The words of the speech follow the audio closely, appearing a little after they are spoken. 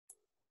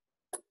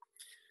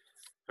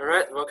All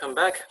right, welcome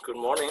back. Good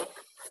morning.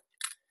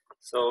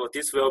 So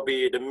this will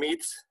be the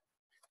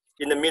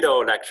in the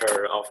middle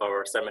lecture of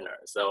our seminar.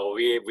 So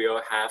we will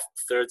have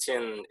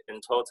 13 in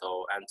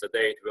total, and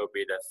today it will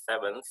be the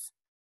 7th.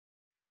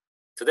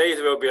 Today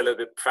it will be a little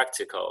bit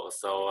practical,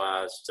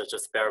 so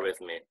just bear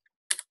with me.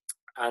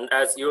 And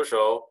as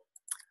usual,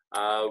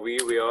 we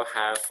will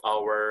have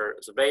our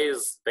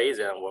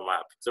Bayesian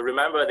warm-up. So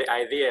remember the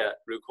idea,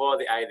 recall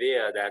the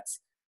idea that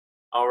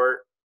our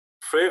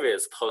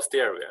previous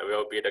posterior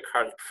will be the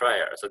current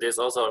prior. So this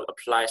also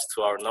applies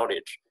to our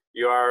knowledge.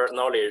 Your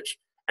knowledge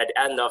at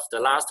the end of the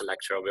last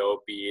lecture will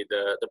be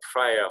the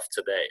prior of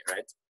today,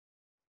 right?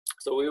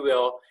 So we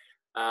will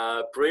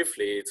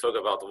briefly talk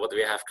about what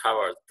we have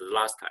covered the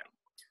last time.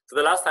 So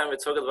the last time we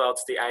talked about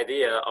the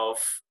idea of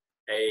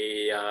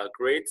a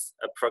grid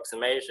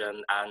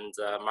approximation and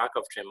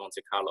Markov chain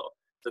Monte Carlo.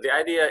 So the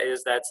idea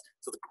is that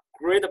the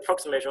grid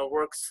approximation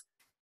works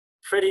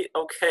pretty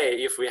okay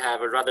if we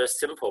have a rather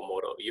simple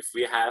model. If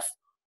we have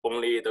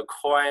only the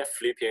coin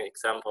flipping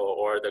example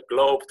or the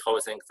globe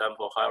tossing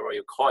example, however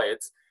you call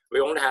it, we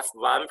only have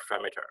one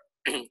parameter.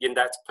 In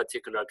that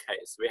particular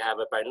case, we have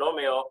a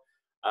binomial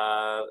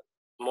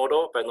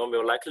model,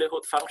 binomial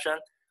likelihood function.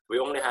 We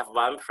only have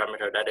one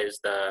parameter, that is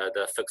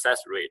the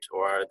success rate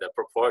or the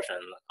proportion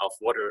of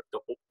water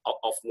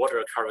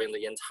covering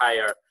the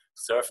entire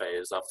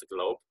surface of the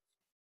globe,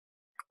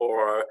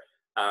 or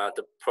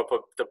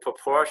the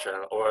proportion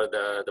or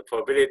the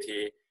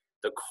probability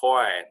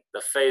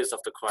the face of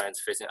the coin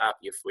is facing up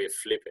if we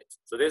flip it.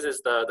 So this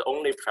is the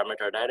only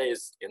parameter that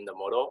is in the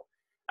model,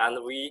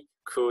 and we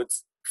could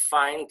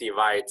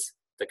divide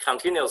the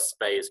continuous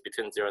space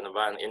between 0 and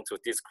 1 into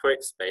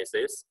discrete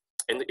spaces,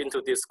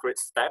 into discrete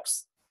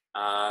steps.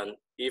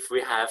 If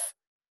we have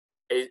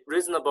a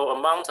reasonable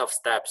amount of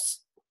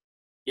steps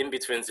in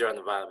between 0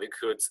 and 1, we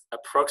could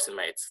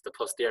approximate the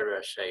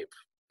posterior shape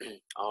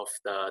of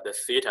the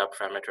theta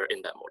parameter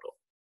in that model.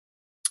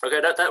 Okay,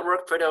 that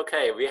worked pretty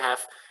okay. We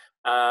have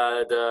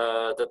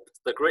the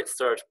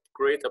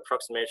grid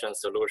approximation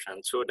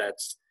solution to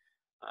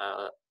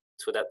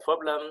that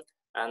problem,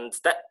 and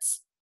that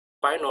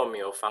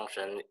binomial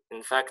function,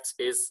 in fact,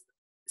 is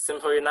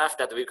simple enough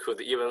that we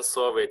could even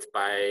solve it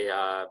by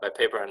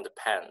paper and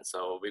pen.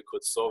 So we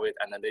could solve it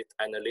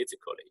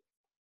analytically.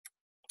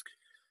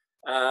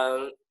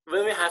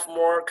 When we have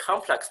more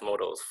complex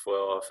models,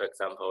 for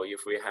example,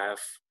 if we have,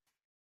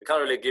 I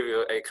can't really give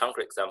you a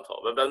concrete example,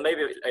 but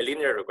maybe a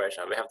linear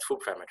regression, we have 2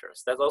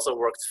 parameters. That also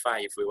works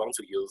fine if we want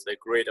to use a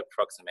grid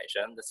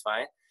approximation, that's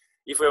fine.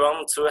 If we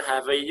want to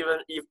have a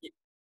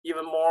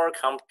even more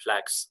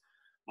complex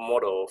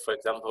model, for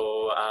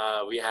example,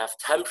 we have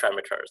 10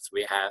 parameters,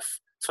 we have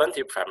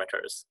 20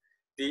 parameters.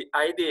 The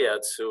idea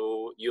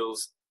to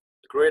use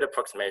grid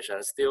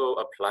approximation still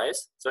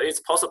applies, so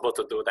it's possible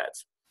to do that.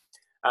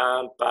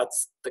 But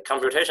the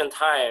computation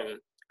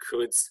time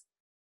could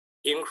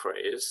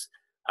increase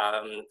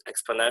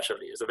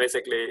exponentially. So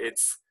basically, it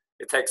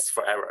takes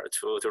forever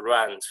to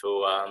run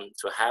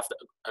to have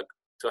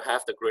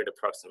the grid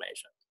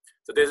approximation.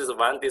 So this is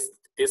one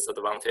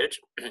disadvantage.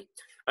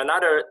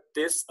 Another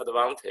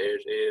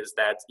disadvantage is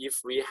that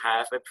if we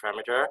have a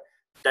parameter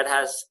that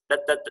has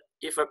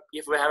if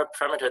we have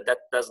a parameter that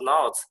does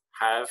not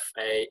have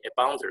a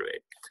boundary.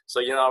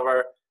 So in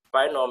our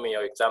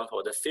binomial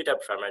example, the theta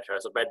parameter,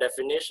 so by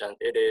definition,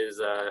 it is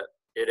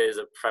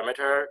a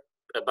parameter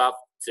above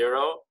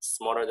 0,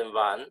 smaller than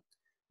 1.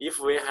 If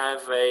we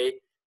have a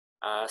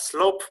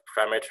slope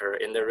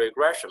parameter in the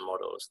regression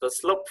models, the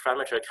slope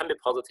parameter can be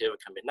positive,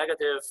 can be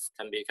negative,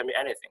 can be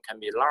anything, can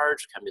be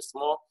large, can be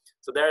small.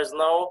 So there is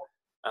no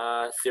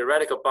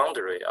theoretical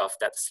boundary of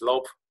that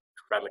slope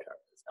parameter.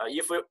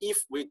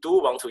 If we do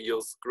want to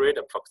use grid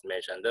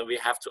approximation, then we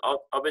have to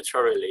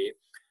arbitrarily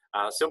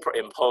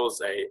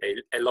superimpose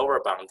a lower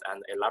bound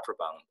and a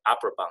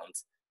upper bound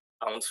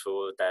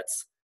onto that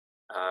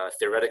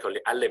theoretically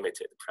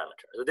unlimited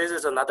parameter. So this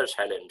is another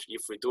challenge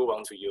if we do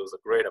want to use a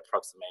grid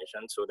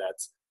approximation to that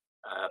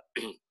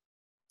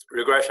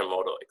regression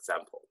model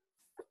example.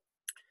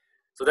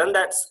 So then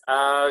that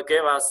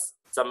gave us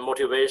some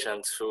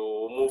motivation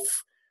to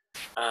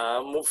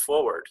move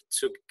forward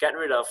to get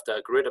rid of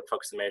the grid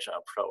approximation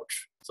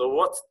approach. So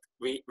what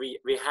we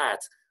had,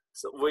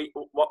 so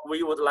what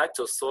we would like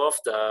to solve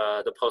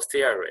the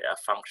posterior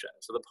function.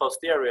 So the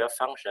posterior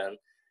function,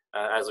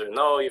 as we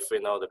know, if we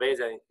know the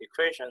Bayesian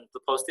equation, the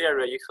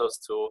posterior equals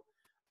to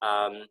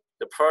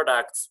the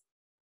product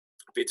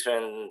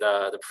between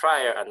the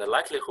prior and the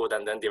likelihood,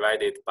 and then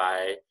divided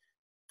by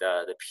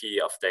the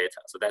P of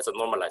data. So that's a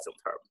normalizing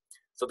term.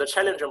 So the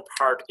challenging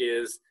part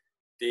is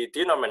the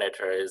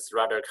denominator is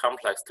rather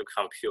complex to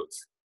compute.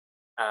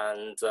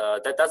 And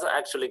that doesn't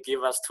actually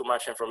give us too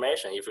much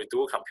information if we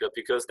do compute,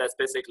 because that's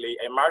basically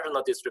a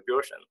marginal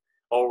distribution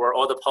over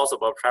all the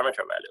possible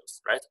parameter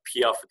values, right?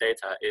 P of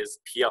data is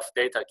P of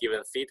data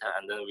given theta,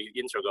 and then we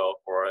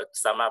integral or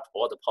sum up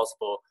all the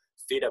possible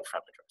theta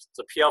parameters.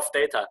 So P of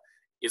data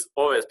is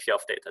always P of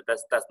data. That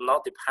does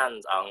not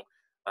depend on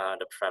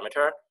the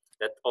parameter.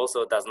 That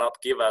also does not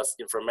give us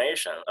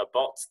information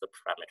about the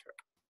parameter.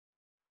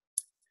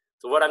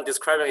 So what I'm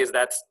describing is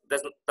that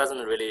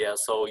doesn't really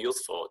so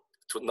useful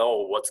to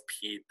know what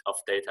P of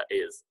data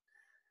is.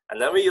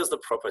 And then we use the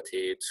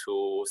property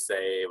to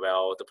say,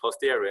 well, the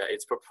posterior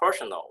is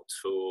proportional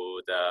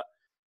to the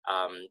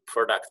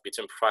product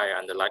between prior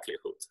and the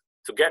likelihood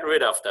to get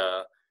rid of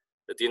the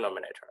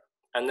denominator.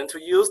 And then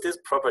to use this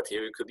property,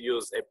 we could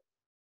use a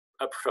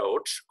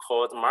approach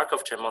called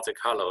Markov chain Monte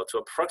Carlo to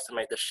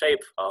approximate the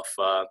shape of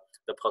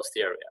the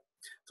posterior.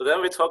 So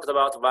then we talked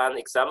about one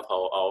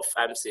example of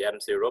MC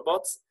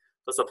robots.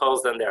 So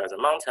suppose then there is a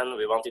mountain.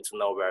 We wanted to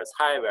know where is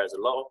high, where is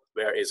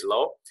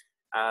low.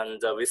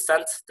 And we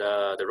sent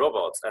the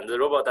robot, and the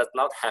robot does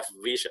not have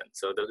vision.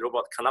 So the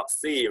robot cannot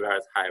see where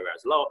is high, where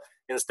is low.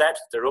 Instead,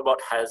 the robot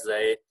has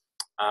a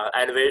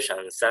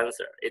elevation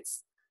sensor. It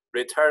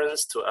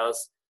returns to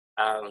us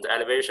the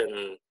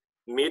elevation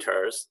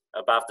meters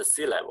above the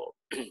sea level.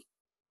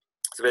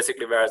 So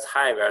basically where is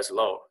high, where is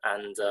low.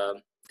 And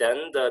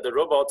then the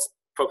robots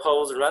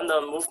propose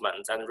random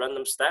movements and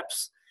random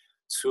steps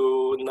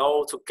to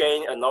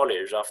gain a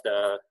knowledge of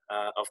the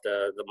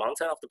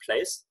mountain, of the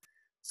place.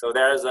 So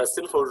there's a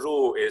simple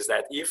rule is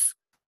that if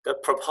the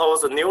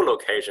proposed new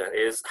location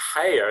is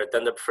higher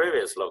than the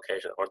previous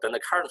location or than the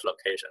current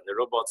location, the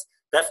robot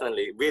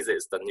definitely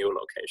visits the new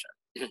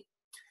location.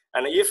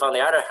 And if, on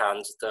the other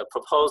hand, the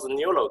proposed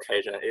new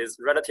location is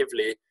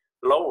relatively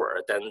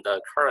lower than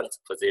the current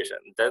position,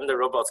 then the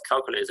robot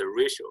calculates a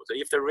ratio. So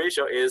if the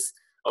ratio is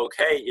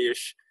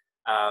okay-ish,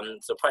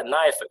 so 0.9,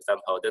 for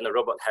example, then the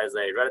robot has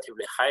a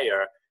relatively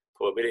higher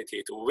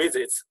probability to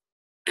visit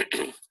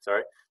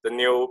the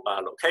new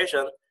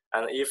location.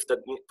 And if the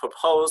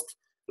proposed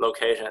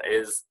location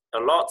is a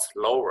lot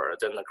lower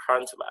than the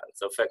current one,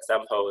 so for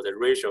example, the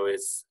ratio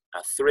is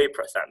 3%,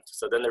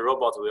 so then the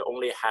robot will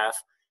only have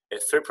a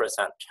 3%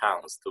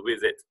 chance to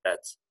visit that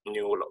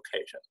new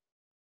location.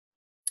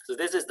 So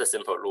this is the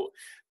simple rule.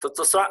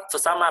 To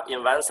sum up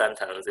in one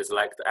sentence, it's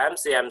like the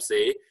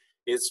MC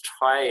is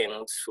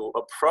trying to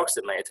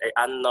approximate an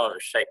unknown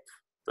shape.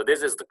 So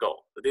this is the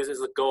goal. This is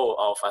the goal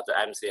of the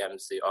MC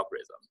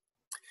algorithm.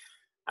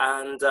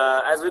 And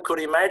as we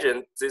could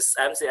imagine, this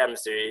MC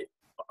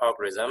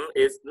algorithm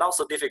is not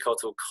so difficult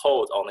to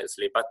code,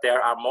 honestly, but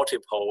there are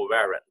multiple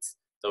variants.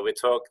 So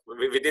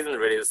we didn't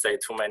really say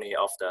too many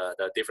of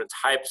the different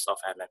types of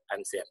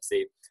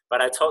MC,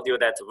 but I told you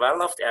that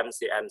one of the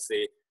MC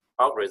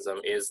algorithm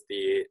is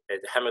the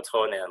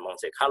Hamiltonian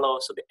Monte Carlo,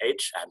 so the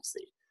HMC.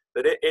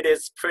 But it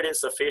is pretty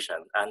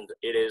sufficient, and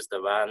it is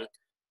the one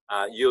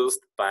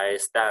used by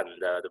Stan,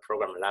 the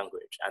programming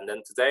language. And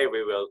then today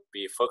we will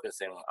be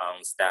focusing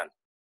on Stan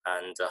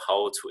and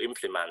how to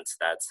implement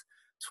that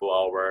to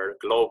our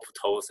globe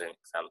tossing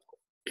example.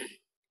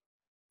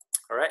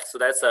 All right, so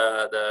that's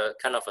the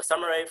kind of a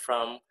summary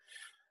from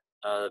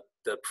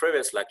the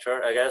previous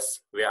lecture. I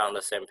guess we are on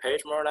the same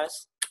page, more or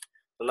less.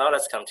 So now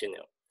let's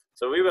continue.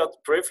 So we will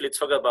briefly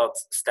talk about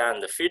Stan,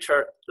 the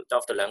feature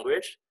of the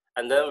language,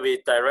 and then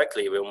we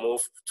directly will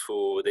move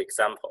to the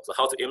example, so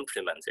how to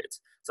implement it.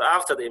 So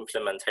after the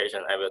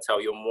implementation, I will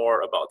tell you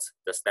more about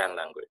the Stan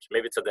language,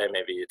 maybe today,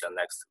 maybe the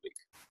next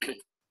week.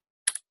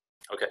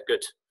 Okay,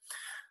 good.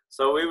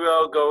 So we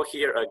will go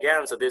here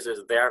again. So this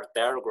is their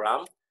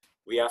diagram.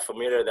 We are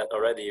familiar that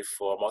already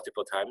for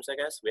multiple times, I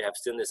guess. We have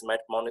seen this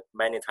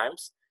many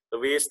times. So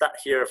we start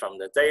here from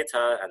the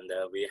data, and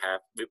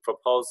we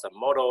propose a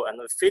model and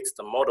fit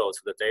the model to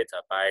the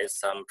data by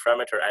some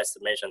parameter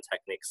estimation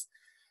techniques.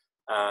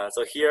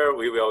 So here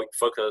we will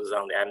focus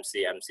on the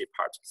MC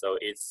part. So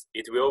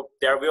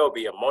there will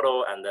be a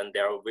model, and then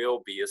there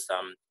will be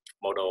some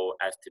model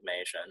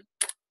estimation.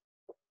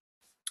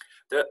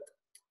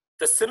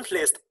 The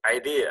simplest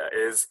idea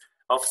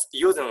of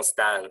using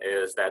Stan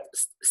is that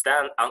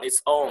Stan on its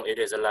own, it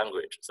is a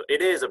language. So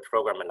it is a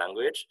programming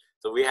language.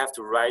 So we have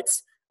to write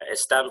a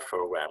Stan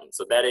program.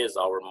 So that is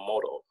our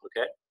model,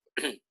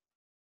 okay?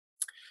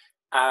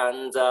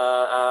 And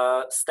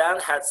Stan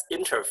has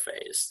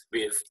interface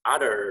with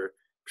other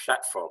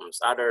platforms,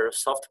 other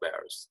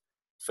softwares.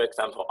 For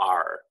example,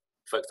 R.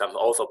 For example,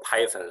 also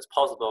Python is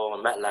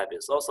possible. MATLAB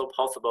is also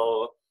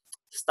possible.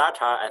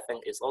 Stata, I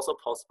think, is also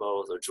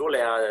possible. So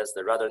Julia is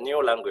the rather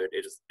new language.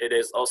 It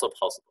is also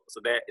possible.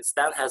 So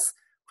Stan has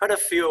quite a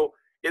few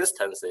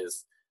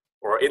instances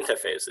or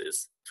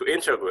interfaces to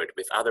integrate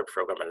with other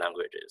programming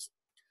languages.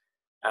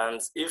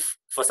 And if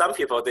for some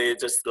people, they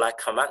just like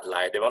command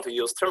line, they want to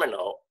use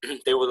terminal,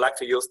 they would like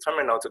to use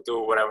terminal to do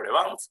whatever they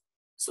want.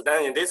 So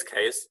then in this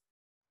case,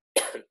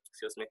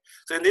 excuse me.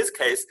 So in this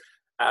case,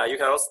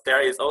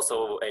 there is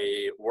also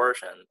a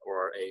version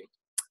or a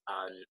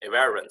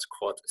variant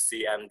called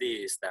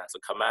CMD Stan, so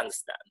command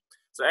Stan.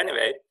 So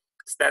anyway,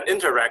 Stan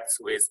interacts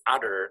with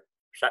other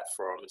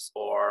platforms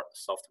or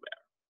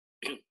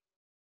software.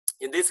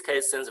 In this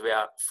case, since we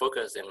are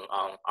focusing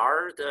on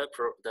R, the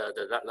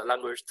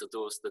language to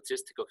do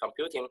statistical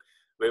computing,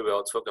 we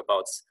will talk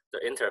about the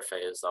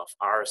interface of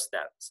R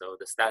Stan. So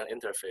the Stan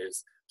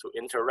interface to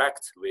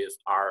interact with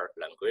R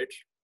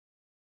language.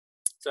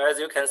 So as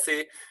you can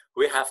see,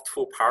 we have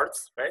two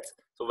parts, right?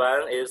 So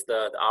one is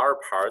the R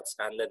part,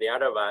 and the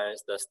other one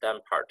is the Stan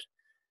part.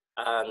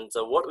 And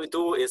what we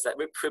do is that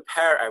we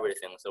prepare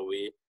everything. So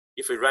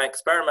if we run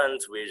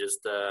experiments, we just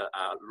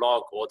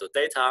log all the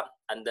data,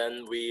 and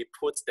then we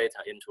put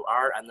data into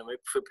R, and then we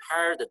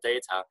prepare the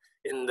data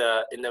in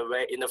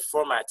the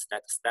format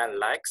that Stan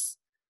likes.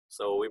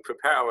 So we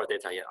prepare our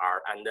data in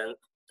R, and then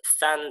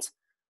send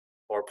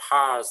or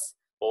parse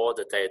all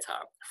the data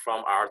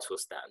from R to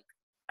Stan.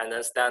 And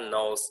then Stan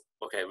knows,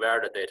 okay,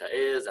 where the data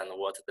is and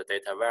what the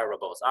data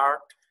variables are.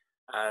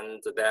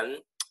 And then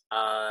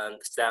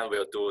Stan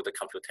will do the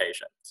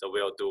computation. So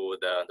we'll do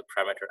the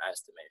parameter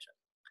estimation.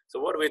 So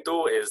what we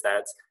do is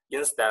that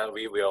in Stan,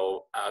 we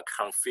will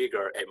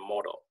configure a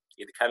model.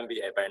 It can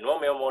be a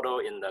binomial model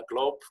in the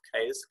globe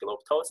case, globe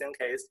Gaussian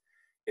case.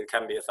 It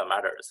can be some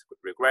others,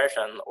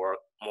 regression or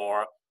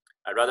more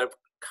rather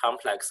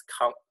complex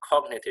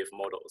cognitive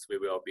models we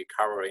will be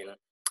covering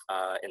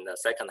in the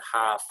second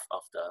half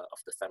of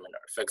the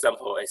seminar. For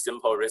example, a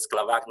simple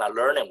Risk-Wagner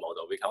learning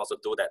model, we can also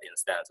do that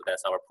instead. So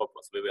that's our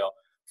purpose. We will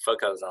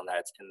focus on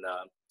that in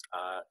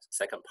the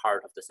second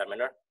part of the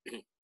seminar.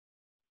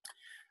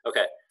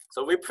 Okay,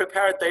 so we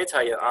prepare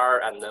data in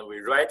R, and then we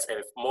write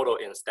a model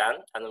in Stan,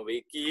 and then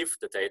we give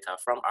the data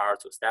from R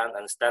to Stan,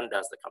 and Stan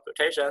does the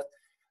computation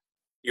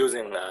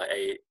using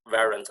a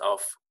variant of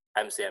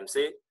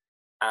MCMC,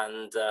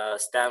 and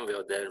Stan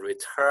will then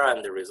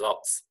return the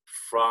results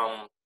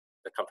from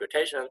the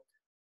computation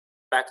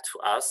back to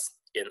us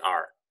in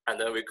R, and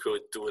then we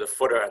could do the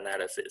further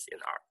analysis in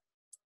R.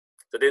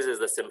 So this is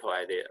the simple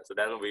idea. So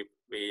then we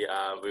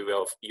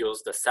will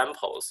use the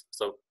samples.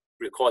 So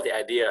recall the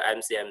idea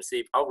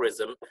MCMC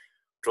algorithm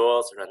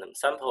draws random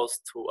samples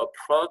to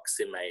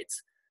approximate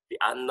the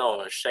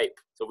unknown shape.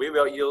 So we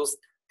will use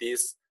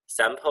these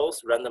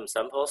samples, random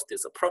samples,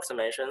 these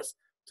approximations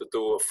to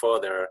do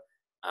further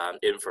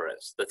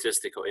inference,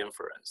 statistical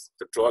inference,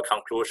 to draw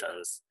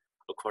conclusions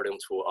according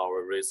to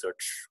our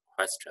research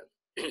question.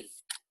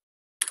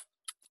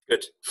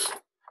 Good.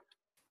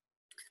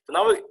 So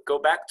now we go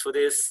back to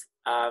these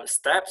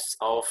steps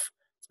of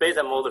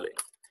Bayesian modeling.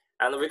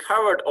 And we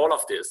covered all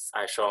of this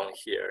I shown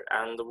here.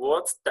 And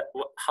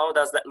how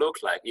does that look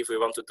like if we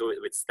want to do it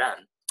with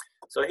Stan?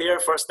 So here,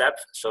 first step,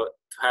 so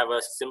to have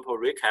a simple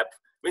recap,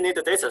 we need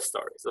a data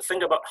story. So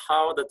think about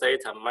how the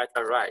data might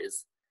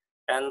arise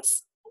and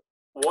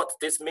what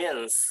this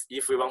means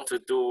if we want to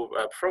do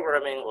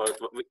programming or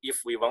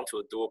if we want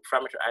to do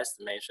parameter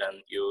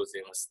estimation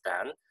using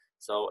Stan.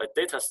 So a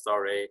data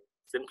story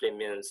simply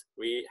means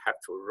we have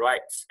to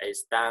write a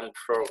Stan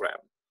program.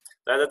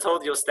 So as I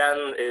told you,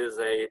 Stan is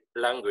a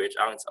language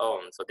on its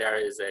own. So there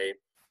is a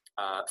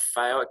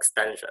file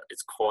extension.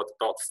 It's called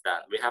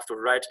 .stan. We have to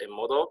write a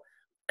model,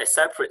 a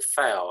separate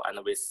file, and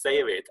we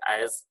save it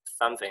as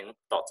something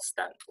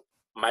 .stan.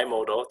 My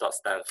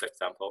model.stan, for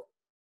example.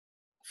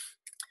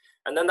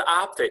 And then the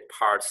update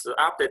part. So the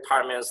update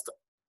part means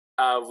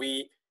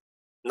we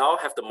now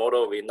have the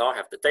model, we now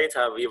have the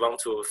data, we want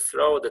to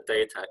throw the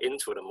data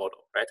into the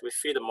model, right? We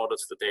feed the model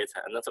to the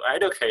data, and then to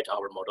educate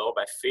our model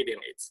by feeding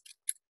it.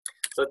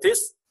 So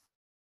this,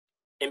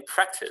 in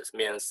practice,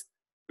 means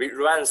we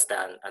run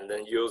Stan, and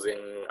then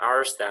using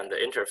our Stan, the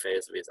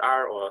interface with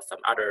R or some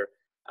other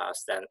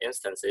Stan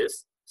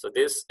instances. So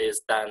this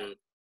is done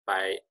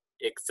by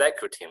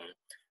executing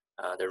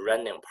the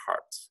running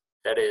part.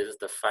 That is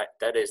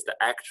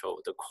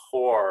the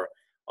core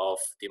of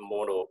the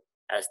model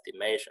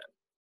estimation.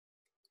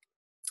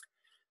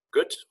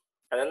 Good.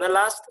 And then the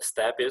last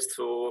step is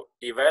to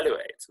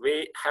evaluate.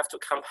 We have to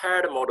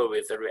compare the model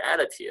with the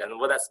reality. And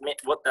what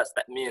does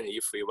that mean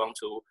if we want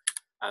to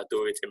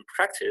do it in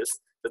practice?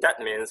 So that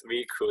means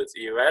we could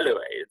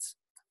evaluate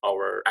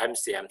our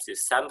MCMC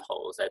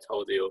samples. I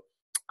told you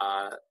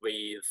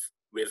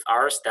with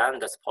our Stan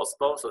that's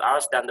possible. So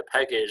our Stan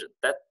package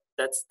that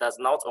does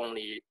not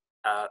only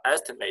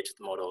estimate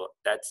the model,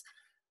 that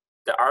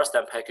the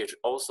RStan package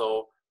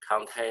also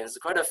contains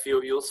quite a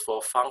few useful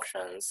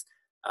functions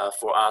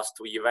for us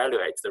to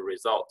evaluate the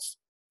results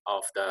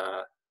of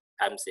the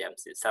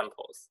MCMC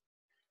samples.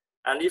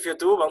 And if you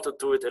do want to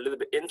do it a little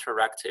bit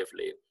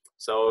interactively,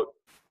 so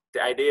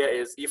the idea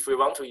is if we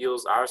want to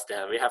use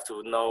RStan, we have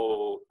to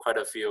know quite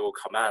a few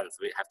commands.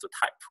 We have to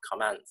type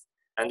commands.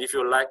 And if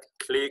you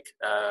click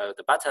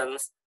the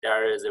buttons,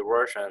 there is a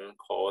version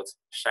called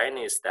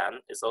Shiny Stan.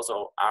 It's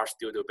also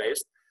RStudio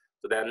based.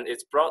 So then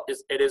it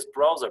is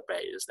browser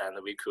based, and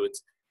we could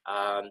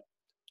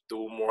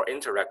do more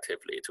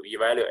interactively to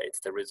evaluate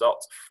the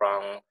results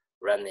from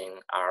running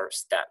our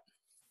Stan.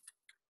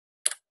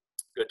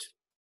 Good.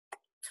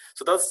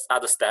 So those are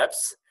the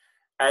steps.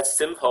 As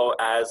simple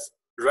as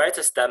write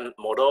a Stan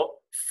model,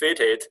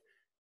 fit it,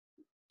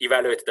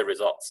 evaluate the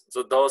results.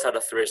 So those are the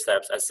 3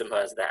 steps, as simple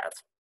as that,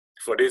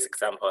 for this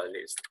example at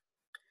least.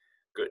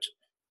 Good.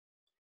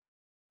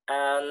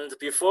 And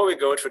before we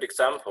go to the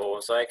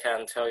example, so I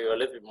can tell you a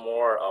little bit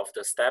more of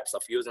the steps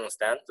of using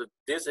Stan. So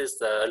this is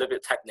a little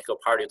bit technical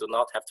part. You do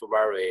not have to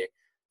worry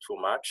too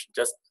much,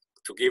 just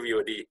to give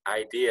you the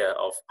idea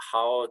of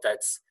how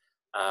that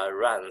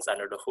runs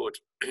under the hood.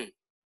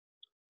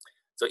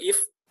 So if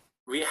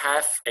we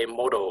have a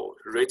model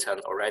written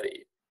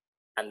already,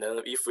 and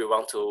then if we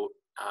want to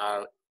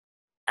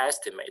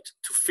estimate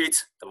to fit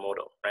the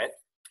model, right?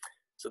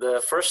 So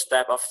the first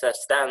step of that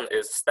STAN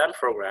is STAN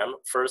program.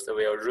 First,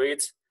 we'll read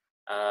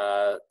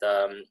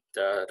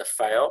the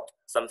file,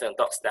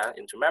 something.stan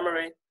into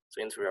memory,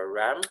 so into your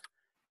RAM.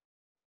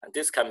 And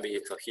this can be,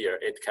 so here,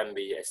 it can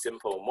be a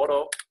simple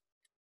model.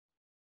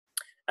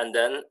 And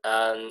then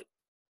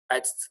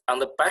on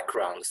the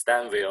background,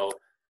 STAN will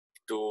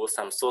do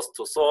some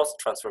source-to-source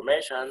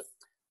transformation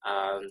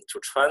to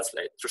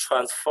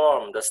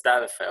transform the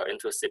STAN file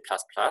into C++.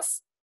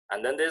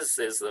 And then this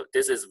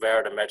is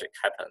where the magic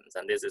happens.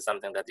 And this is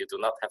something that you do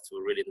not have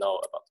to really know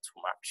about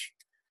too much.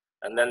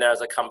 And then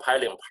there's a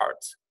compiling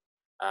part,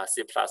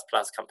 C++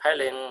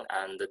 compiling,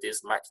 and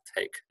this might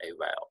take a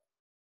while.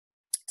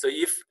 So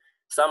if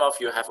some of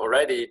you have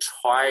already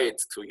tried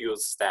to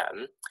use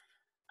STAN,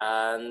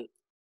 and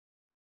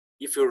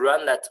if you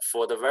run that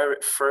for the very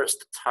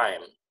first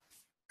time,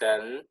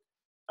 then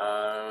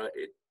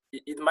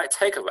it might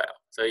take a while.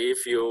 So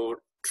if you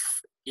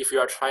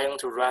are trying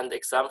to run the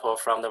example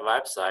from the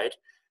website,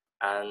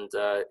 and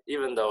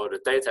even though the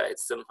data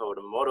is simple,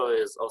 the model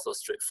is also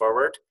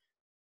straightforward,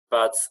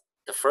 but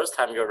the first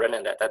time you're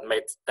running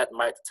that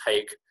might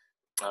take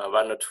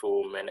 1 or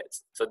 2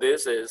 minutes. So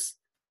this is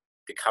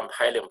the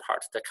compiling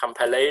part. The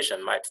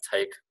compilation might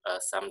take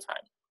some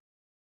time.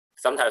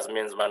 Sometimes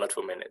means 1 or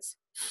 2 minutes.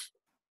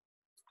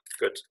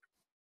 Good.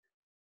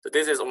 So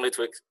this is only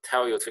to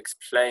tell you, to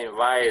explain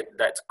why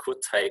that could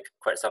take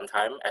quite some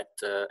time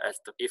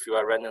if you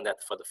are running that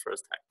for the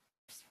first time.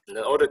 And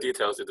then all the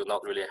details you do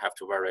not really have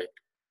to worry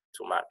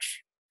too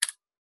much.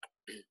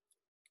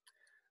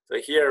 So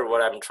here,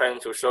 what I'm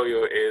trying to show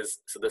you is,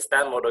 so the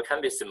STAN model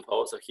can be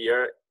simple. So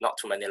here, not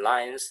too many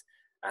lines,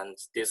 and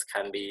this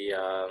can be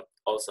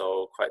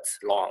also quite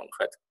long,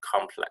 quite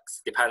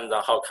complex. Depends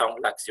on how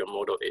complex your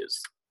model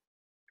is.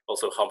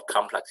 Also, how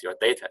complex your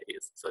data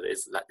is. So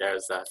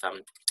there's some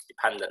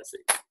dependency.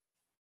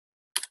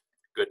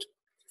 Good.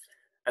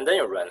 And then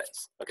you run it,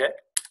 okay?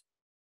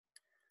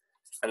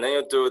 And then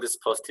you do this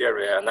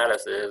posterior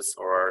analysis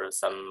or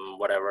some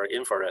whatever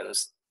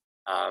inference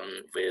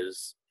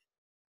with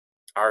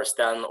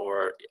RSTAN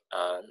or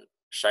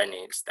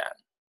Shiny STAN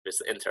with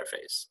the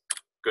interface.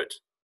 Good.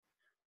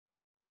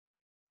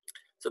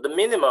 So the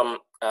minimum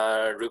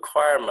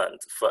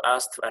requirement for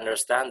us to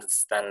understand the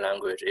STAN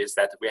language is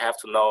that we have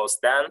to know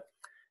STAN.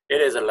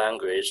 It is a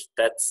language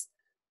that's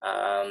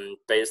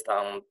based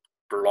on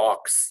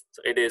blocks.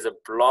 So it is a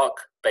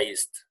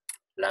block-based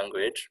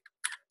language.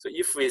 So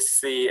if we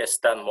see a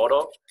STAN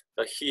model,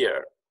 so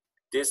here,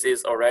 this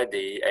is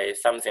already a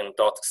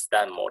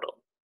something.stan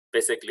model.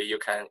 Basically, you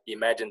can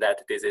imagine that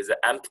this is an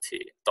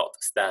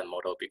empty.stan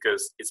model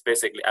because it's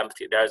basically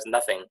empty. There's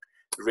nothing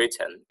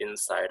written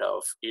inside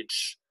of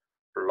each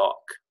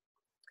block.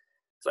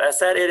 So I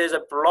said it is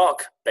a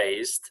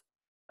block-based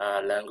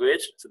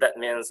language. So that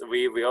means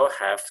we will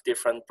have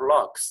different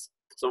blocks.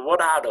 So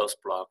what are those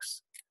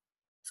blocks?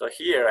 So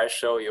here I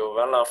show you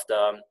one of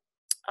the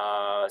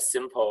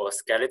simple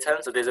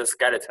skeletons. So this is a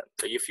skeleton.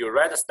 So if you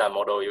write a STAN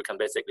model, you can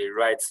basically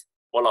write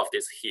all of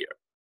this here.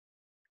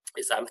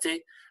 It's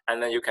empty,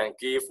 and then you can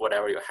give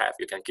whatever you have.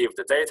 You can give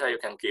the data, you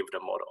can give the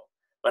model.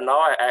 But now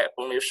I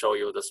only show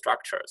you the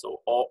structure.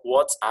 So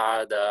what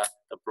are the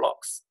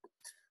blocks?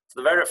 So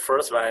the very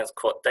first one is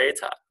called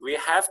data. We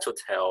have to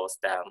tell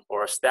STAN,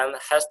 or STAN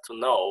has to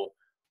know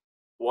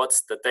what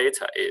the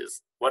data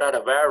is. What are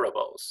the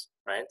variables,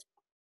 right?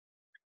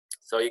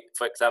 So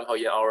for example,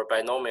 in our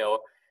binomial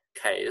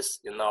case,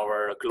 in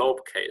our globe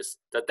case,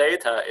 the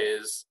data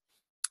is,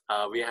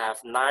 we have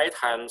 9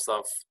 times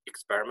of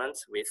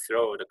experiments. We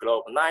throw the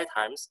globe 9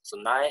 times, so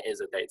 9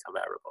 is a data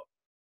variable.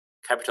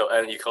 Capital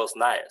N equals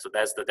 9, so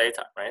that's the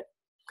data, right?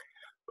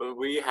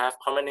 We have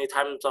how many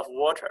times of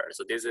water?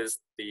 So this is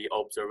the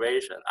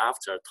observation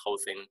after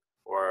tossing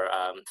or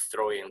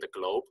throwing the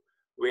globe.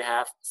 We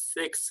have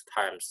 6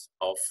 times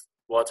of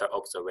water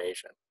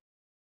observation.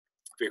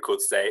 We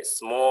could say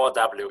small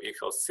w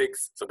equals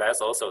 6, so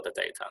that's also the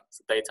data,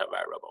 it's a data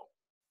variable.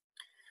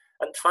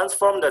 And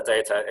transform the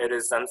data, it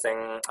is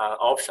something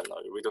optional.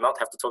 We do not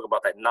have to talk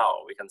about that now.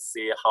 We can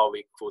see how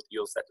we could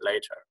use that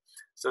later.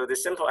 So the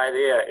simple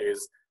idea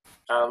is,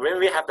 when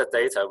we have the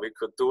data, we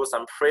could do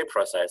some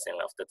pre-processing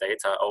of the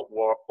data,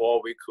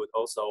 or we could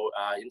also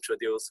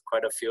introduce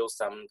quite a few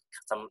some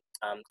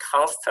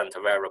constant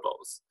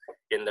variables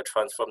in the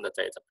transform the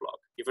data block.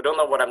 If you don't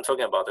know what I'm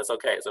talking about, that's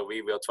okay. So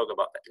we will talk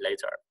about that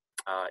later.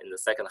 In the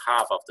second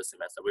half of the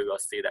semester, we will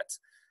see that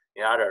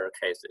in other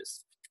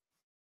cases.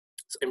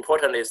 So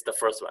important is the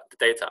first one, the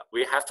data.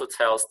 We have to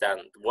tell STAN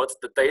what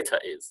the data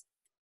is.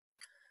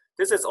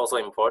 This is also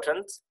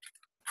important.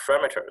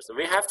 Parameters.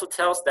 We have to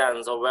tell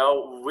STAN, so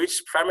well,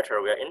 which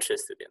parameter we are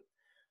interested in.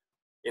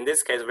 In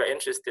this case, we're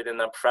interested in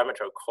a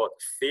parameter called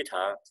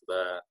theta,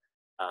 the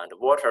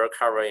water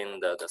covering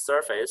the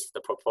surface,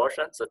 the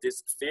proportion. So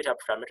this theta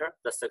parameter,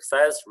 the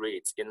success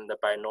rate in the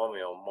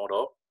binomial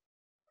model.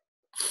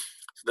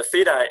 So the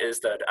theta is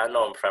the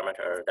unknown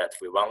parameter that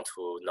we want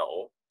to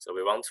know. So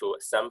we want to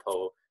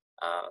sample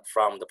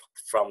from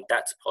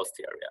that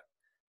posterior.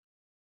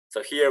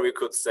 So here we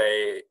could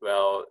say,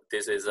 well,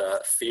 this is a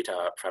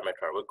theta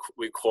parameter.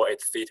 We call it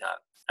theta.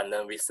 And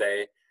then we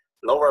say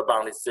lower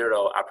bound is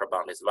 0, upper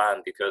bound is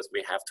 1, because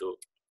we have to,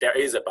 there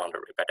is a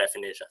boundary by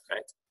definition,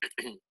 right?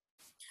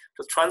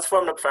 To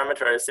transform the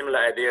parameter, a similar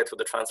idea to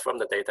the transform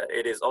the data.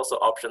 It is also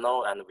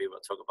optional, and we will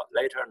talk about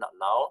later, not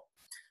now.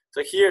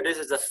 So here, this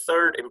is the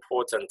third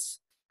important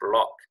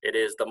block. It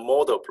is the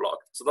model block.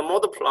 So the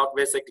model block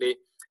basically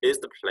is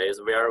the place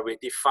where we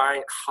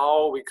define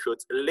how we could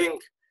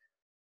link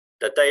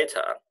the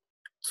data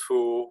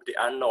to the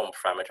unknown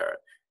parameter.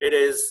 It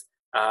is,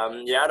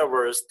 in other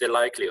words, the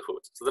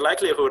likelihood. So the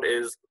likelihood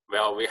is,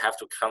 well, we have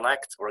to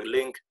connect or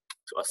link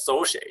to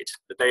associate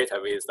the data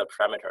with the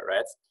parameter,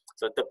 right?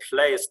 So the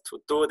place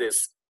to do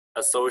this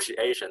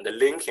association, the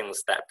linking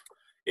step,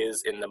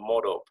 is in the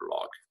model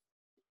block.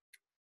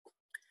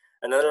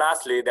 And then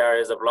lastly, there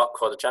is a block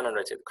called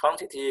generated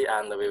quantity,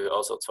 and we will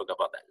also talk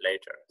about that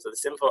later. So the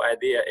simple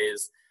idea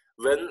is,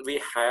 when we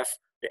have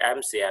the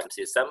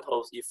MCMC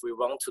samples, if we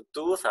want to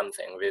do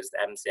something with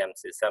the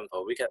MCMC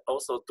sample, we can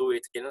also do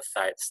it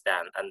inside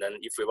STAN. And then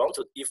if we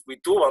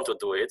do want to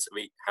do it,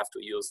 we have to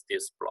use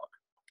this block.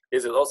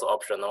 This is also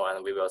optional,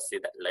 and we will see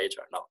that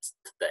later, not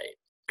today.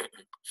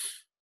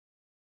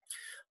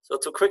 So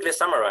to quickly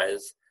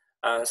summarize,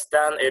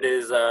 STAN, it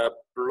is a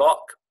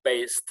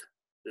block-based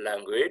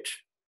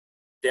language.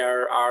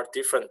 There are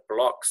different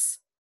blocks.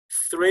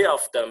 3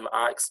 of them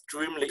are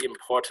extremely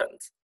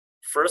important.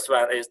 First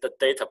one is the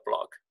data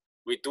block.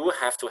 We do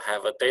have to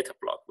have a data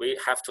block. We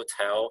have to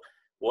tell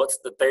what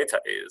the data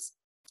is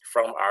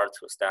from R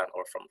to STAN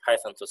or from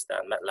Python to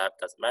STAN. MATLAB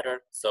doesn't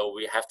matter. So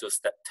we have to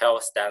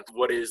tell STAN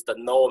what is the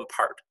known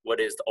part, what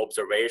is the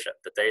observation,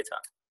 the data.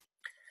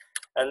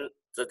 And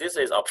so this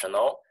is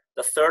optional.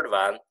 The third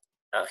one,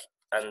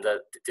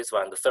 this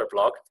one, the third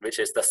block, which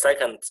is the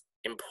second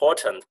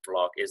important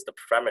block, is the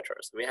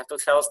parameters. We have to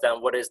tell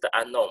them what is the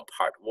unknown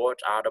part, what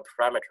are the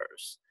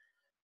parameters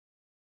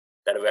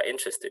that we are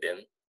interested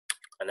in.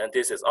 And then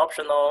this is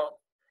optional.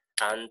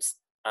 And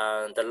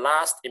the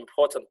last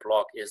important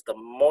block is the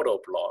model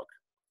block.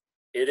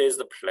 It is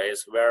the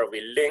place where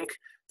we link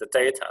the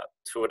data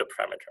to the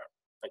parameter,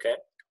 okay?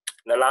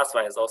 And the last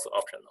one is also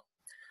optional.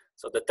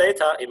 So the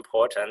data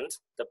important,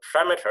 the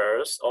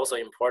parameters also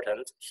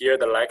important. Here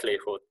the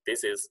likelihood,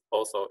 this is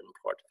also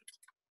important.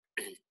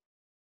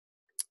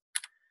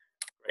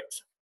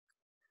 Great.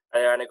 Are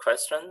there any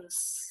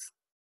questions?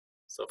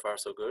 So far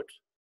so good.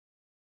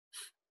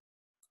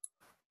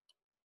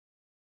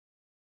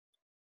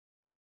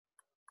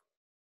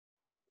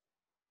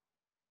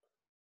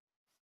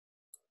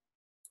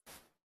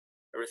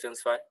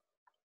 Everything's fine?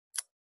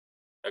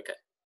 Okay,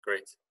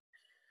 great.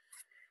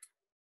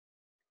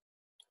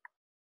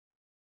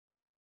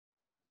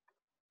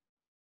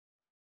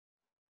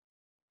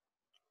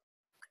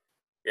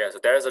 Yeah, so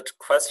there is a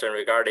question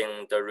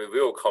regarding the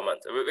review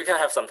comment. We can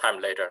have some time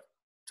later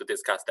to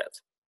discuss that.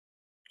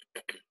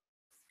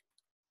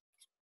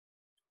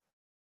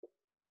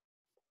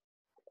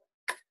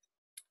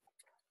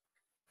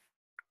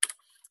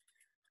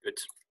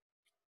 Good.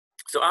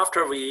 So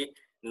after we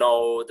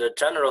know the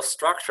general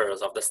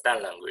structures of the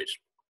STAN language,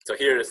 so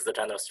here is the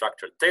general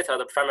structure: data,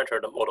 the parameter,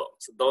 the model.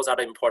 So those are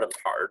the important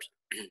part.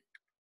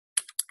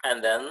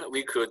 And then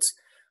we could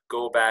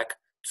go back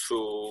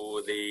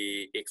to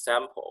the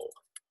example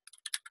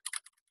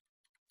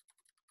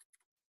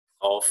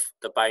of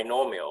the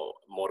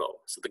binomial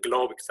model, so the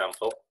globe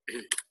example.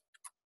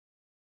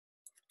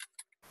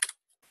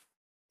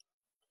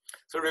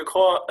 So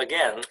recall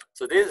again,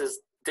 so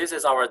this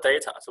is our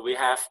data. So we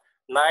have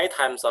 9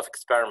 times of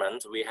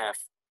experiment, we have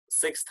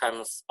 6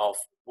 times of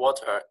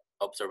water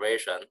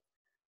observation,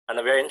 and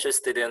we're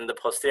interested in the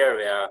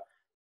posterior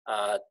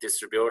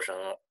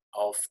distribution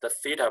of the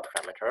theta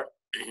parameter.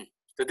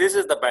 So this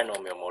is the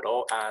binomial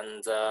model,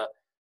 and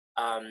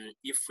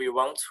if we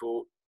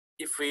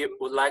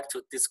would like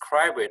to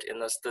describe it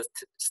in a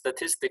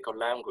statistical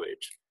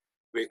language,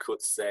 we could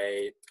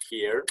say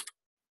here,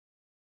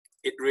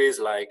 it reads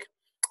like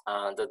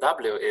the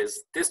W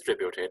is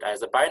distributed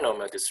as a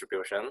binomial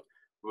distribution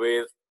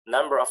with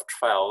number of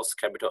trials,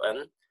 capital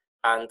N,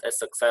 and a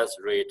success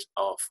rate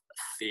of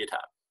theta,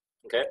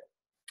 okay?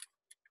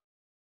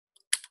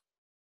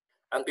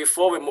 And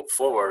before we move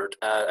forward,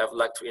 I would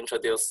like to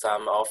introduce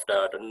some of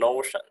the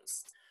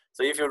notions.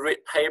 So if you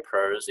read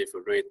papers, if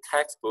you read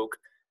textbook,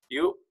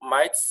 you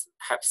might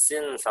have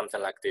seen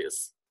something like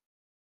this.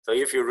 So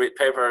if you read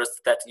papers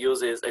that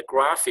uses a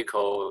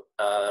graphical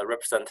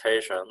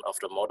representation of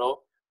the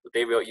model,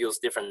 they will use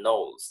different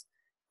nodes,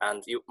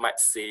 and you might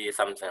see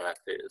something like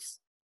this.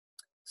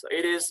 So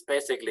it is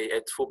basically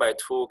a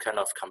 2x2 kind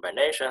of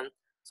combination.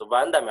 So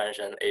one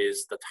dimension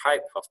is the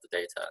type of the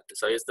data.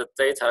 So is the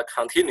data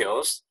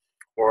continuous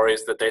or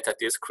is the data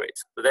discrete?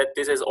 So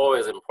this is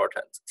always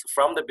important. So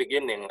from the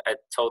beginning, I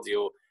told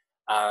you,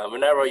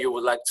 whenever you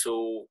would like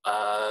to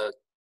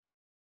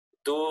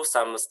do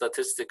some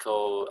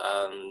statistical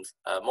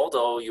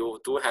model, you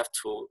do have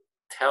to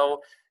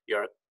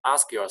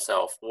ask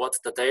yourself what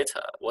the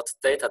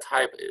data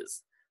type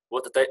is,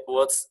 what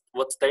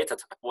data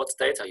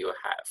you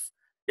have.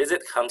 is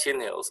it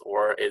continuous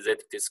or is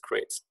it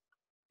discrete?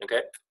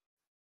 Okay.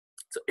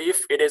 So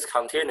if it is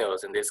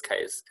continuous in this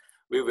case,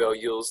 we will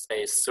use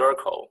a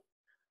circle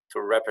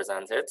to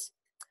represent it.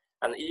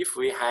 And if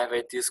we have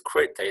a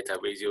discrete data,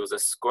 we use a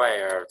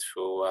square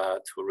to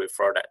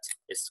refer that,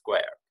 a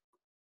square.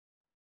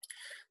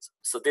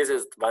 So this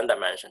is one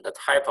dimension, the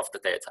type of the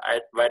data,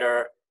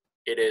 whether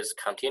it is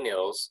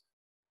continuous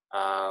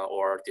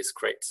or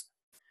discrete.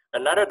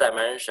 Another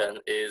dimension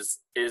is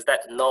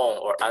that known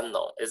or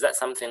unknown? Is that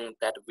something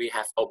that we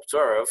have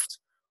observed,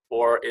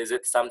 or is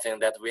it something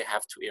that we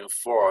have to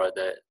infer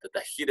the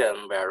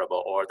hidden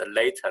variable or the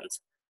latent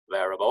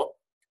variable?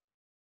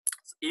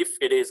 If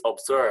it is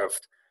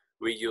observed,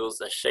 we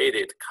use a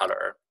shaded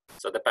color.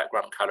 So the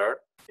background color,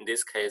 in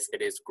this case,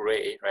 it is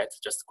gray, right?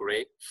 Just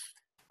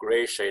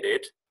gray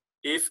shaded.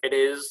 If it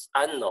is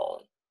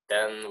unknown,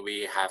 then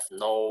we have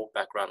no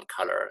background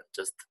color,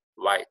 just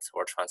white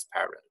or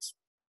transparent.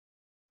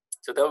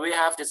 So then we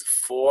have these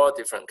 4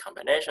 different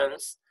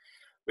combinations.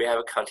 We have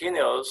a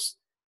continuous,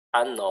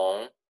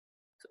 unknown,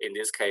 in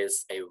this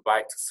case, a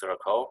white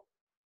circle.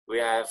 We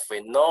have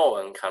a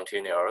known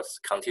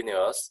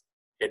continuous,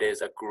 it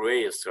is a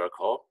gray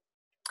circle.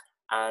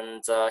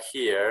 And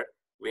here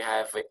we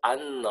have an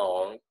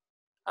unknown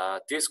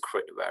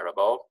discrete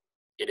variable.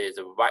 It is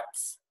a white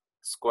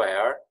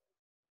square.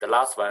 The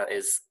last one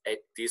is a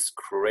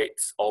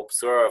discrete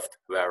observed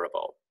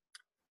variable,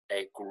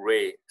 a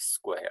gray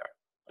square.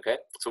 Okay,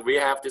 so we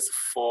have these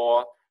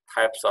 4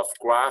 types of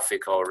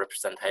graphical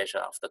representation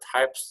of the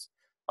types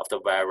of the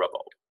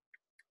variable.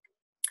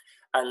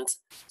 And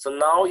so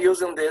now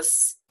using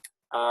these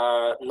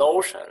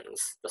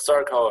notions, the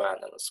circle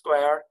and the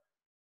square,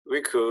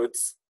 we could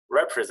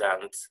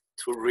represent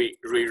to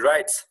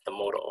rewrite the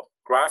model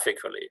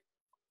graphically.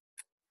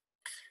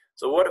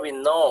 So what we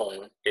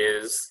know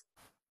is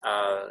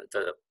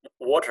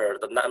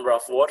the number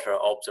of water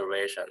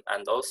observation,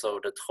 and also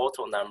the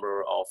total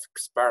number of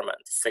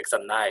experiments, 6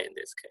 and 9 in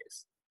this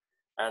case.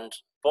 And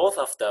both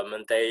of them,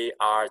 they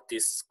are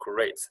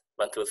discrete,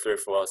 1, 2, 3,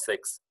 4,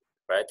 6,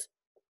 right?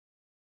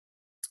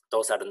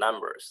 Those are the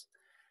numbers,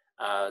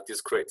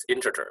 discrete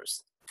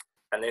integers.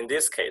 And in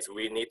this case,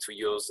 we need to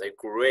use a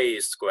gray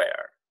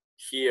square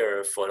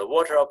here for the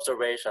water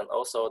observation,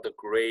 also the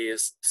gray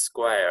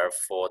square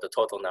for the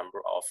total number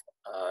of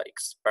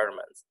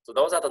experiments. So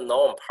those are the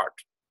known part.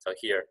 So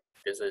here,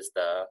 this is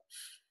the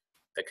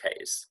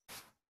case.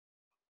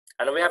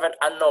 And we have an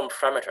unknown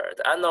parameter.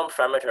 The unknown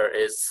parameter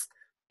is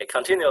a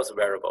continuous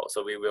variable,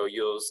 so we will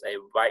use a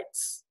white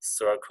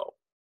circle.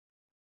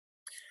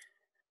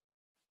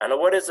 And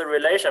what is the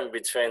relation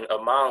between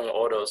among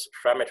all those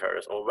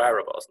parameters or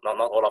variables? Not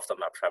all of them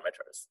are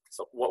parameters.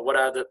 So what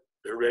are the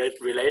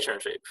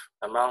relationship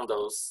among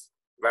those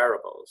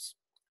variables?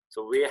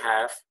 So we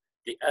have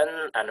the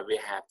n and we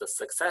have the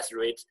success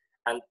rate,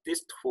 and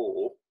this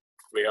tool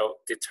will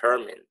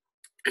determine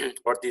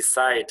or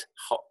decide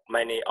how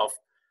many of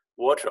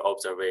water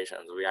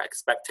observations we are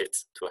expected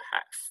to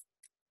have.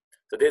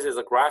 So this is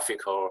a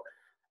graphical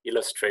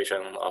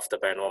illustration of the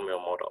binomial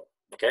model,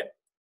 okay?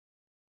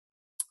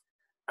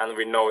 And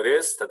we know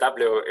this, the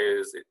W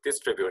is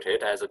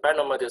distributed as a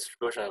binomial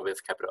distribution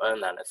with capital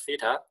N and a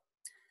theta.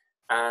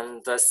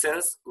 And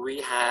since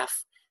we have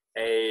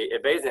a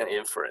Bayesian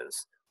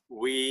inference,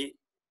 we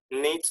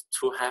need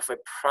to have a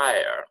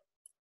prior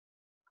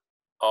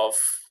of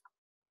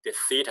the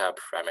theta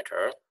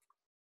parameter.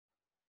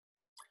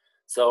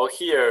 So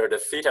here, the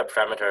theta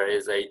parameter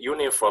is a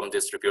uniform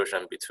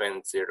distribution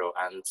between 0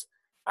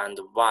 and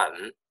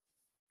 1.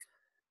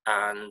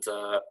 And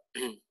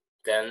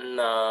then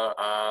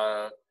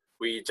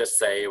we just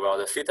say, well,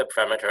 the theta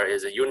parameter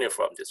is a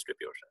uniform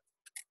distribution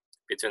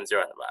between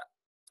 0 and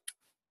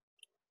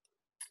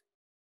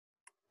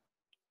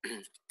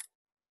 1.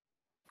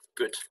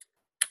 Good.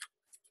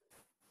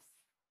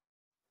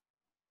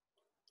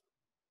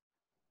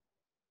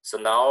 So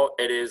now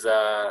it is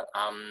a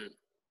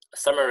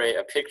summary,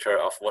 a picture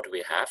of what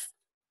we have,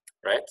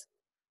 right?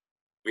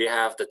 We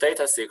have the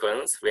data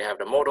sequence, we have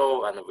the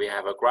model, and we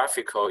have a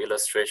graphical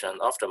illustration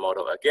of the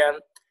model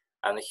again.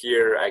 And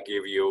here I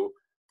give you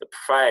the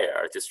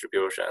prior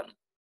distribution.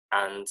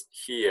 And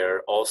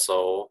here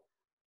also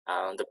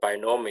the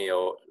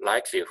binomial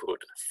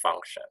likelihood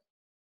function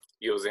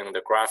using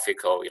the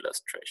graphical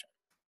illustration.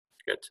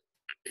 Good.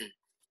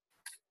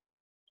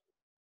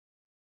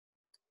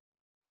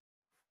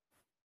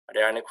 Are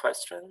there any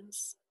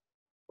questions?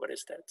 What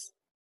is that?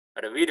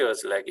 Are the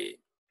videos laggy?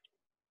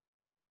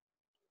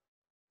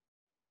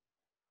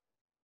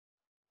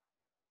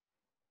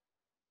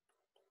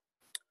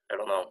 I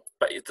don't know,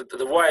 but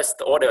the voice,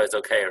 the audio is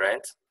okay,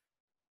 right?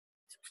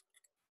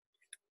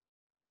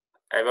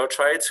 I will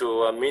try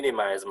to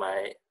minimize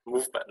my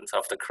movement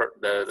of the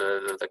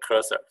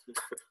cursor.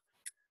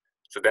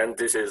 So then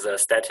this is a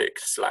static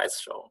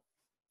slideshow.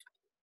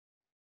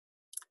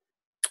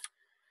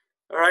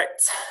 All right.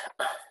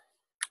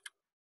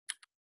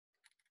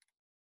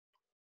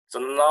 So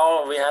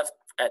now we have,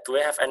 do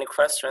we have any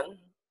question?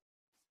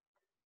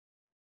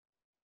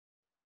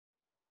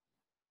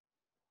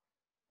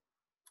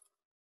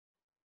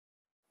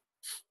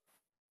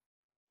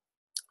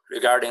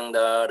 regarding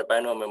the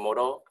binomial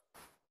model?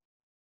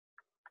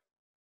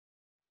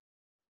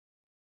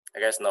 I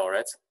guess no,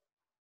 right?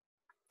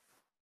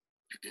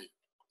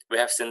 We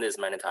have seen this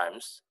many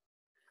times.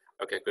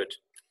 Okay, good.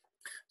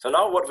 So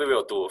now what we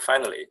will do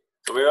finally,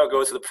 so we will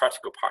go to the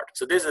practical part.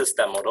 So this is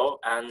STEM model,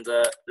 and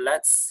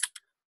let's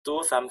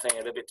do something a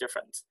little bit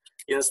different.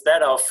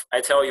 Instead of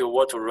I tell you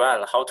what to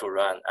run, how to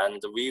run,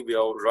 and we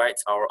will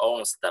write our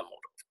own STEM model.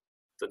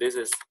 So this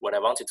is what I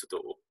wanted to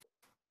do.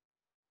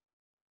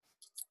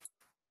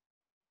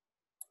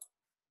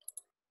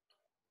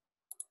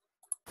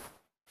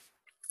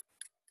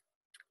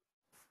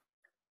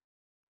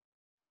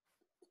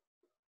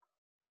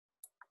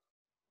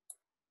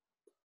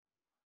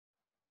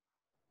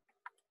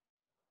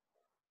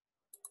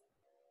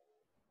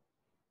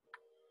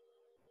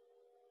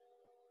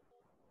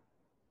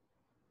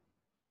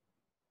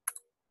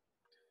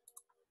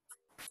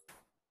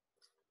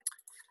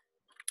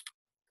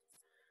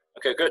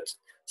 Okay, good.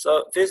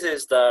 So this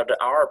is the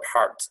R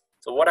part.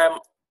 So what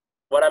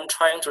I'm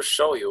trying to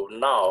show you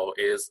now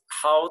is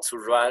how to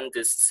run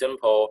this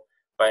simple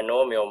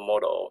binomial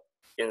model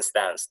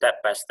instance step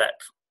by step.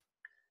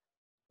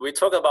 We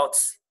talk about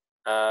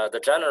the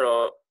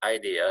general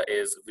idea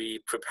is we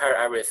prepare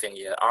everything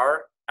in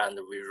R and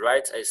we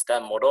write a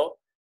STEM model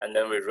and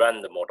then we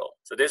run the model.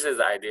 So this is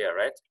the idea,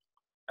 right?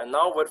 And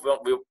now what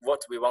we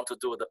want to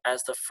do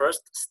as the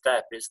first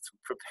step is to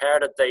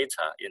prepare the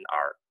data in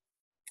R.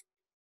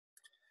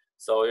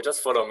 So you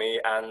just follow me,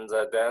 and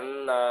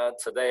then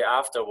today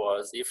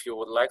afterwards, if you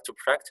would like to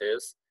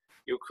practice,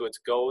 you could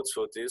go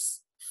to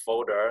this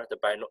folder, the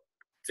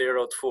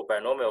 02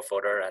 binomial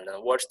folder, and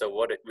then watch the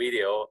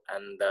video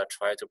and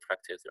try to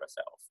practice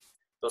yourself.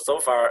 So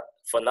far,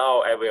 for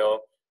now, I will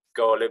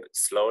go a little bit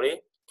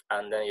slowly,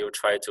 and then you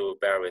try to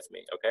bear with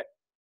me, okay?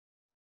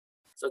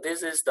 So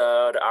this is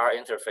the R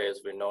interface,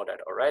 we know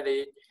that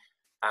already.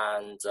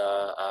 And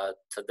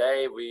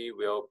today we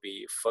will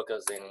be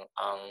focusing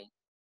on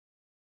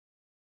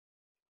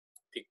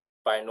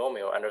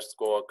binomial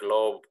underscore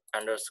globe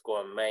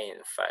underscore main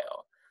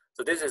file.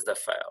 So this is the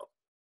file,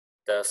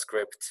 the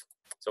script.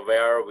 So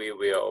where we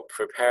will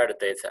prepare the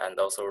data and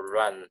also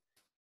run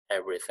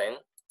everything.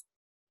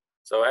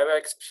 So I will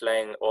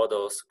explain all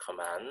those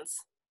commands.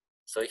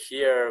 So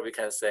here we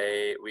can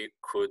say we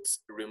could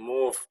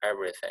remove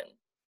everything,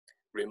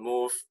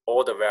 remove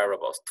all the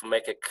variables to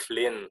make a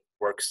clean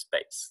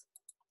workspace.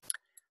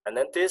 And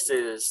then this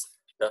is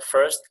the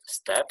first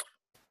step.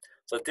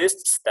 So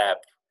this step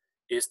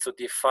is to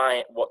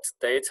define what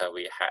data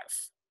we have.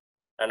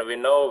 And we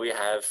know we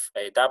have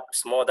a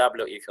small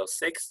w equals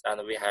 6,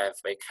 and we have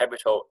a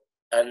capital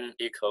N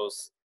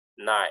equals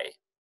 9.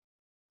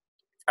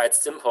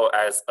 As simple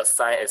as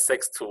assign a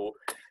 6 to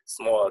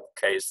small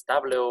case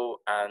w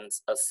and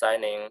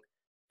assigning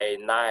a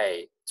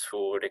 9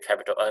 to the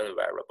capital N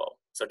variable.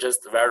 So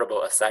just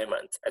variable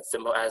assignment, as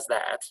simple as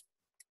that.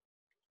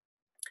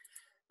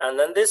 And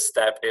then this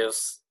step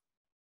is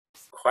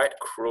quite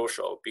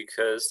crucial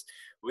because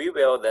we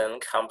will then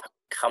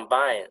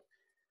combine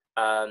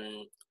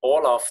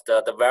all of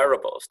the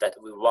variables that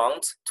we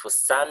want to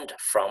send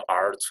from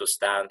R to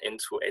STEM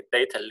into a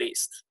data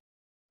list,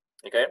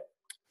 okay?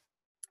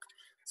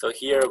 So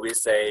here we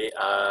say,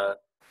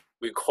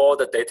 we call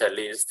the data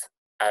list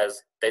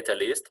as data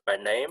list by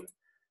name,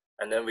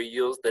 and then we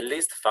use the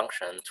list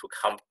function to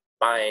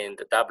combine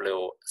the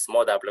W,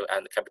 small w,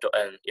 and capital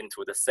N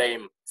into the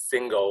same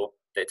single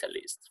data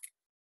list.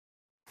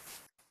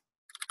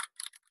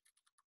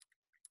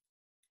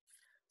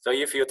 So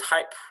if you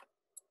type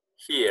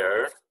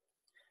here,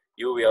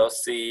 you will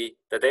see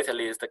the data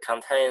list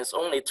contains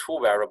only 2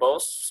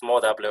 variables,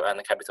 small w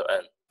and capital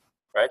N,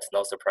 right?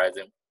 No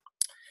surprising.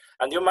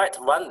 And you might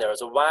wonder,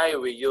 so why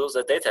we use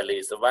a data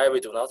list, why we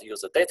do not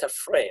use a data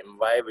frame,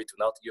 why we do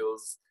not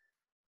use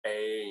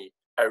an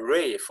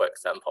array, for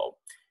example.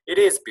 It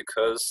is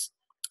because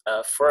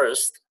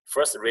first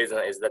reason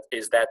is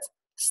that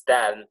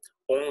STEM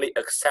only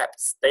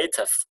accepts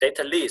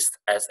data list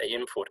as an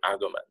input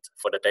argument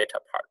for the data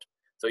part.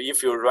 So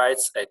if you write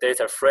a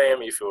data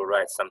frame, if you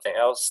write something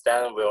else,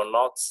 STEM will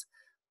not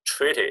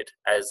treat it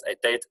as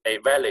a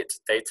valid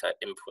data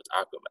input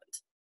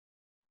argument.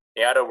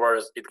 In other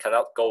words, it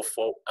cannot go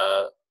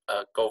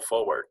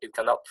forward. It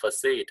cannot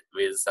proceed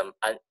with some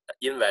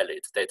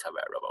invalid data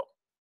variable.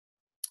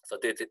 So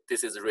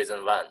this is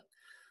reason 1.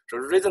 So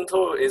reason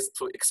 2 is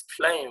to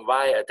explain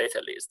why a data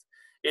list.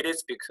 It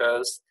is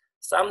because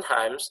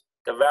sometimes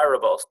the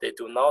variables, they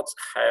do not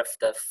have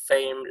the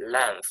same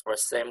length or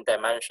same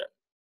dimension.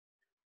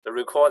 So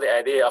recall the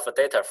idea of a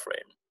data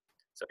frame.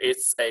 So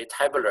it's a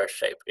tabular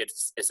shape. It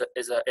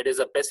is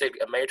a basic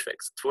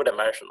matrix,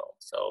 2-dimensional.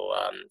 So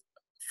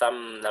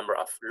some number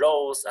of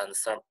rows and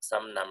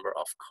some number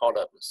of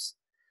columns.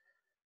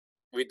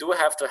 We do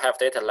have to have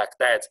data like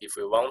that if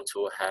we want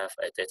to have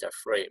a data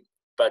frame.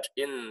 But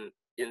in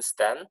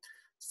STEM,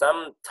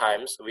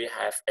 sometimes we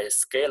have a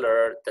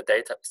scalar,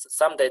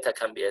 some data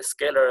can be a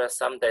scalar,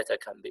 some data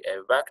can be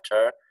a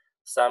vector,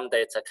 some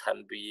data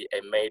can be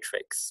a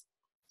matrix.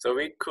 So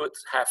we could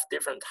have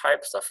different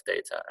types of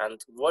data.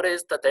 And what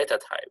is the data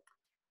type?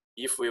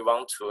 if we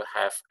want to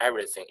have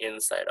everything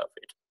inside of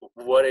it?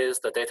 What is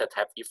the data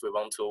type if we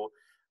want to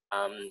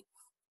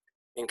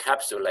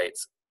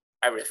encapsulate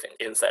everything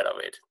inside of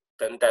it?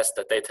 Then that's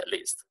the data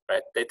list,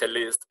 right? Data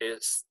list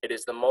is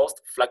the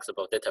most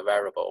flexible data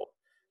variable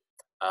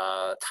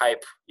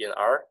type in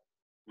R.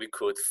 We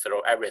could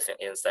throw everything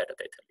inside the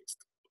data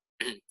list.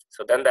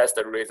 So then that's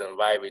the reason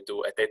why we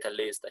do a data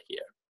list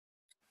here.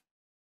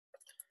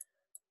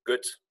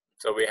 Good.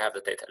 So we have the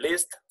data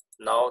list.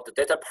 Now the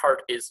data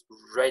part is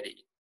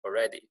ready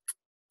already.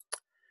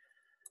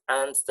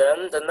 And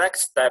then the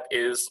next step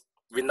is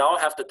we now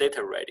have the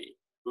data ready.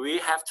 We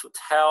have to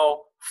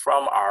tell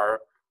from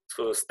R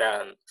to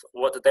Stan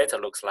what the data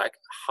looks like,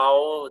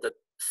 how the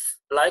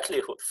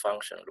likelihood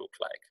function look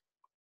like.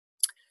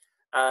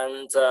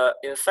 And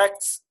in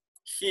fact,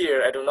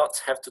 here I do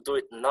not have to do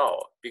it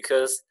now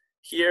because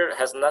here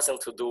has nothing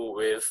to do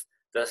with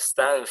the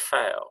Stan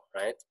file,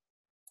 right?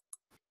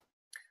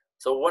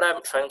 So what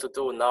I'm trying to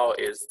do now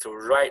is to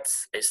write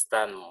a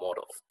Stan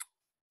model.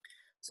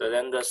 So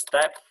then the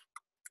step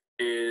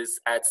is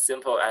as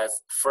simple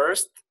as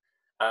first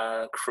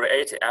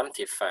create an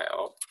empty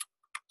file,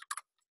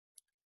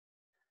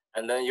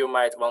 and then you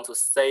might want to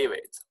save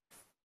it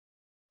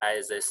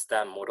as a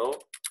Stan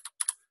model.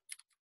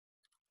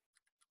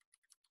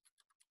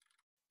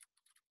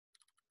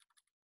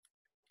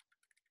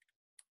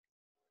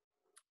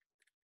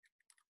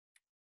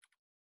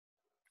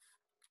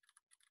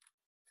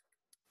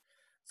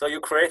 So you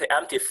create an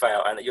empty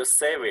file and you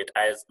save it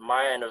as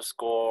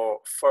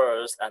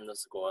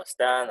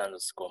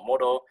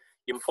my_first_Stan_model.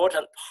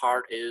 Important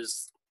part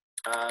is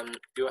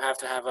you have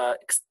to have an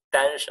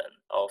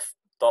extension of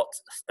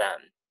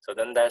 .stan. So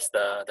then that's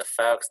the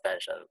file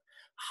extension.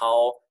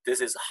 This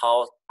is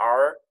how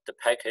R, the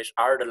package,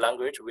 R, the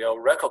language, will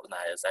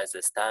recognize as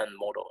a Stan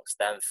model,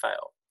 Stan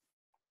file.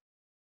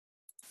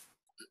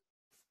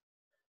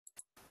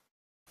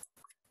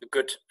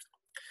 Good.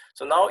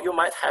 So now you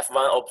might have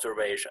one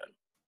observation.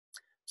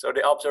 So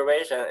the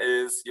observation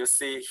is you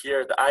see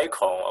here the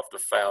icon of the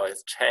file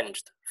is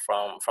changed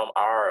from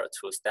R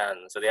to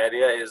Stan. So the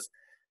idea is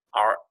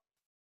R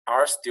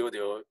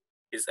Studio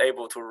is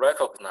able to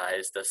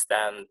recognize the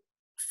Stan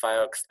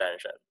file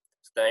extension.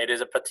 So then it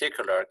is a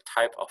particular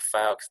type of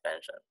file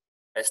extension,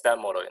 a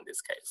Stan model in this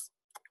case.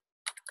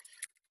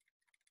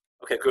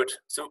 Okay, good.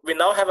 So we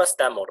now have a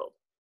Stan model.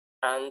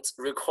 And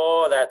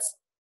recall that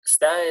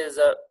Stan is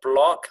a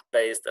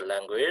block-based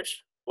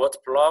language.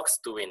 What blocks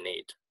do we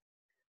need?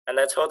 And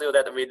I told you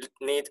that we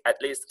need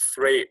at least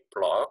 3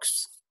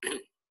 blocks. We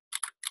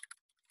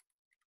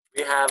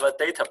have a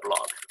data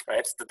block,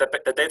 right?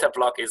 The data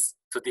block is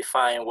to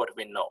define what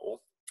we know.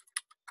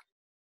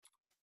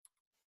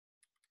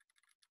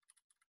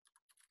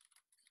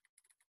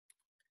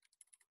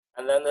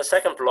 And then the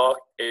second block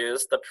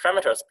is the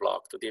parameters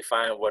block to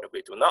define what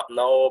we do not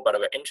know, but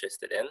we're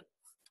interested in.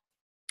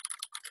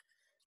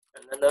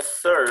 And then the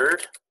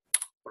third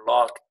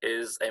block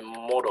is a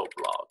model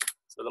block.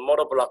 So the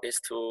model block is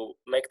to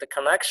make the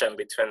connection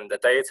between the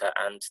data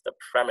and the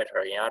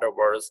parameter. In other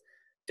words,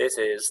 this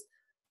is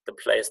the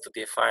place to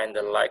define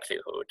the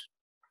likelihood.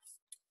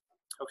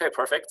 Okay,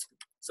 perfect.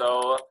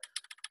 So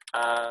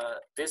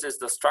this is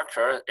the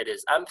structure. It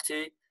is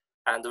empty.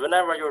 And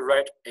whenever you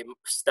write a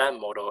Stan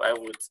model, I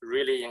would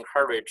really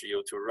encourage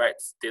you to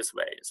write this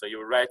way. So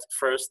you write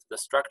first the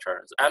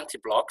structure, the empty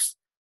blocks,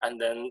 and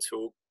then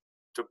to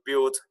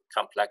build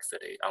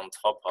complexity on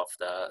top of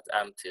the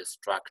empty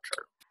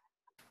structure.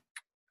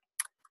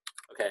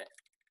 Okay,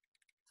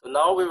 so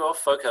now we will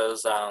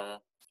focus on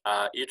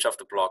each of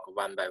the block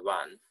one by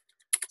one.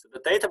 So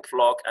the data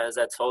block, as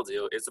I told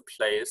you, is a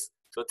place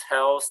to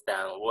tell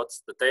Stan what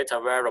the data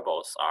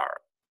variables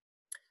are.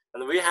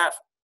 And we have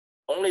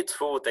only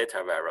 2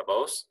 data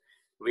variables.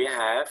 We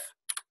have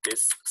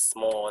this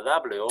small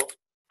w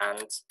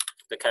and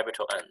the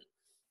capital N,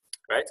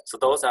 right? So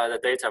those are the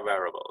data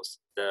variables,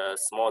 the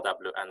small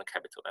w and the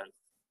capital N.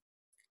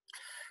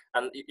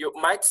 And you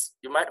might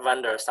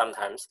wonder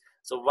sometimes,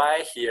 so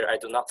why here I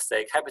do not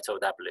say capital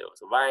W?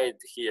 So why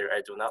here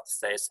I do not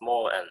say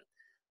small n?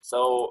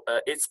 So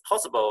it's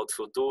possible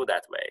to do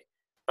that way,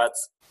 but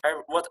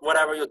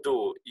whatever you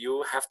do,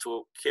 you have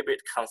to keep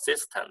it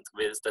consistent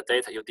with the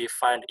data you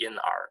defined in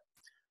R.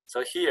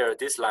 So here,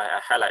 this line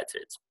I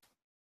highlighted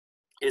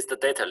is the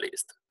data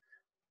list.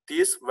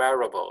 These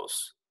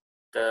variables,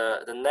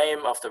 the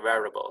name of the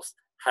variables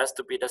has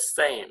to be the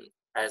same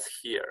as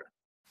here.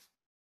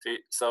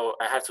 So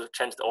I have to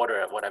change the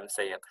order of what I'm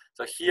saying.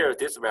 So here,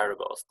 these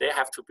variables, they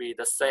have to be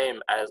the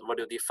same as what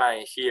you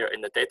define here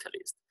in the data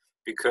list,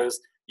 because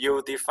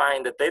you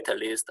define the data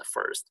list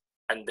first,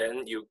 and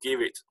then you give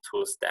it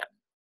to Stan,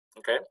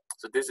 okay?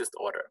 So this is the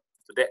order.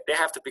 So they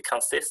have to be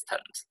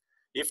consistent.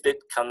 If they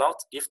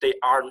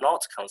are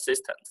not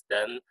consistent,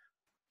 then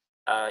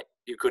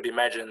you could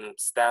imagine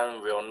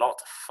Stan will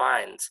not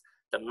find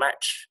the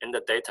match in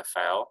the data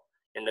file,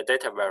 in the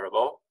data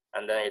variable,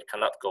 and then it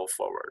cannot go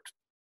forward.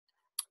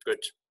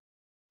 Good.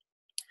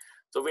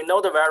 So we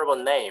know the variable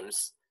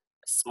names,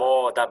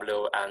 small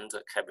w and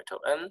capital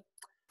N.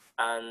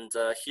 And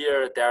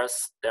here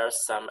there's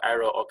some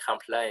error or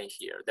complaint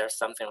here. There's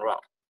something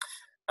wrong.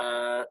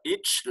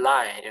 Each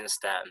line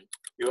instead,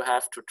 you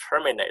have to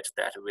terminate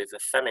that with a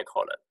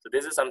semicolon. So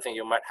this is something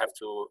you might have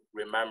to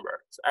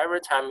remember. So every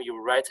time you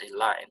write a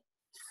line,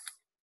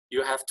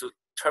 you have to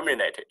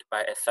terminate it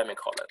by a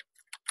semicolon.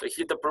 So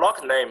here, the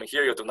block name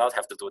here, you do not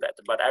have to do that,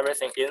 but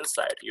everything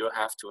inside, you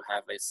have to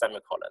have a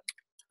semicolon.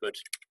 Good.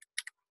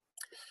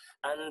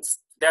 And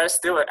there's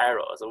still an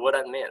error. So what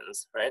that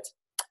means, right?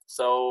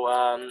 So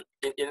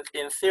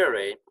in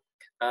theory,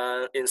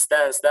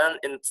 instead,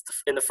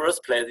 in the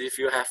first place, if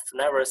you have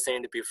never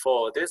seen it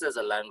before, this is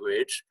a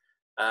language.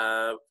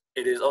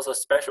 It is also a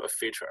special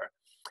feature.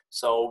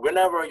 So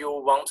whenever you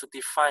want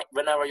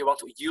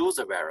to use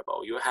a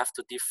variable, you have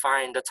to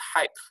define the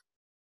type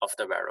of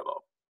the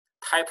variable.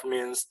 Type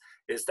means,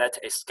 is that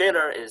a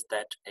scalar, is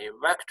that a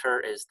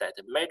vector, is that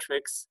a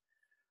matrix,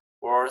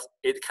 or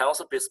it can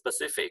also be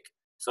specific.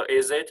 So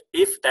is it,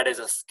 if that is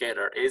a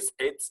scalar, is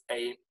it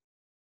a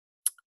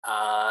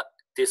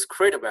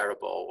discrete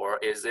variable, or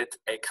is it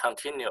a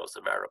continuous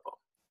variable?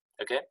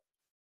 Okay.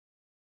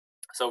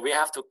 So we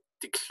have to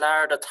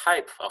declare the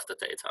type of the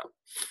data.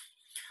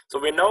 So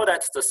we know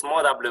that the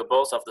small w,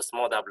 both of the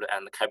small w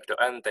and the capital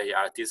N, they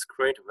are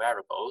discrete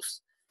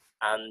variables.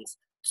 And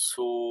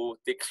to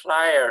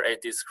declare a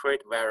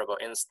discrete variable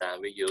instead,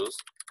 we use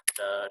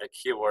the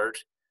keyword,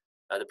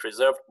 the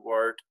preserved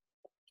word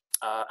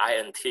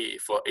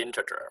int for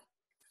integer.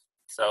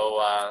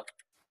 So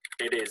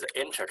it is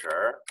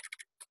integer,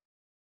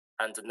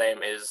 and the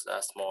name is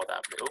small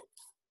w.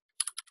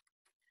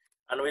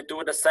 And we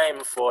do the same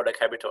for the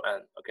capital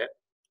N, okay?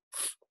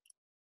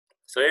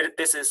 So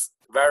this is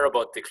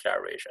variable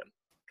declaration.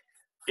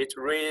 It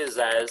reads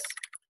as,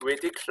 we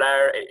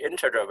declare an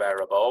integer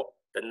variable,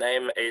 the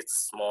name is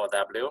small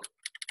w,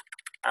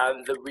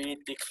 and we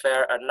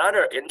declare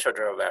another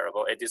integer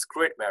variable, a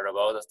discrete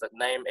variable, the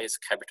name is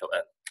capital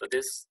N. So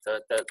this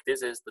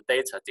is the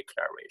data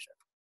declaration.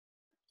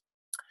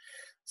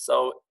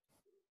 So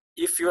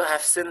if you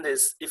have seen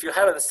this, if you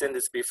haven't seen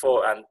this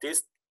before, and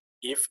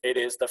if it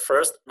is the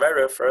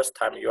very first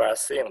time you are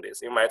seeing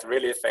this, you might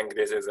really think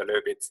this is a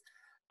little bit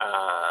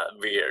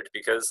weird,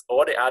 because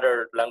all the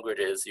other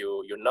languages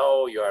you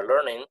are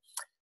learning,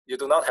 you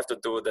do not have to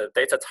do the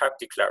data type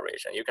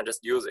declaration. You can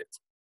just use it,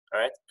 all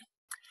right?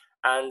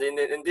 And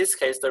in this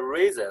case, the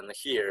reason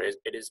here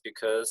is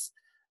because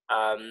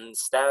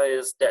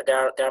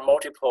there are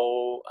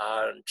multiple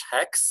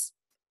checks,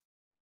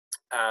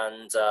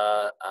 and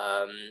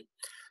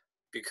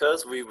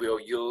because we will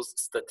use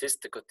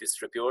statistical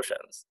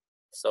distributions.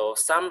 So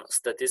some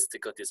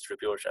statistical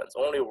distributions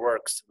only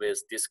works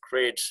with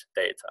discrete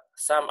data.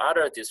 Some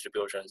other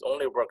distributions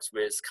only works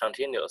with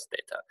continuous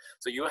data.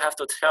 So you have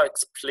to tell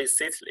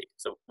explicitly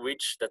so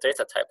which the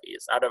data type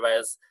is,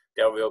 otherwise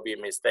there will be a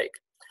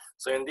mistake.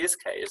 So in this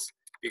case,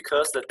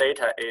 because the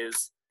data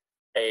is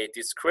a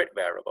discrete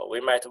variable, we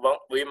might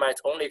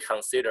only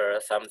consider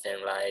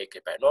something like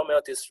a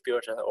binomial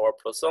distribution or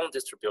Poisson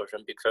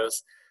distribution,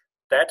 because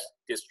that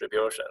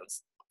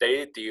distributions,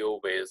 they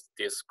deal with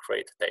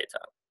discrete data.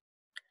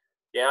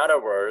 In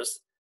other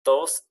words,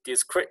 those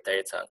discrete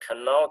data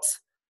cannot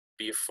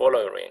be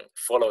following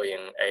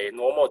a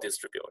normal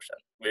distribution,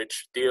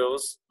 which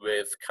deals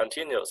with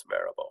continuous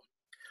variable.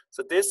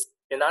 So this,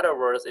 in other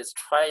words, is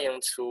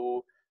trying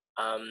to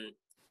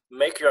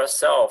make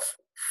yourself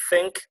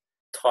think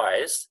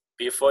twice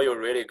before you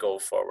really go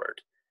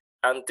forward.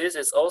 And this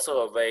is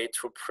also a way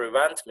to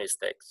prevent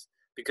mistakes,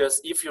 because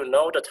if you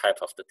know the type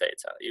of the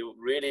data, you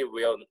really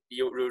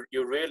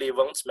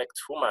won't make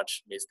too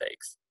much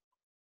mistakes.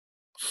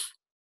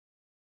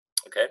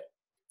 Okay,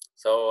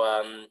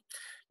 so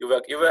you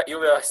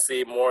will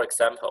see more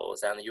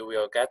examples, and you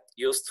will get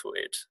used to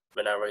it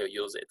whenever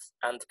you use it.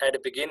 And at the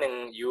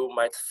beginning, you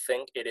might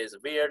think it is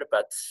weird,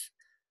 but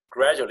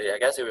gradually, I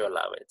guess you will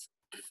love it.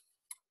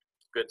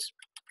 Good.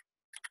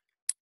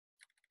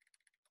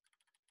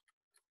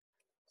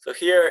 So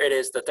here it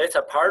is the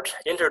data part,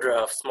 integer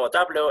of small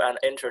w and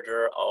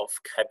integer of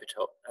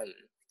capital N.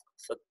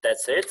 So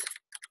that's it.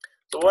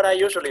 So what I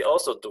usually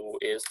also do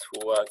is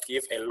to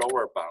give a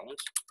lower bound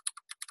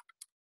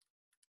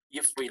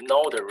if we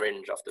know the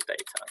range of the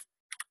data.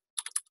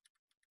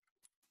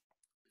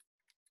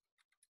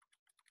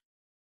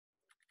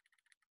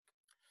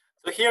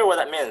 So here what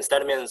that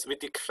means we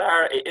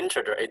declare an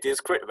integer, a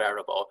discrete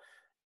variable,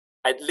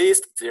 at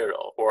least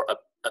 0 or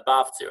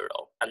above 0,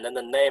 and then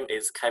the name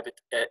is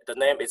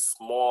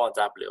small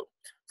w.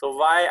 So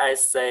why I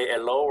say a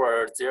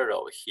lower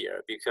 0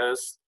 here?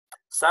 Because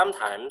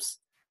sometimes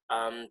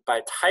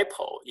by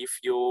typo, if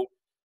you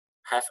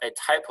have a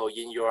typo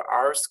in your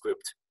R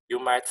script, you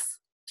might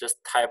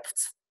just type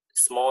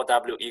small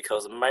w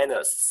equals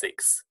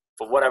 -6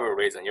 for whatever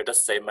reason. You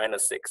just say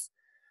 -6.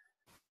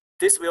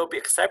 This will be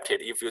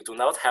accepted if you do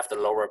not have the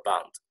lower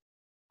bound,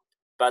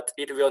 but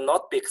it will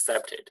not be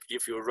accepted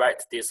if you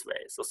write this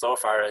way. So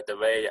far the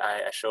way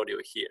I showed you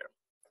here.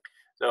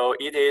 So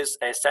it is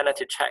a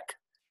sanity check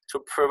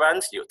to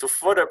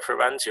further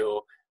prevent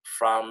you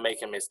from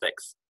making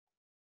mistakes.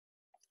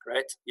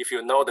 right? If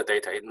you know the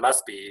data, it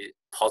must be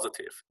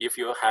positive. If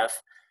you have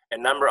a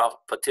number of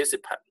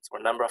participants or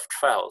number of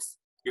trials,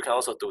 you can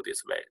also do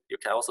this way. You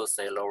can also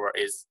say lower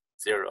is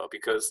 0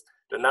 because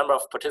the number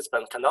of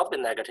participants cannot be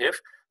negative.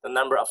 The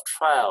number of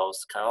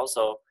trials can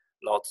also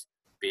not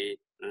be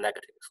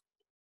negative.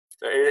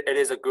 So it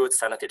is a good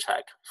sanity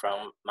check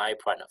from my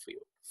point of view.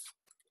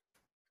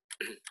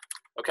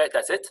 Okay,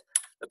 that's it,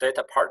 the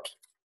data part.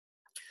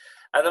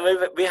 And then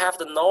we have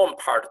the known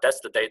part, that's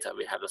the data.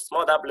 We have the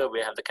small w,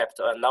 we have the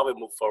capital, and now we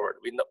move forward.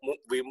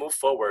 We move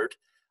forward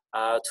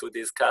to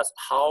discuss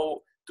how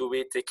do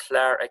we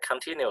declare a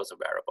continuous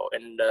variable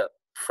in the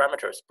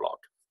parameters block.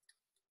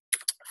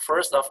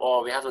 First of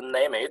all, we have to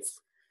name it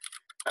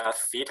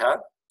theta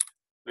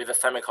with a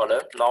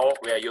semicolon. Now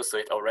we are used to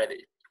it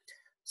already.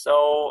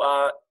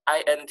 So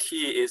int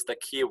is the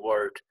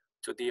keyword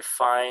to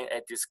define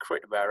a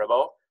discrete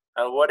variable.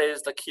 And what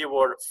is the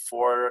keyword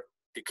for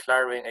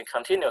declaring a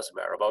continuous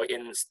variable?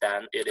 In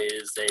Stan, it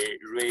is a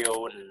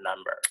real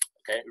number.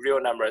 Okay,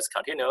 real number is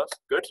continuous,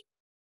 good.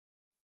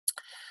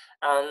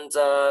 And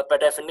by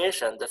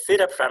definition, the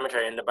theta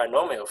parameter in the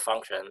binomial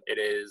function, it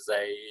is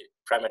a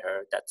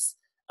parameter that's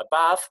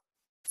above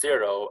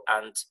 0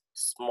 and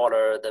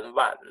smaller than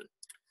 1.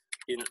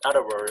 In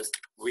other words,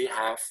 we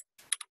have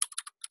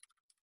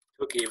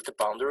to give the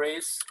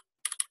boundaries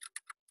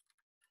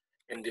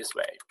in this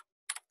way.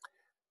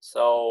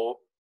 So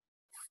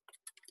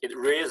it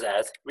reads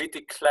as we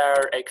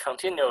declare a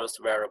continuous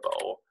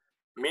variable,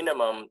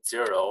 minimum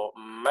 0,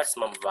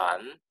 maximum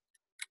 1,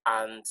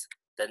 and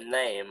the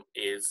name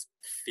is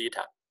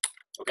theta.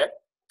 Okay,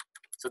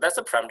 so that's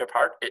the parameter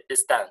part.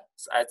 It's done.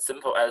 It's as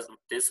simple as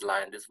this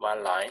line, this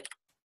one line.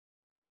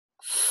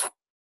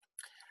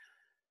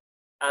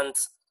 And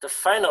the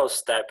final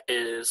step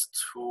is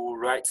to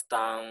write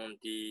down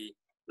the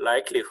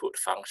likelihood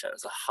function.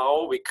 So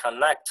how we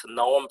connect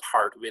known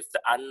part with the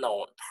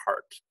unknown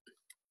part.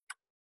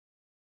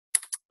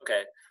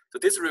 Okay, so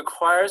this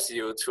requires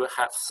you to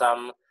have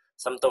some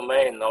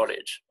domain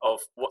knowledge of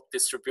what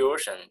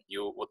distribution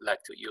you would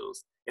like to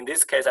use. In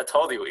this case, I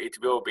told you it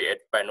will be a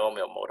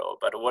binomial model,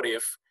 but what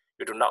if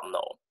you do not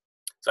know?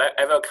 So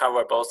I will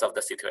cover both of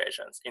the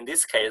situations. In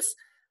this case,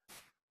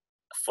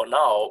 for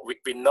now,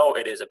 we know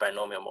it is a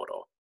binomial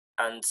model.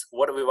 And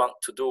what we want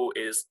to do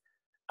is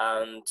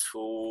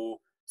to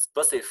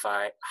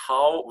specify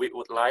how we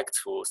would like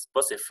to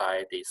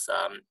specify this,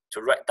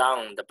 to write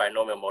down the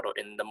binomial model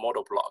in the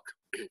model block.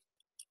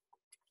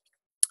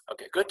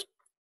 Okay, good.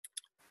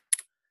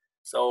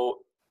 So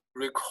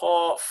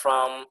recall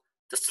from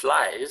the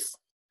slides,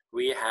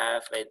 we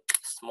have a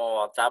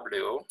small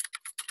w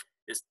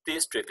is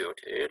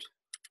distributed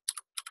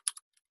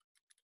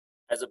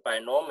as a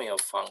binomial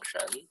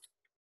function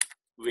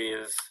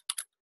with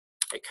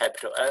a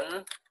capital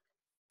N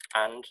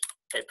and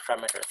a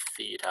parameter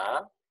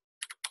theta.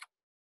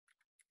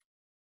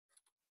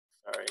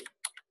 Sorry.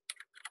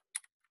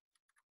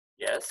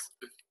 Yes.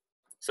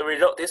 So we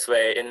wrote this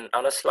way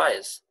on the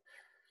slides.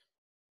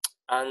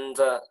 And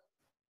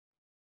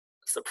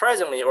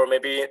surprisingly, or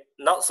maybe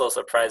not so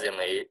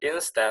surprisingly,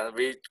 instead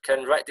we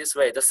can write this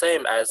way, the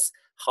same as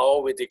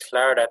how we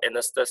declare that in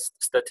the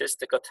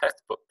statistical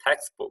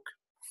textbook.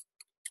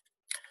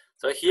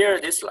 So here,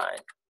 this line,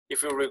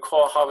 if you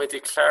recall how we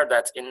declare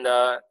that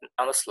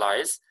on the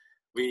slides,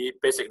 we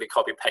basically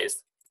copy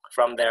paste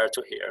from there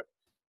to here,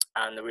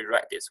 and we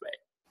write this way.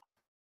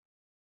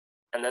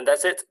 And then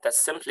that's it.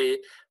 That's simply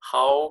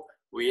how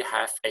we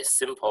have a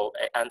simple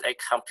and a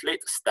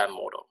complete STEM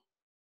model.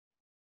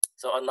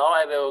 So now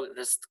I will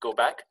just go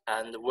back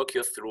and walk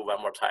you through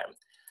one more time.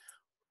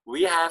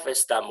 We have a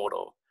STEM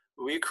model.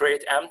 We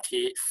create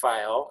empty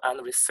file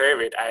and we save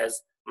it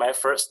as my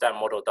first STEM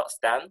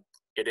model.stan.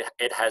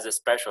 It has a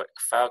special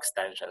file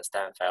extension,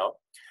 STEM file.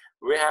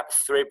 We have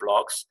 3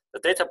 blocks: the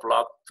data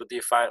block to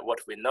define what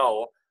we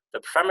know, the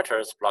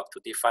parameters block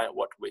to define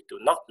what we do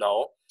not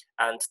know,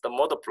 and the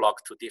model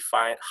block to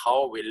define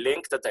how we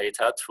link the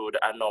data to the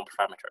unknown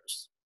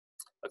parameters.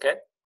 Okay?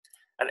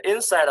 And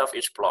inside of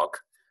each block,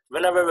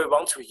 whenever we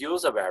want to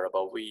use a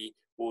variable, we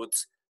would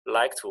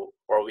like to,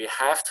 or we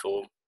have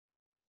to,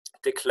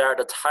 declare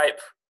the type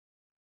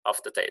of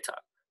the data.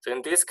 So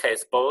in this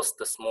case, both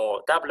the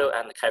small w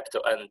and the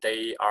capital N,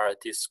 they are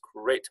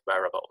discrete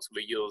variables.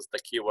 We use the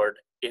keyword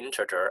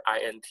integer,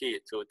 int,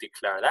 to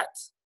declare that.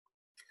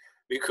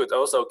 We could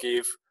also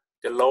give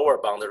the lower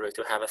boundary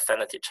to have a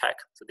sanity check.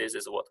 So this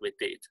is what we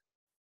did.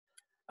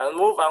 And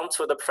move on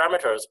to the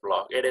parameters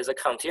block. It is a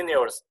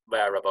continuous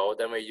variable.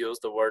 Then we use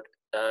the word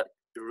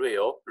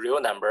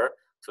real number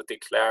to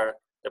declare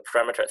the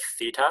parameter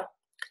theta.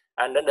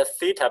 And then the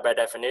theta, by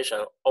definition,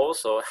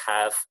 also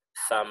have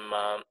some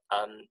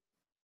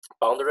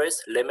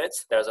boundaries,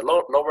 limits. There's a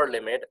lower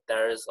limit.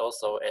 There is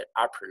also an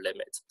upper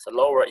limit. So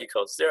lower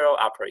equals 0,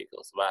 upper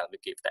equals 1. We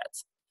give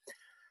that.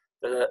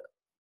 The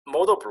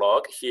model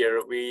block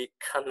here, we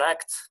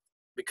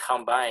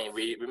combine,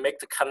 we make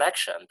the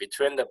connection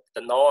between the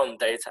known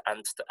data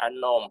and the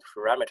unknown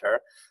parameter.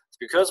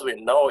 Because we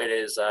know it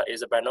is a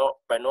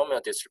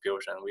binomial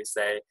distribution, we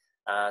say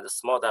the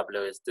small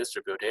w is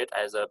distributed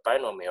as a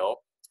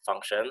binomial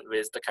function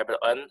with the capital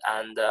N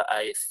and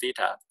a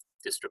theta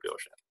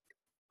distribution.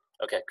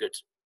 Okay, good.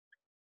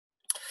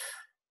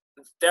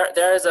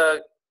 There is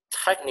a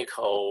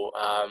technical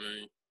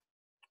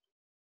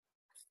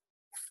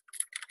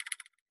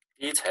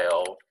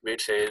detail,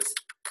 which is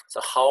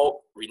so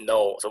how we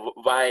know, so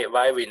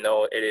why we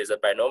know it is a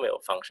binomial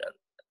function.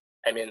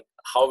 I mean,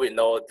 how we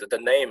know that the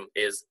name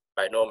is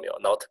binomial,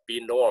 not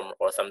b-norm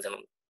or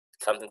something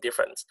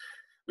different.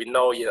 We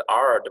know in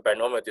R, the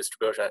binomial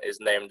distribution is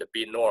named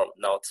b-norm,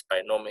 not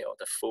binomial,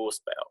 the full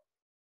spell.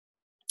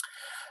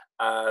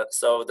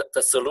 So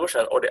the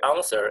solution or the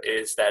answer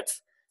is that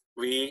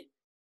we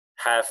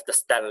have the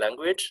Stan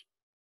language,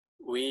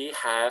 we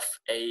have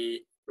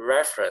a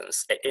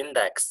reference, an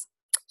index.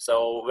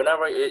 So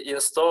whenever you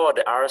install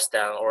the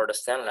RStan or the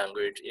Stan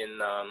language in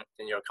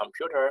your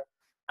computer,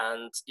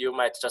 and you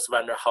might just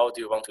wonder how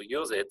do you want to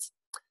use it,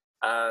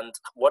 and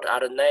what are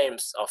the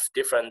names of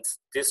different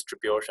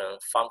distribution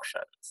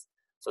functions.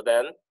 So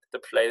then the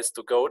place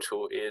to go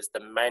to is the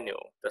menu,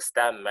 the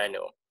Stan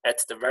menu.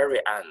 At the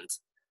very end,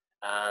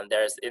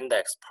 there's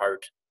index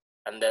part,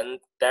 and then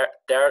that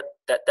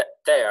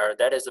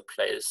is a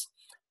place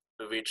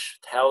which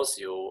tells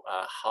you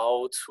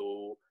how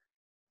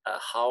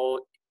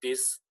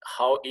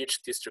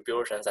each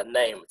distributions are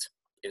named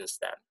in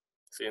Stan.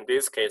 So in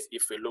this case,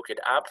 if we look it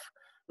up,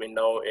 we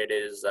know it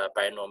is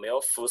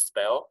binomial, full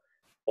spell,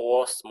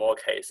 or small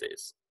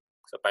cases.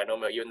 So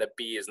binomial, even the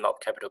B is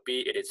not capital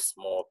B, it is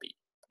small b.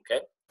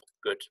 Okay,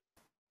 good.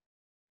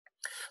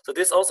 So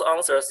this also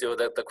answers you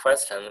the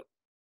question,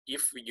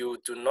 if you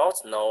do not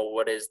know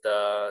what is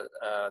the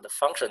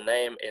function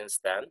name in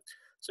Stan,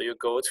 so you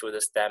go to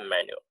the Stan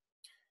menu.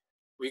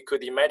 We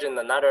could imagine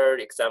another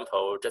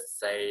example, just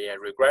say a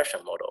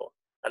regression model.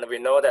 And we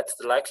know that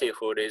the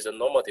likelihood is a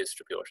normal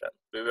distribution.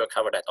 We will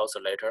cover that also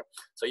later.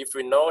 So if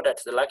we know that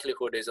the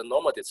likelihood is a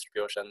normal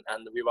distribution,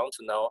 and we want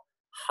to know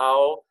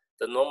how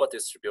the normal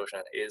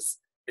distribution is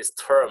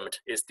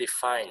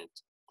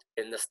defined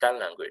in the Stan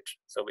language.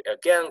 So we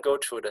again go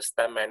to the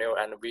Stan menu,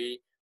 and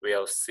we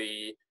will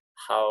see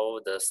how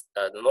the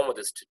normal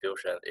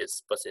distribution is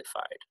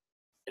specified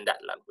in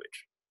that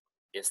language,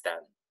 in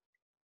Stan.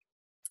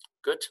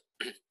 Good.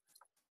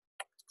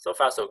 So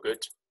far, so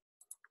good.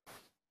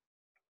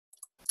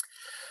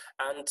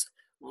 And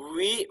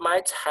we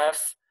might have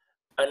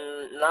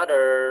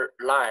another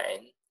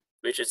line,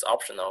 which is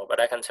optional,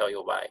 but I can tell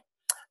you why.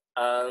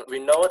 We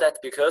know that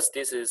because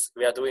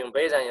we are doing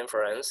Bayesian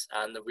inference,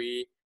 and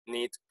we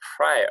need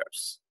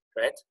priors,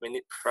 right? We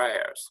need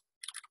priors.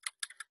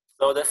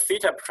 So the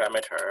theta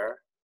parameter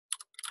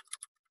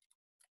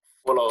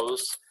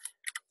follows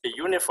a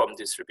uniform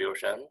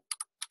distribution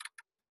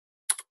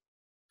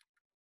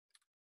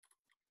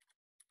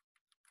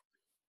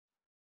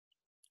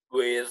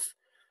with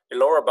a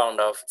lower bound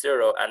of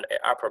 0 and an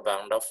upper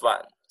bound of 1.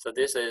 So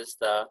this is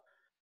the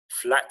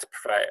flat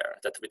prior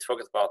that we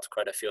talked about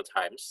quite a few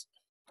times.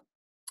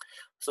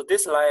 So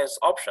this line is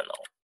optional.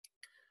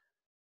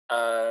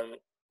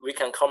 We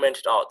can comment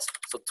it out.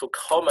 So to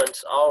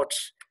comment out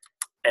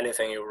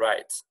anything you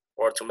write,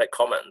 or to make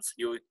comments,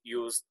 you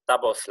use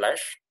double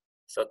slash.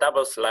 So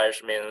double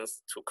slash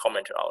means to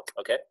comment it out,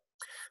 okay?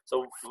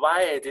 So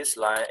why this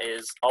line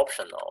is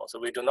optional? So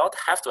we do not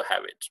have to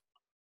have it.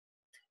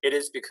 It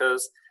is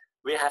because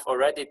we have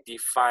already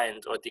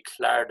defined or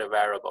declared the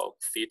variable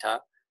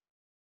theta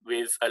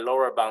with a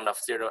lower bound of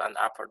 0 and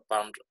upper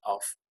bound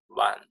of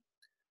 1.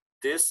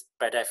 This,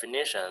 by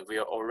definition,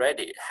 will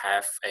already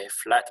have a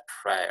flat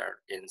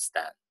prior in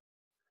Stan.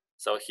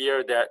 So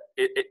here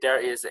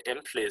there is an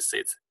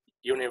implicit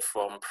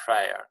uniform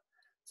prior.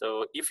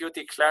 So if you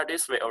declare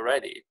this way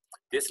already,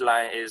 this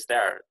line is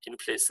there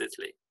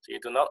implicitly. So you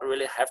do not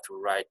really have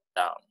to write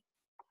down.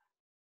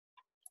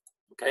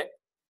 Okay?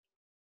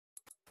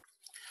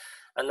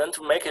 And then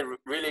to make it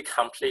really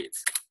complete,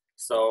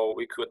 so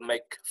we could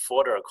make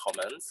further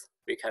comments.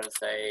 We can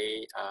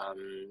say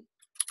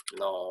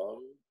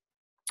no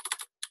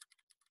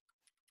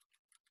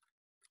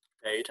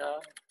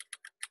data.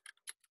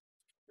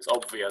 It's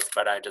obvious,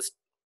 but I just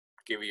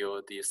give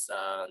you these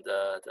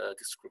the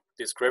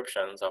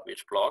descriptions of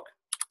each block.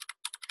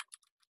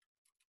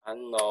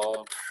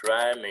 Unknown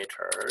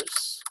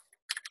parameters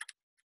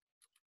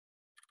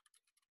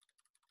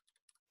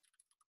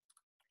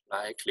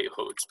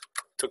likelihood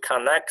to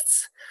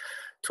connect,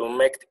 to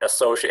make the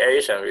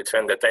association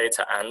between the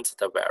data and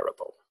the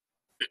variable.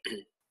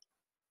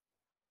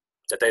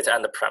 The data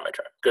and the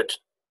parameter. Good.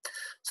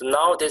 So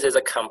now this is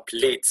a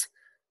complete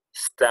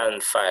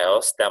Stan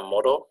file, Stan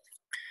model.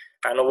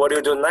 And what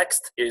you do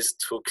next is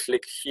to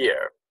click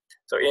here.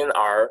 So in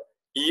R,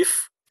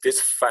 if this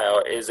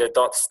file is a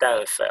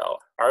 .stan file,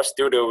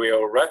 RStudio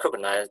will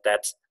recognize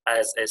that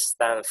as a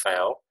Stan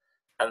file.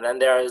 And then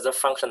there is a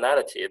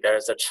functionality, there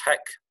is a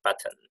check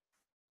button.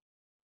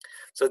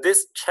 So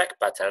this check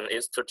button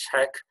is to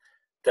check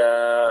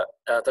the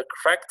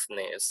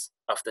correctness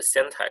of the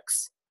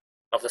syntax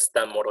of the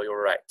Stan model you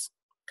write.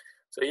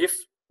 So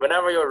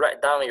whenever you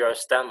write down your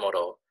Stan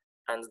model,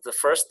 and the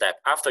first step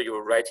after you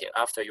write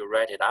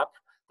it up,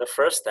 the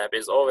first step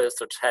is always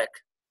to check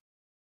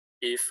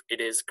if it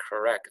is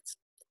correct.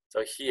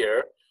 So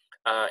here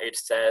it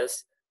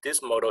says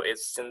this model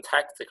is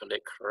syntactically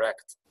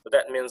correct. So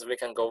that means we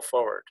can go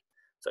forward.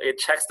 So it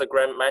checks the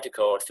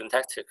grammatical or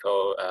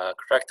syntactical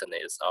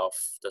correctness of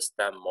the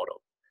STEM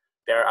model.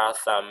 There are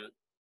some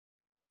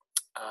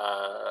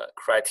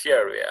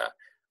criteria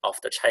of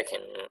the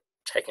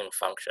checking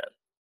function.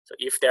 So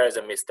if there is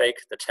a mistake,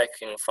 the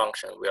checking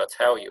function will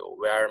tell you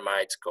where it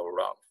might go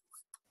wrong.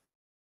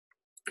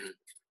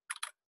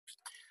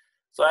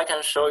 So I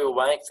can show you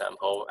one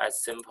example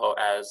as simple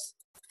as,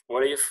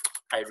 what if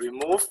I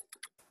remove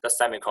the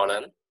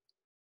semicolon?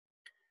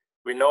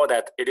 We know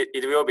that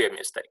it will be a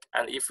mistake.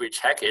 And if we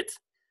check it,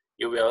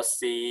 you will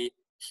see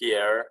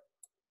here,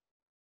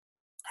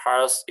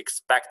 parse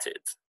expected.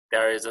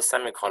 There is a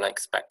semicolon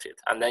expected.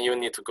 And then you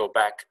need to go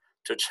back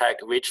to check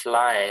which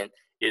line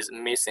is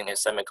missing a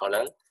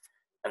semicolon.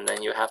 And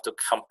then you have to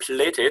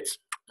complete it.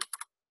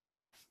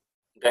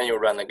 Then you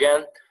run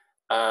again.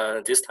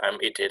 This time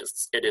it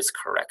is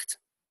correct.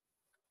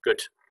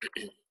 Good.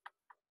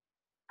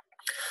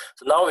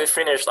 So now we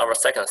finished our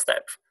second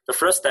step. The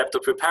first step to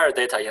prepare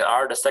data in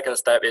R, the second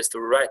step is to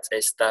write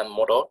a STEM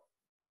model.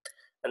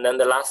 And then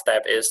the last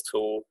step is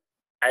to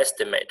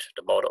estimate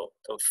the model,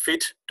 to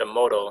fit the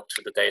model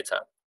to the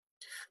data.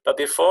 But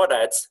before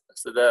that,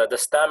 so the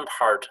STEM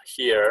part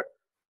here,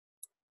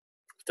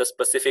 the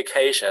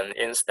specification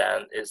in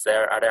STEM,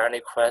 are there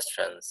any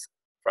questions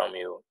from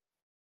you?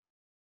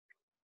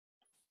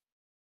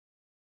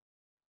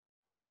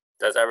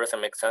 Does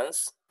everything make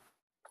sense?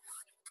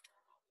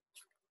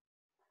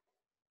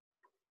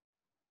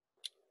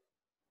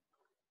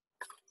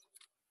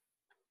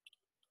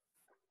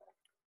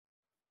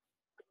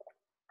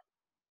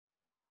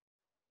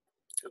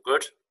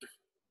 Good.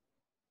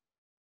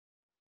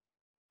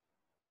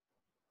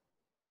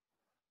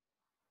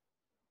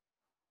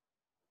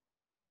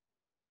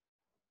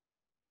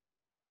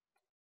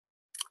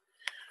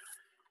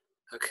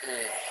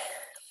 Okay.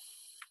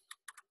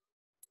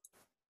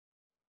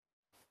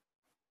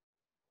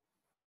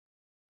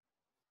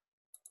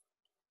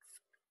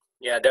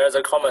 Yeah, there's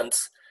a comment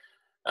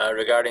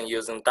regarding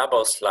using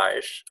double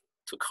slash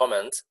to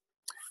comment.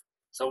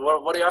 So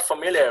what you are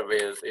familiar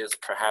with is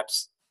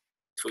perhaps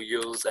to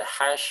use a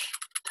hash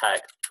tag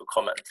to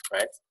comment,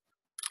 right?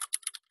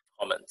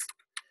 Comment.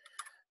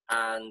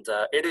 And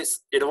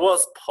it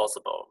was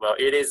possible. Well,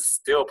 it is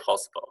still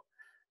possible.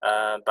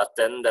 But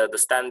then the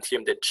STEM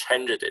team, they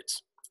changed it.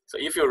 So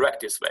if you write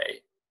this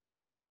way,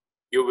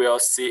 you will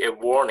see a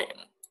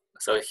warning.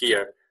 So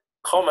here,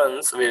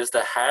 comments with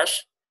the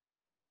hash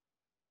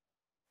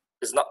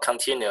is not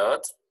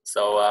continued.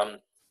 So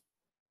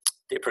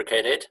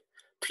deprecated.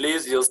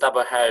 Please use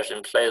double hash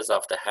in place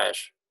of the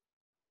hash.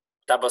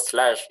 Double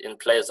slash in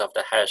place of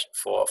the hash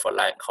for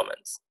line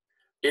comments.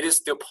 It is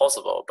still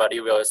possible, but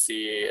you will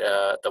see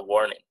the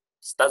warning.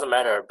 It doesn't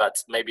matter, but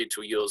maybe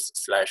to use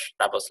slash,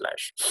 double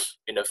slash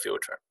in the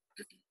future.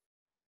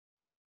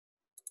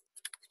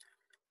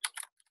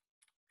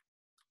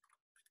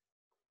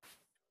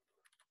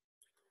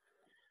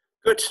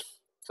 Good.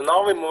 So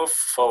now we move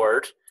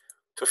forward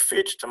to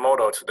fit the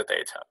model to the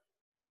data.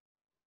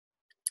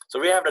 So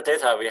we have the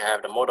data, we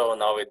have the model,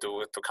 now we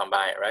do to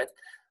combine, right?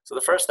 So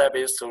the first step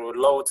is to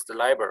load the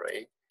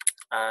library.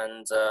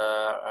 And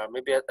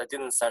maybe I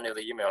didn't send you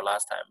the email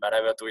last time, but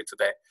I will do it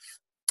today.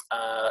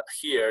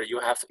 Here, you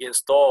have to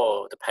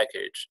install the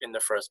package in the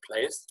first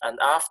place. And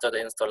after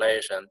the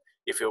installation,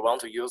 if you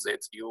want to use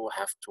it, you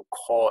have to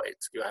call it.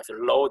 You have to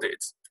load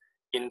it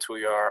into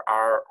your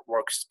R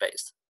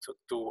workspace to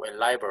do a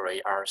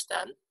library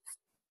RSTEM.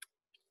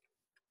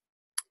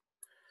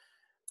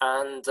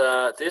 And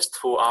these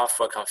two are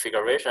for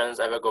configurations.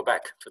 I will go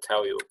back to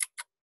tell you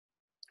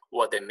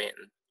what they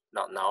mean.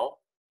 Not now.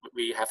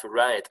 We have to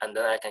run it, and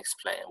then I can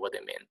explain what they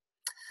mean.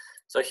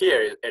 So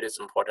here it is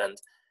important.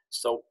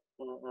 So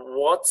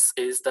what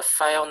is the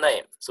file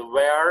name? So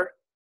where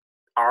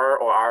R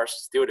or R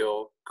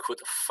Studio could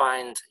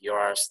find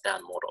your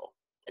STEM model,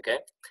 okay?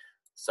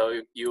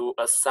 So you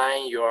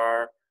assign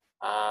your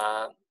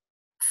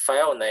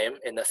file name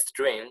in a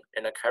string,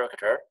 in a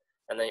character,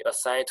 and then you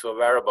assign to a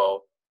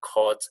variable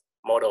called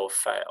model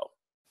file.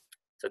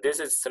 So this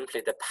is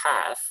simply the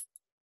path,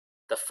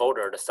 the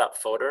folder, the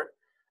subfolder,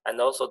 and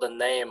also the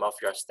name of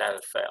your STEM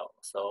file.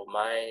 So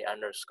my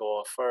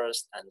underscore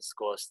first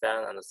underscore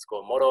STEM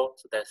underscore model.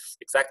 So that's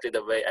exactly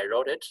the way I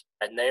wrote it.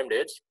 I named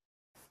it.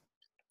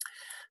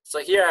 So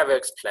here I will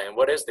explain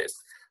what is this.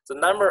 The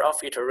number of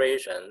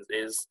iterations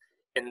is,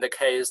 in the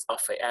case of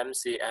a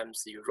MC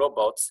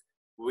robots,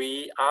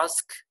 we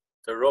ask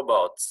the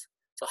robots,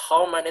 so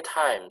how many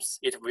times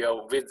it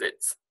will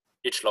visit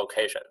each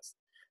location.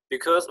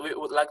 Because we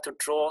would like to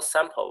draw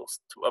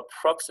samples to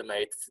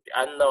approximate the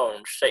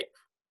unknown shape,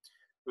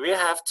 we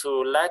have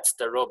to let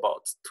the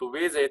robot to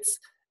visit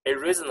a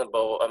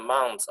reasonable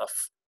amount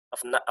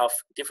of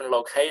different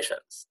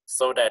locations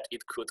so that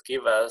it could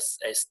give us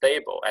a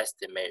stable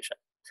estimation.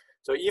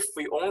 So if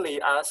we only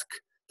ask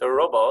the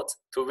robot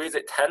to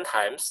visit 10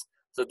 times,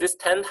 so this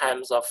 10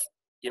 times of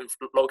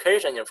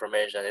location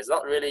information is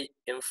not really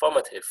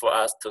informative for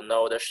us to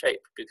know the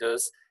shape,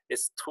 because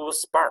is too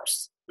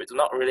sparse. We do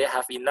not really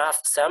have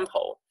enough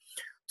sample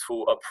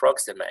to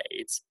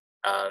approximate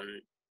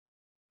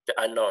the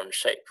unknown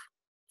shape.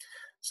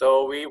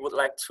 So we would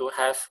like to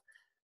have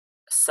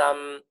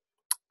some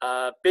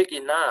big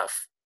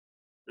enough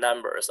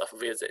numbers of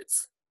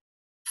visits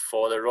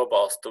for the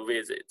robots to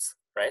visit,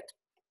 right?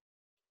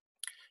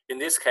 In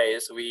this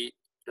case, we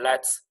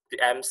let the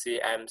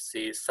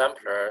MC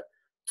sampler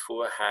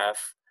to have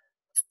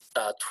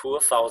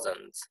 2,000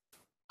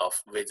 of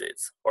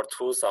visits or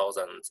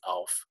 2,000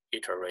 of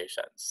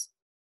iterations.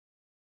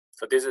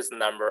 So this is the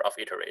number of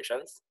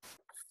iterations.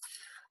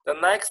 The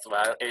next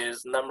one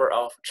is number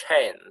of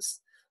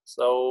chains.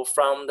 So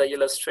from the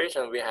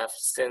illustration we have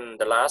seen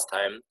the last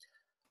time,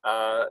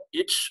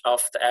 each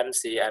of the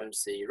MC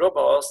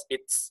robots,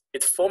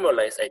 it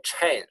formulates a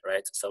chain,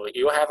 right? So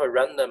you have a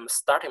random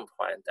starting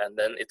point, and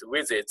then it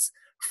visits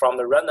from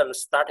the random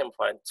starting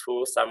point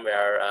to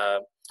somewhere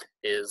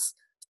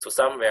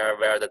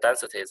where the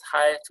density is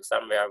high, to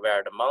somewhere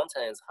where the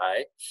mountain is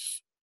high.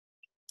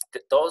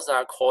 Those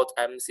are called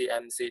MC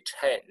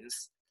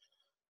chains.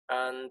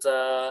 And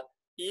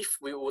if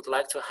we would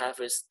like to have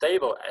a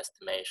stable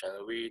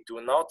estimation, we do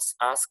not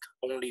ask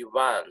only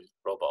one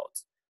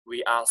robot.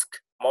 We ask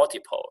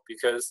multiple,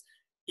 because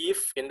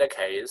if in the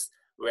case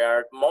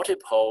where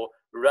multiple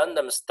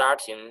random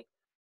starting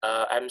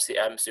MC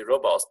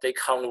robots, they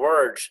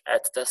converge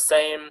at the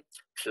same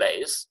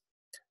place,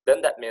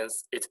 then that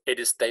means it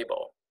is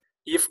stable.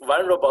 If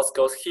one robot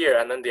goes here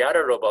and then the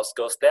other robot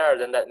goes there,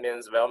 then that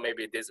means, well,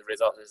 maybe this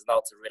result is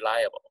not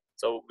reliable.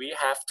 So we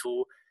have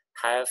to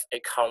have a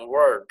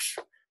convergent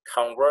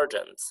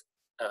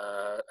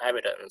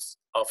evidence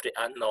of the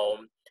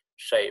unknown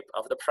shape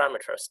of the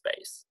parameter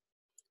space.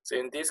 So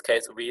in this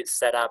case, we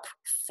set up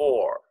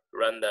 4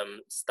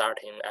 random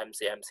starting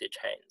MC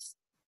chains.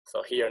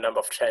 So here, number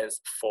of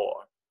chains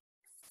 4.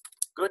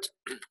 Good.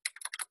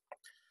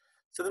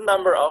 So the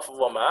number of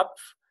warm-up,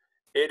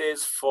 it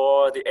is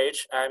for the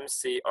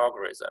HMC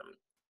algorithm.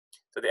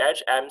 So the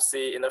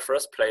HMC in the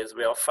first place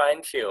will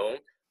fine-tune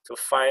to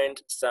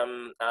find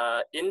some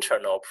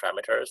internal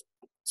parameters.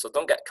 So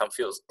don't get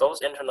confused. Those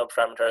internal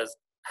parameters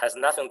has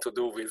nothing to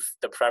do with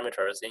the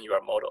parameters in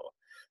your model.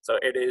 So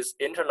it is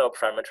internal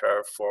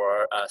parameter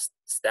for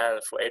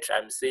stand for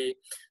HMC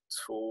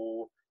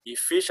to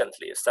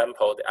efficiently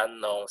sample the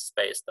unknown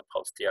space, the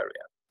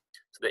posterior.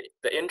 So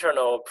the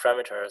internal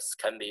parameters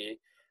can be,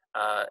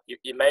 you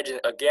imagine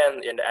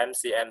again in the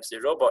MC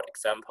robot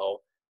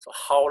example, so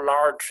how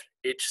large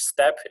each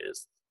step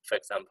is, for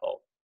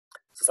example.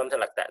 So something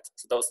like that.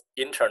 So those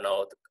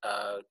internal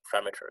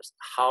parameters,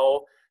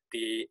 how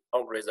the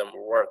algorithm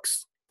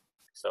works.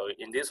 So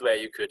in this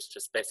way, you could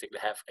just basically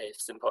have a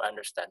simple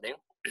understanding.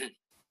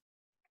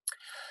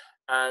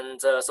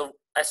 And so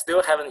I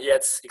still haven't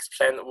yet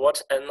explained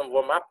what N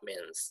warm-up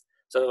means.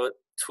 So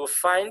to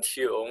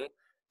fine-tune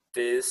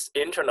these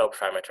internal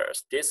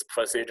parameters, this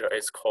procedure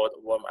is called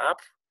warm-up.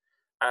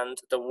 And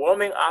the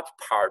warming up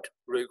part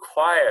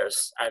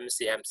requires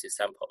MC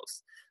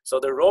samples. So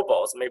the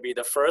robots, maybe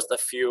the first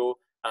few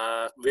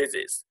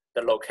visits,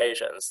 the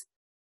locations,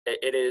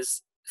 it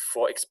is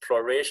for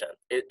exploration.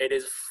 It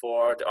is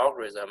for the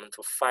algorithm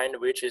to find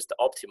which is the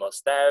optimal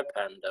step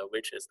and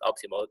which is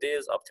optimal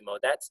this, optimal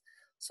that.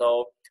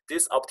 So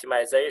this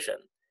optimization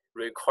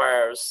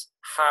requires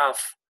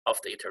half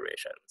of the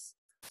iterations.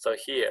 So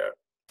here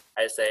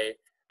I say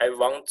I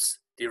want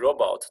the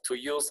robot to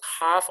use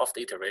half of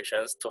the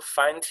iterations to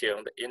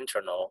fine-tune the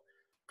internal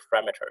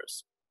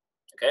parameters.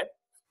 Okay,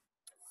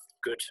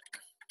 good.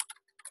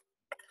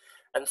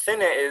 And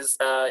thinning is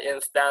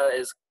instead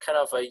is kind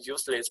of a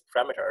useless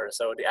parameter.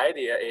 So the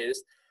idea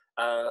is,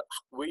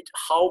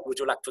 how would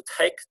you like to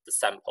take the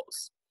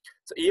samples?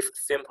 So if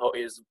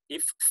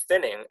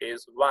thinning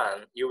is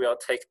 1, you will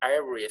take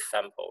every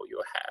sample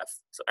you have.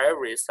 So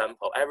every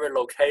sample, every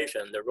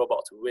location the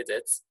robot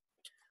visits.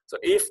 So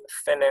if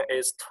thinning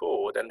is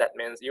 2, then that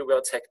means you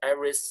will take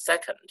every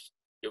second.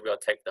 You will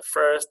take the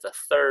 1st, the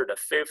 3rd,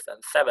 the 5th,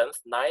 and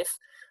 7th, 9th.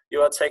 You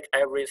will take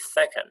every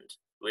second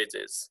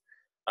visits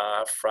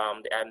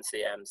from the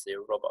MC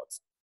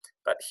robots.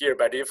 But here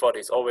by default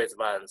is always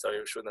 1, so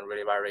you shouldn't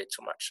really worry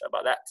too much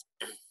about that.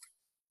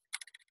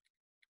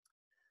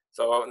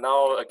 So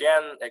now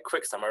again, a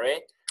quick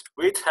summary.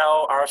 We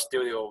tell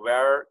RStudio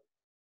where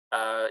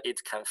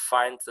it can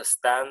find the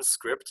stand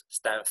script,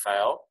 stand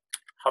file,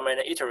 how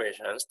many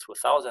iterations,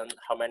 2,000,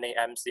 how many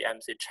MC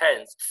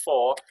chains,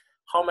 4,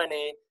 how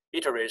many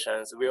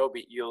iterations will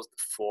be used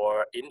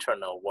for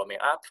internal warming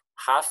up,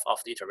 half of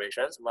the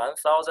iterations,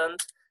 1,000,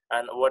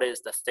 and what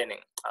is the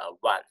thinning,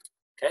 1.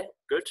 Okay,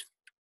 good.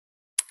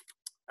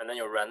 And then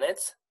you run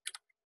it.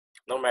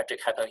 No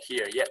magic happened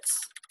here yet.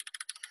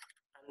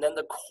 And then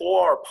the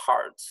core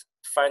part,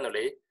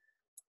 finally,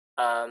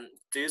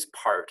 this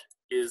part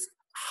is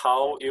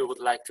how you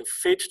would like to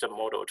fit the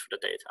model to the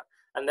data.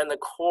 And then the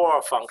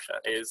core function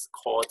is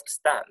called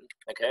stan,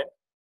 okay?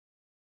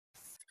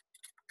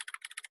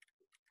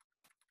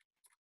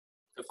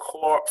 The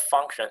core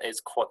function is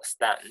called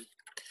stan.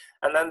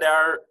 And then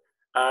there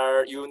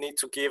are, you need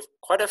to give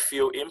quite a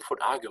few input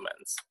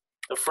arguments.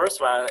 The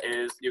first one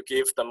is you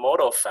give the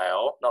model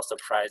file, not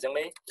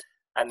surprisingly.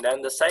 And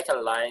then the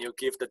second line, you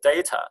give the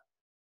data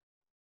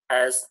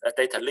as a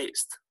data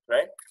list,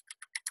 right?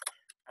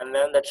 And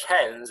then the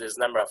chains is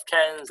number of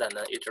chains, and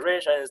the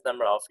iteration is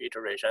number of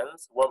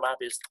iterations. Warm up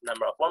is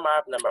number of warm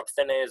up, number of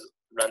thinning is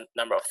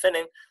number of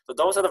thinning. So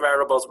those are the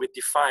variables we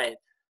define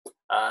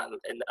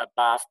in the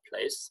above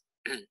place.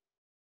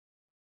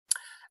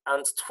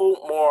 And two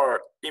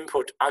more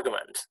input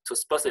arguments to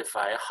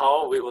specify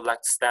how we would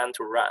like Stan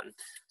to run.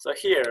 So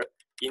here,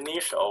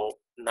 initial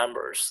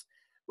numbers,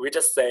 we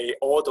just say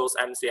all those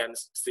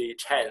MCMC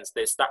chains,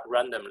 they start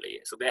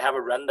randomly. So they have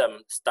a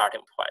random starting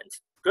point.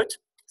 Good.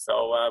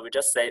 So we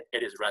just say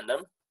it is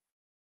random.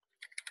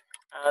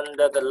 And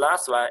the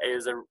last one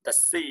is the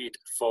seed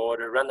for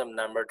the random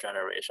number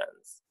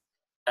generations.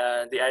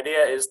 The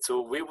idea is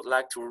we would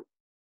like to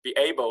be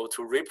able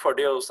to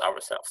reproduce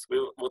ourselves. We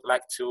would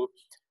like to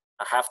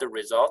have the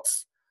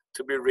results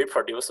to be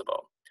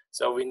reproducible.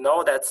 So we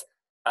know that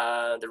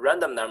the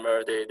random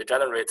number, they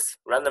generate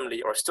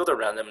randomly or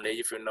pseudo-randomly,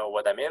 if you know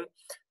what I mean.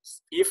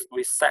 If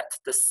we set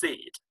the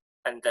seed,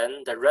 and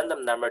then the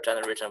random number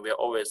generation will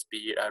always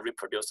be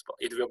reproducible.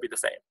 It will be the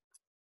same.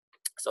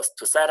 So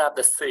to set up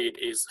the seed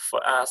is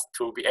for us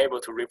to be able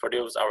to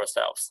reproduce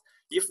ourselves.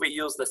 If we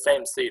use the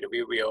same seed,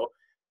 we will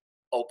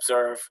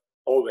observe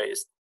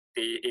always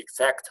the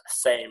exact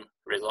same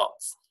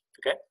results,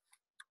 okay?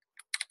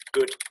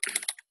 Good.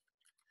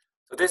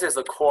 So this is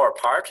the core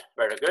part,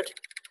 very good.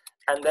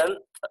 And then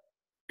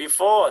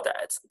before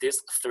that,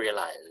 these three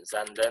lines,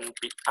 and then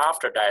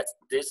after that,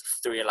 these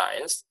three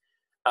lines,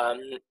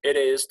 it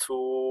is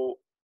to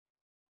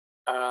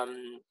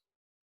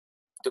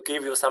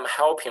give you some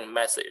helping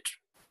message.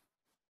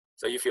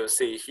 So if you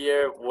see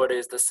here, what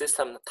is the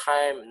system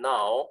time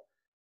now?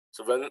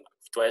 So when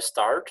do I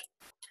start?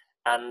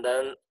 And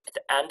then at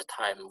the end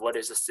time, what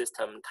is the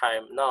system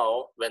time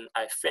now when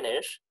I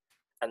finish?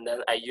 And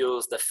then I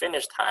use the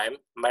finish time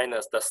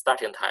minus the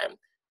starting time,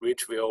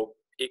 which will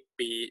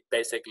be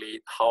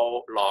basically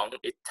how long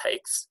it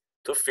takes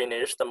to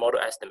finish the model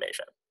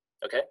estimation.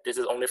 Okay, this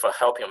is only for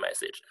helping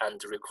message,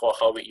 and recall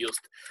how we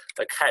used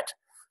the cat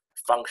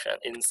function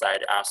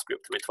inside our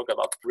script. We talked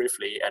about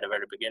briefly at the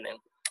very beginning.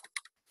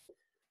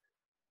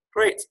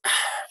 Great.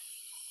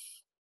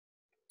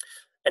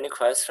 Any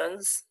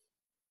questions?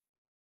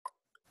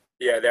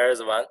 Yeah, there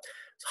is one.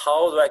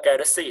 How do I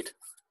get a seed?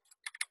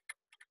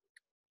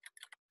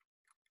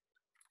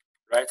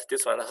 Right,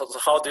 this one.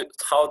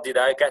 How did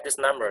I get this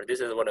number? This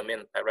is what I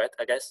mean, right?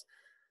 I guess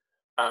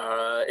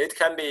it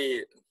can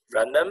be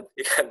random.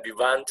 It can be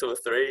 1, 2,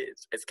 3.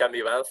 It can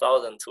be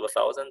 1,000,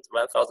 2,000,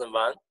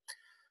 1,001.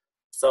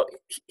 So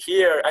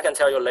here I can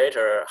tell you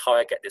later how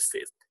I get this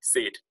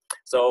seed.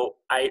 So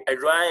I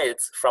run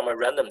it from a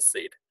random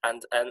seed,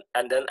 and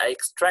then I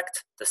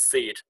extract the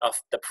seed of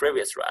the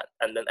previous run,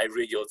 and then I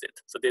reuse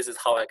it. So this is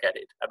how I get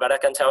it. But I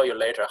can tell you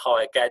later how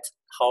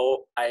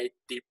I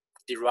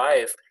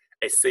derive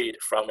a seed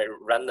from a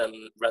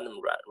random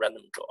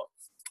draw.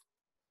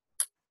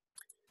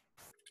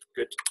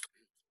 Good.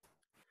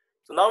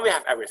 So now we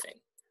have everything.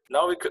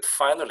 Now we could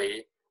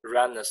finally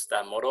run a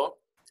Stan model.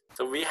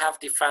 So we have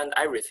defined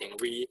everything.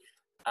 We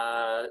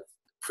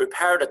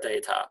prepared the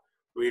data.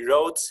 We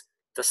wrote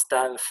the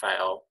Stan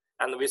file,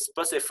 and we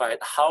specified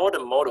how the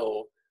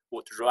model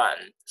would run.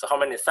 So how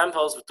many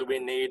samples do we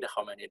need?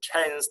 How many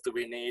chains do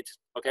we need?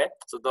 Okay,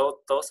 so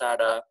those are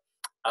the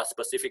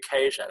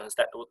specifications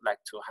that we would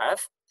like to have.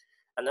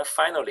 And then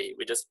finally,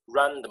 we just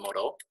run the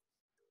model.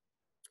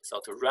 So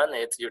to run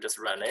it, you just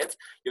run it.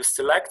 You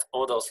select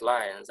all those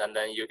lines, and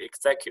then you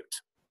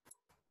execute.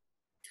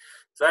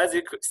 So as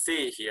you could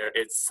see here,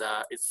 it's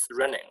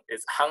running.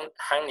 It's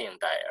hanging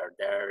there.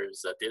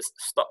 There's this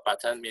stop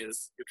button,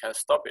 means you can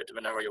stop it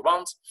whenever you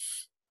want.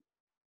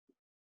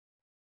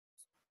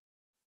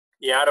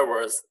 In other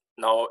words,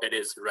 now it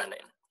is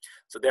running.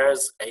 So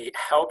there's a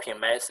helping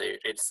message.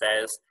 It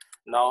says,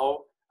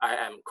 now I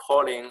am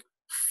calling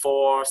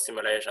 4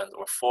 simulations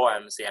or 4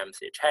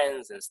 MCMC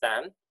chains in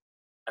Stan,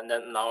 and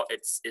then now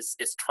it's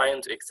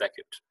trying to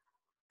execute.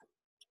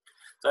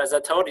 So as I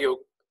told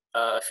you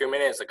a few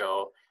minutes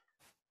ago,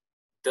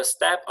 the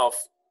step of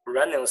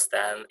running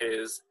Stan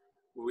is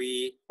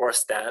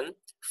Stan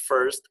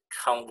first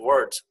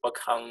convert or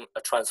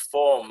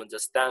transform the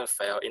Stan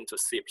file into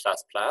C++,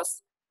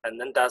 and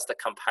then does the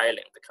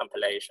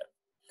compilation.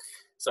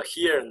 So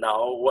here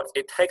now, what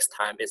it takes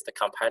time is the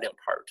compiling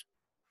part,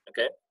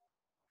 okay?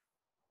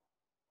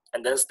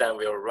 And then Stan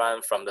will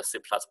run from the C++,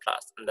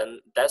 and then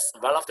that's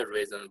one of the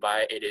reasons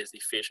why it is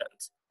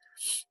efficient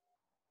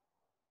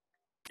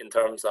in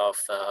terms of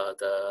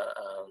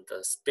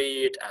the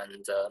speed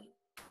and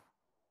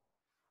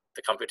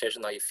the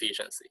computational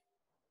efficiency.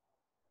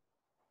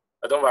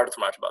 But don't worry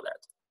too much about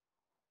that.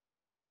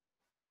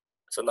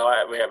 So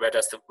now we're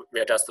just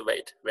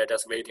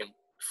waiting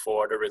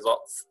for the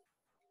results.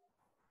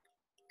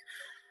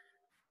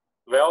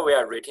 Well, we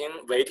are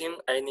waiting.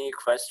 Any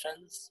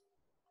questions?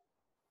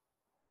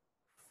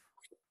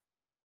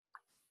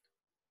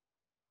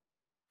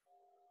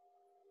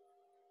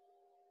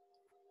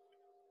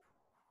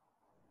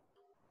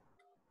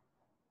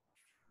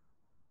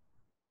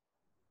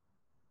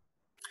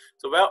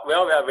 So while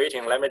we are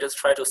waiting, let me just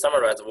try to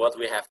summarize what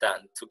we have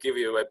done to give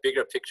you a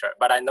bigger picture.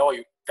 But I know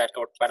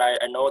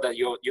I know that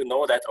you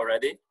know that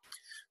already.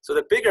 So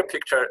the bigger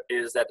picture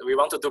is that we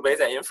want to do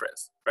Bayesian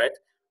inference, right?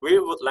 We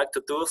would like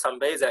to do some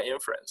Bayesian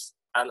inference,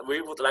 and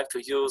we would like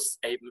to use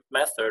a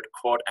method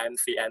called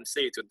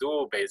MCMC to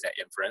do Bayesian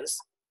inference.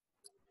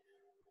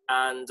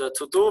 And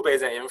to do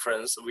Bayesian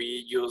inference,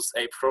 we use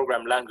a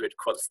program language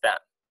called STAN.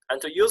 And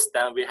to use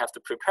STAN, we have to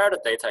prepare the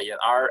data in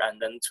R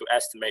and then to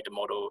estimate the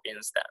model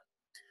in STAN.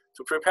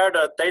 To prepare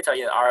the data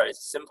in R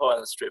is simple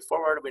and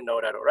straightforward. We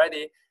know that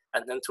already.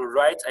 And then to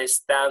write a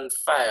STAN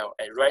file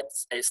and write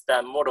a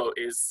STAN model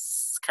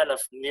is kind of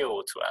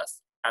new to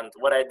us. And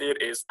what I did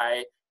is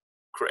I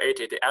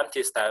created the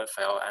empty STAN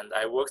file and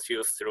I walked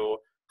you through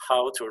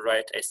how to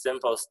write a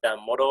simple STAN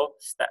model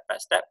step by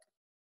step.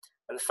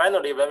 And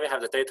finally, when we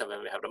have the data,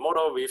 when we have the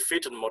model, we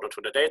feed the model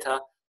to the data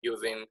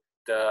using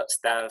the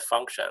STAN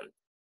function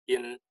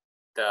in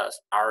the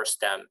R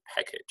STAN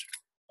package.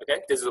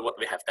 Okay, this is what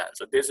we have done.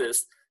 So this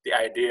is the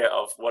idea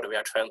of what we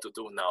are trying to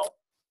do now,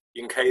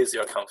 in case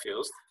you're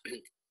confused.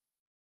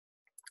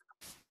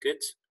 Good.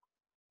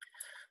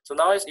 So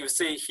now as you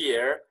see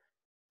here,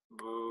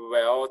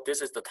 well,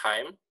 this is the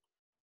time.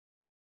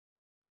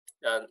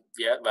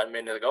 Yeah, 1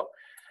 minute ago.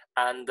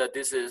 And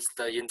this is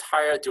the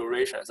entire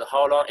duration. So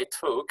how long it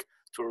took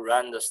to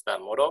run the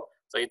STAN model.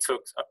 So it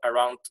took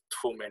around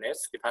 2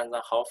 minutes, depends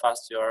on how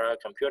fast your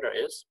computer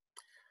is.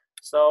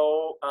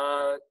 So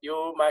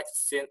you might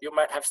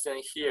have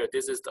seen here,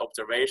 this is the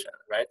observation,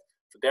 right?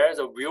 So there is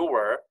a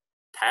viewer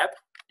tab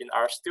in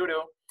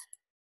RStudio,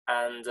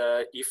 and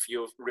if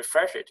you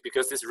refresh it,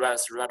 because this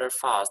runs rather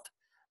fast,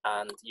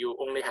 and you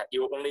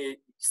only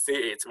see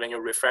it when you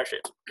refresh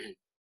it.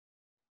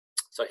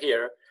 So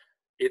here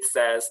it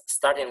says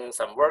starting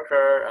some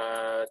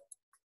worker,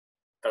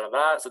 blah, blah,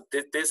 blah. So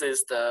this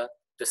is the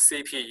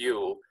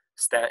CPU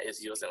STAN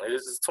is using.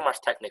 This is too much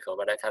technical,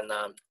 but I can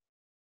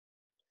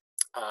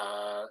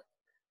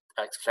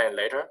explain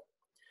later.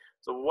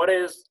 So what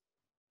is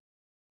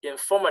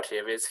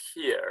informative is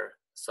here.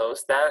 So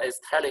STAN is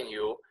telling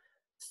you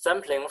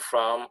sampling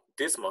from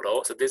this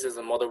model. So this is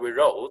the model we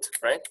wrote,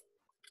 right?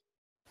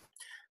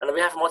 And we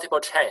have multiple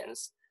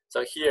chains.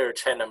 So here,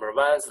 chain number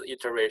 1 is the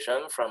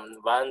iteration from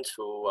 1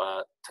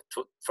 to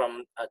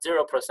from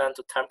 0%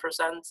 to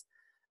 10%,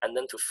 and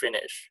then to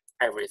finish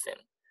everything.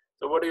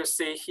 So what do you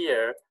see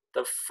here?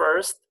 The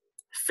first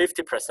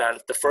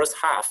 50%, the first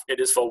half, it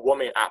is for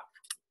warming up.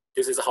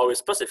 This is how it's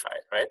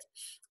specified, right?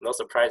 Not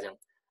surprising.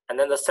 And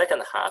then the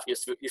second half,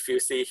 if you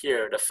see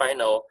here, the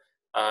final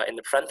in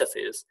the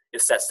parentheses,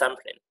 it says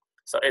sampling.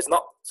 So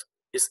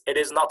it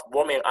is not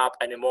warming up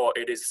anymore,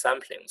 it is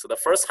sampling. So the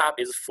first half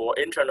is for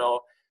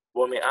internal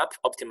warming up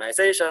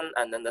optimization,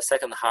 and then the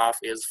second half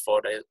is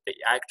for the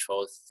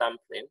actual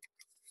sampling.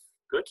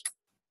 Good.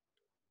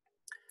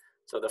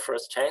 So the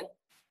first chain,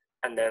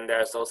 and then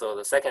there's also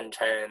the second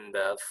chain,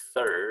 the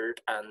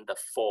third, and the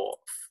fourth.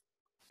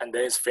 And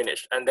then it's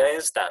finished, and then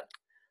it's done.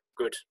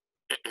 Good.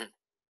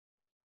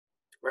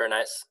 Very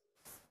nice.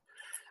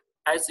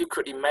 As you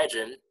could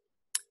imagine,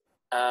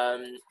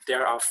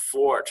 there are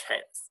 4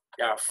 chains.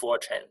 There are 4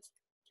 chains.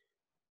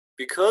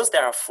 Because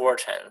there are 4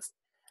 chains,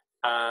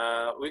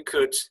 we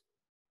could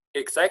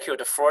execute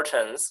the 4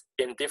 chains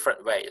in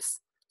different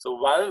ways. So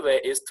one way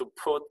is to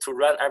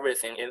run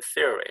everything in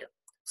theory.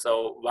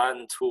 So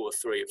 1, 2,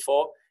 3,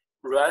 4.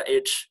 Run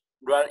each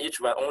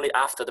one only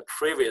after the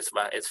previous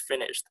one is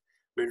finished.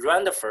 We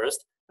run the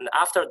first, and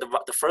after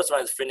the first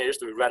one is finished,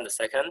 we run the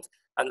second,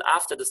 and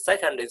after the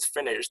second is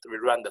finished, we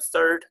run the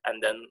third,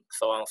 and then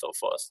so on and so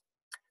forth.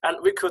 And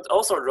we could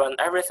also run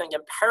everything in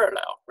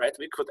parallel, right?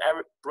 We could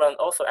run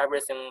also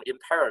everything in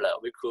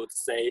parallel. We could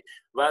say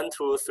 1,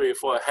 2, 3,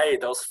 4, hey,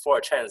 those 4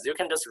 chains, you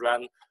can just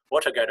run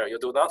all together. You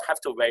do not have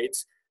to wait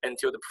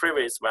until the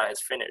previous one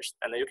is finished,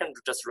 and you can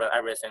just run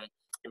everything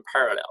in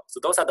parallel. So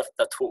those are the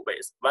 2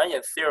 ways. One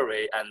in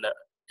theory and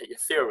in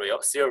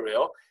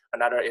serial,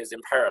 another is in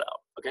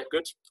parallel. Okay,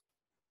 good.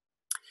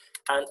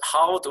 And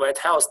how do I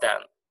tell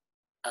STAN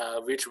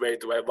which way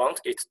do I want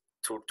it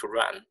to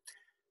run?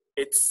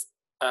 It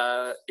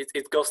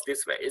goes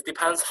this way. It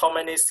depends how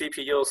many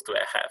CPUs do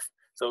I have.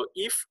 So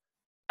if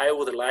I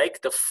would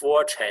like the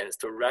 4 chains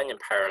to run in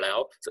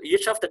parallel, so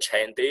each of the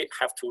chain, they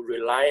have to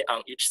rely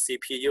on each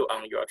CPU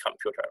on your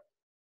computer.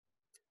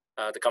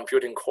 The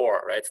computing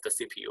core, right, the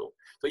CPU.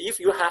 So if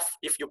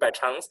you by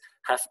chance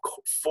have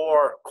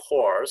 4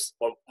 cores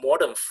or more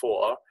than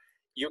 4,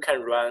 you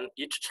can run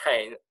each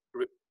chain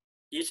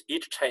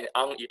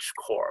on each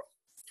core.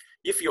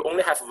 If you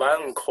only have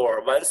 1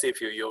 core, 1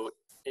 CPU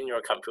in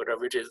your computer,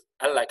 which is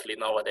unlikely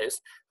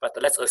nowadays, but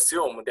let's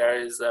assume there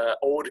is an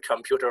old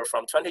computer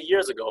from 20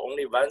 years ago,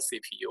 only 1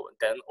 CPU,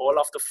 then all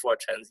of the 4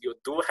 chains you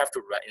do have to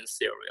run in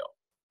serial.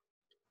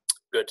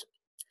 Good.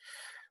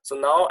 So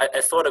now I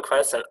saw the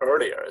question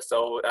earlier.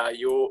 So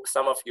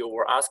some of you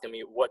were asking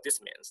me what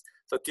this means.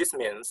 So this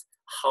means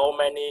how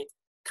many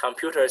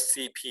computer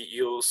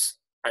CPUs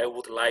I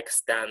would like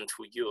STAN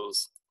to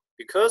use.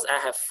 Because I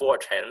have 4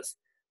 chains,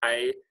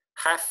 I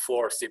have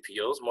 4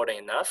 CPUs, more than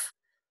enough,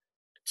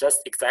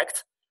 just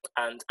exact.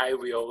 and I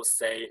will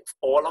say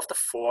all of the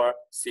 4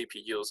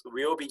 CPUs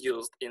will be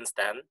used in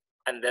STEM,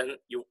 and then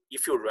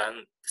if you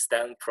run,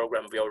 STEM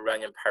program will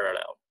run in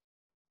parallel.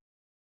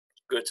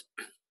 Good.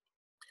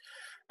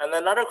 And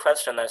another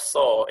question I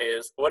saw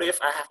is, what if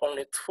I have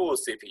only 2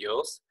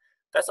 CPUs?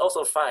 That's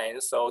also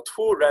fine. So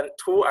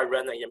 2 are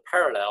running in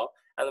parallel,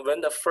 and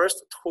when the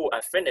first 2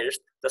 are finished,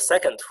 the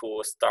second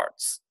 2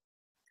 starts,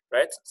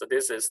 right? So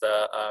this is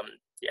the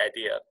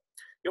idea.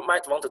 You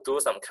might want to do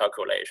some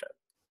calculation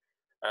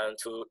and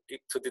to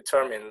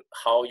determine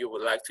how you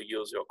would like to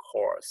use your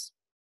cores.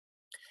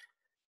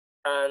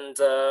 And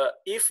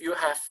if you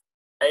have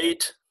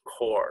 8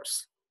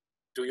 cores,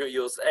 do you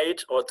use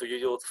 8 or do you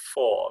use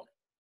 4?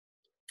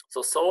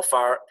 So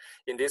far,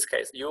 in this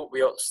case, you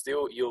will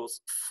still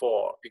use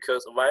 4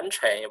 because one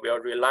chain will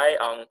rely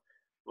on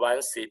one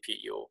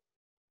CPU.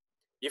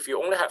 If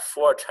you only have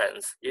 4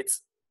 chains, it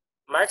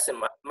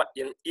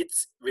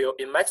will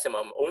in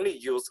maximum only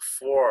use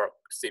 4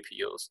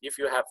 CPUs. If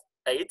you have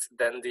 8,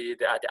 then the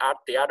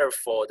other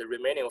 4, the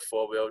remaining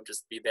 4 will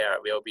just be there,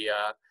 will be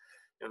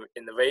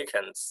in the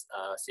vacant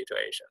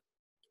situation.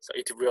 So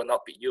it will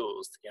not be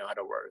used, in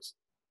other words.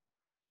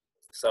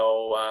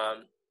 So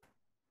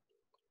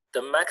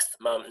the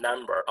maximum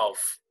number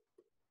of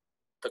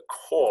the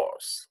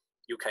cores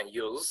you can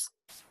use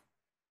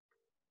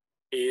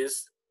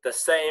is the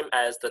same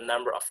as the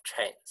number of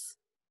chains.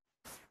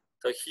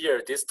 So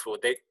here, these 2,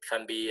 they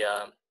can be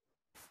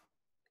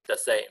the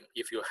same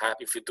if you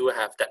do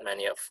have that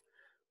many of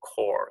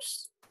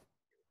cores.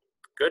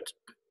 Good.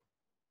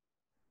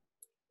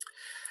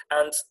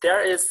 And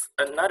there is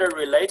another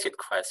related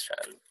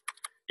question.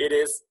 It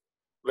is,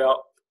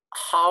 well,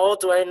 how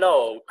do I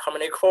know how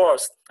many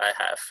cores I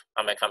have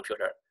on my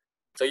computer?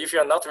 So if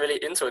you're not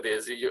really into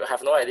this, you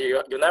have no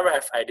idea. You never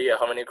have idea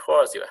how many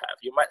cores you have.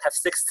 You might have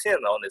 16,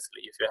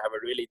 honestly, if you have a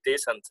really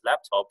decent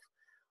laptop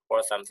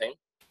or something,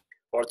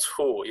 or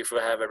 2 if you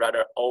have a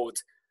rather old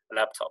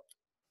laptop.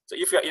 So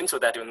if you're into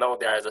that, you know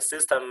there is a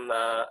system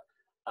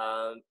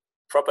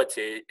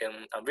property in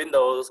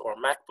Windows or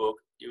MacBook.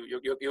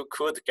 You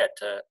could get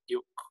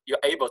you're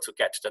able to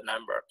get the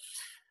number.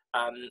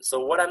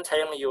 So what I'm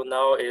telling you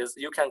now is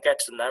you can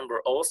get the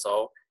number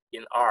also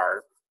in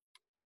R.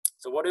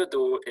 So what you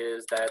do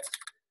is that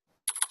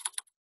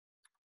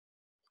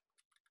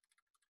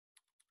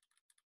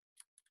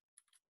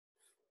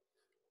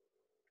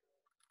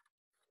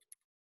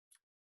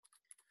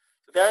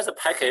there is a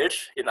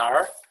package in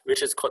R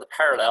which is called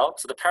parallel.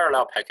 So the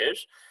parallel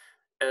package,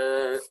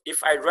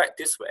 if I write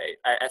this way,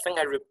 I think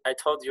I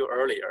told you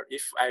earlier,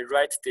 if I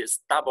write this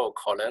double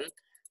colon,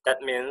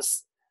 that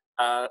means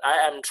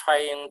I am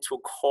trying to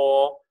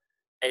call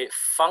a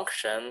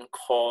function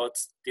called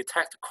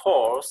detect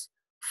cores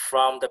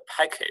from the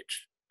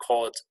package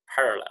called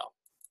parallel.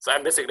 So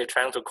I'm basically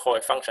trying to call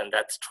a function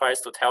that tries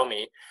to tell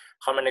me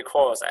how many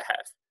cores I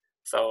have.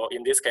 So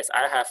in this case,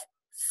 I have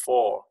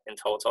 4 in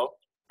total.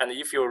 And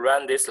if you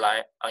run this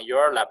line on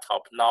your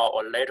laptop now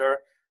or later,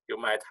 you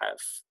might have,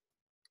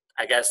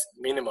 I guess,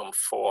 minimum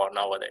 4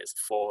 nowadays,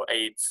 4,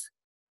 8,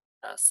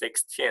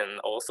 16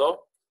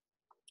 also.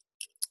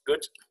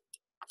 Good.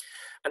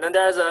 And then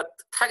there's a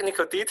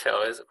technical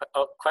detail is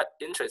quite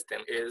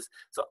interesting is,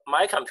 so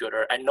my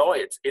computer, I know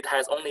it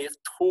has only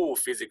 2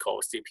 physical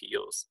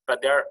CPUs,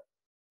 but there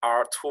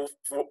are 2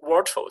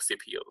 virtual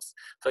CPUs.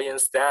 So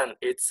instead,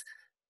 it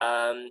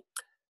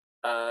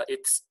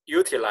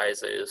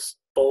utilizes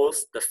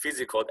both the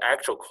physical, the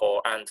actual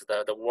core and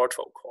the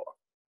virtual core,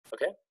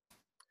 okay?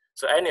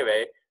 So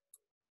anyway,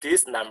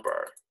 this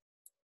number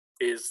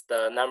is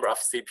the number of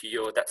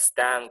CPU that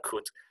Stan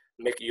could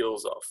make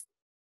use of.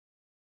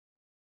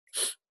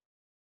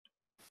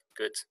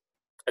 Good.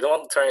 I don't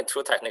want to turn it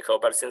too technical,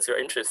 but since you're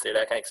interested,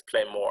 I can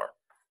explain more.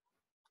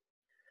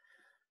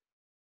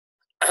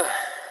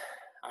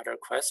 Other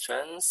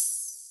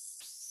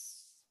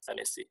questions? Let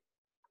me see.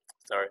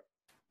 Sorry.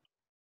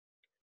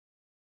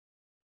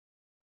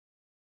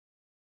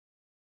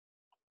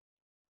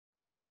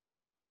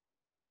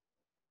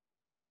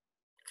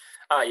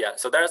 Yeah,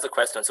 so there's the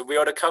question. So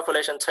will the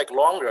calculation take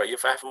longer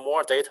if I have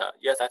more data?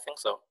 Yes, I think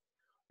so.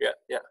 Yeah,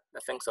 I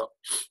think so.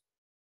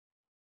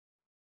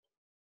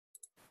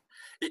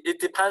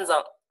 It depends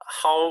on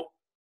how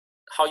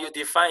you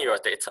define your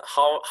data,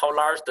 how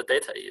large the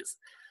data is.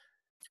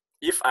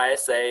 If I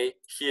say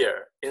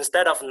here,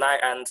 instead of 9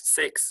 and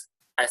 6,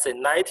 I say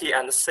 90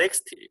 and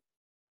 60,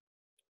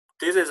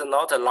 this is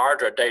not a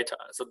larger data.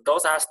 So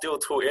those are still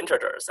 2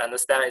 integers, and the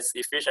Stan is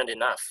efficient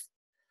enough.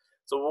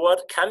 So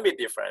what can be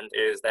different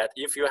is that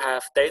if you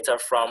have data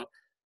from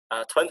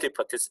 20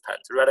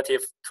 participants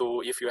relative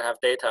to if you have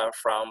data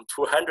from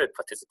 200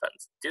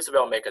 participants, this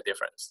will make a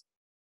difference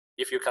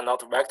if you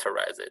cannot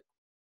vectorize it.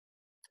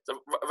 So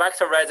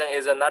vectorizing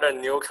is another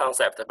new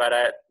concept,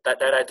 but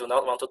that I do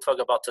not want to talk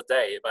about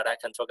today, but I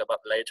can talk about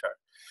later.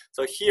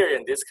 So here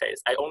in this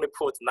case, I only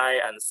put 9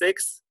 and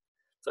 6.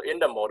 So in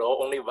the model,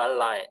 only 1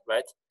 line,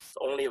 right? So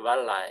only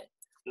 1 line.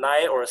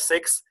 9 or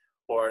 6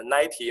 or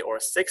 90 or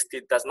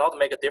 60 does not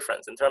make a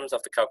difference in terms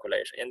of the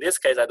calculation. In this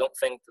case, I don't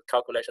think the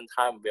calculation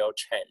time will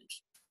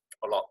change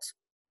a lot.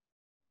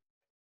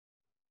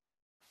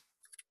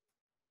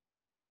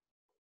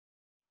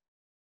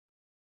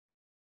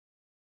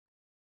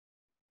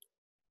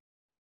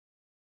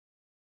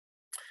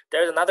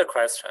 There's another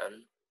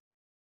question.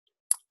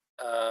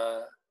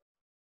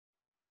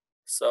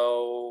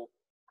 So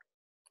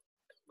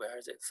where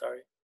is it? Sorry.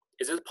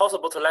 Is it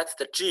possible to let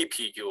the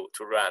GPU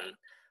to run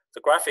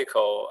the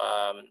graphical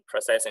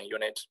processing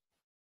unit?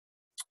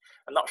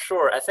 I'm not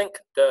sure. I think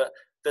the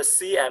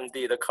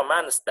CMD, the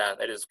command stand,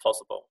 it is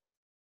possible,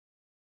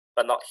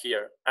 but not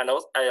here. And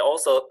I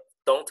also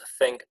don't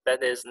think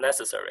that is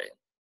necessary.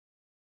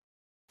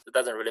 It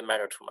doesn't really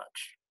matter too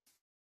much.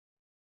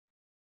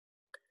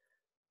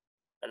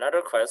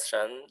 Another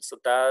question, so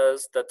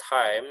does the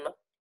time,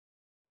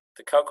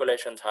 the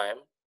calculation time,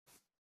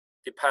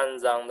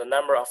 depends on the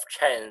number of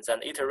chains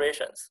and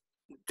iterations?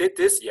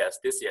 This yes.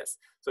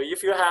 So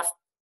if you have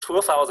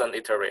 2,000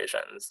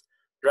 iterations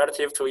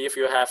relative to if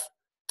you have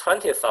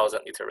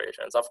 20,000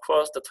 iterations, of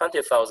course the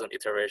 20,000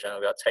 iteration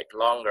will take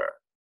longer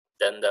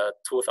than the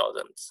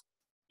 2,000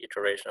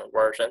 iteration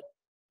version.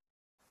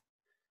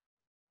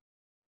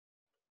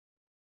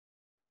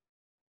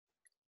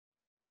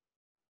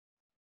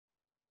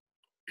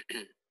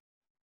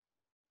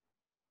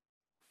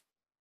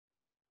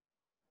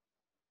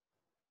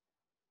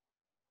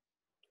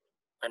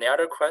 Any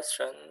other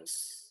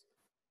questions,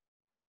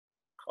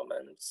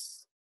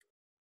 comments?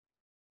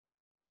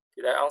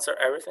 Did I answer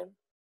everything?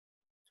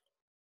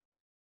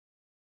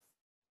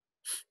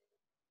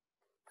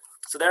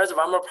 So there's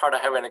one more part I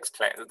haven't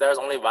explained. There's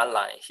only one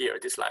line here,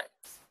 this line.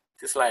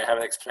 This line I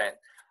haven't explained.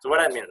 So what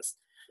that means,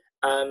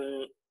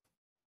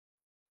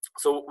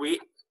 so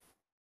we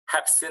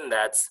have seen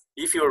that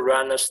if you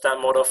run a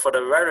STEM model for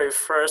the very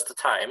first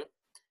time,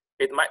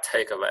 it might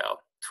take a while,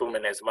 2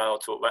 minutes, 1 or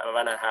 2,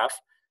 1.5,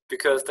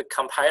 because the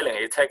compiling,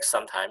 it takes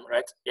some time,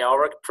 right? In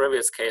our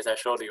previous case, I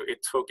showed you,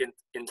 it took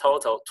in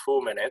total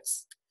 2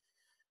 minutes.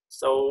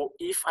 So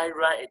if I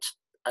run it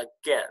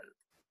again,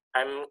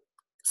 I'm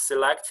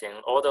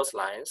selecting all those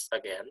lines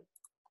again.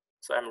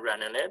 So I'm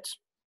running it.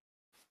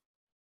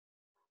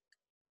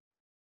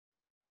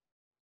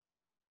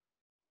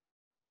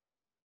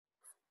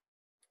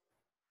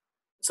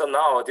 So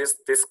now this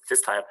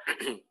time,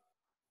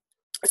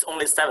 it's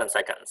only 7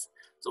 seconds.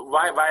 So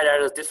why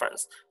there is a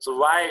difference? So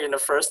why in the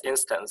first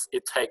instance,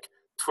 it take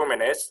 2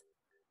 minutes,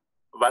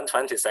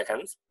 120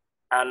 seconds,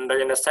 and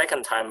in the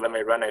second time when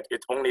we run it,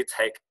 it only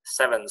take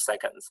 7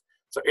 seconds.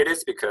 So it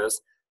is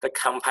because the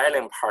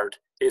compiling part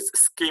is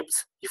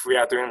skipped if we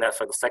are doing that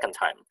for the second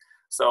time.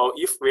 So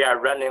if we are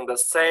running the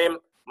same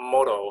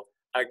model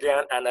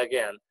again and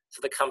again, so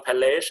the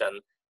compilation,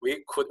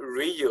 we could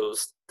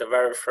reuse the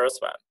very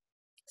first one.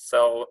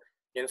 So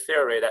in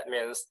theory, that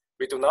means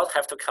we do not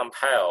have to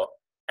compile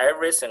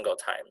every single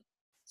time.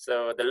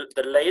 So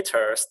the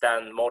later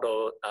STEM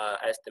model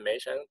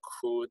estimation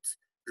could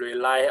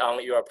rely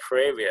on your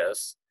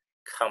previous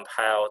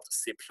compiled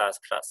C++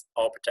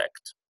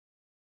 object,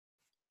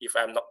 if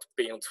I'm not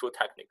being too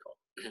technical.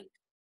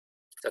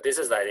 So this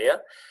is the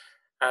idea.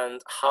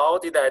 And how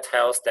did I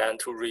tell Stan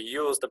to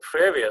reuse the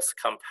previous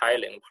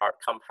compiling part,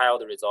 compile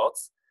the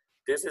results?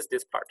 This is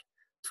this part.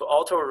 To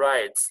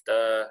auto-write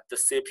the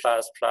C++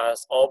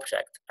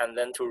 object and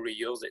then to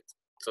reuse it.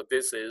 So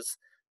this is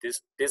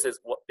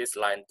what this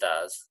line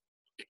does.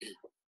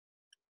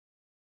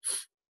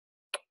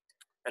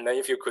 And then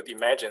if you could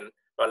imagine,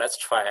 well, let's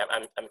try.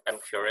 I'm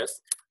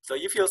curious. So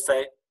if you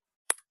say,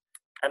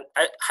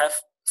 I have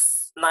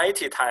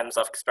 90 times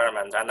of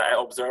experiment and I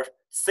observe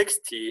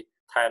 60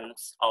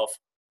 times of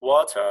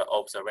water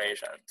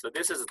observation. So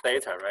this is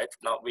data, right?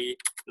 Now we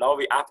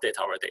update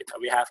our data.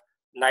 We have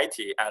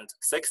 90 and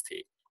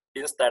 60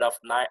 instead of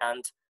 9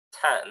 and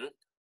 10.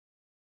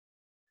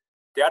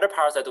 The other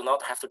parts I do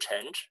not have to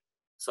change.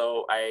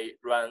 So I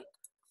run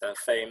the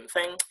same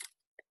thing.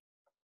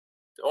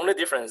 The only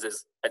difference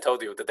is, I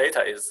told you, the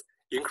data is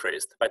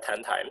increased by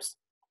 10 times.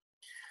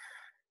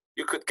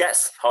 You could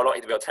guess how long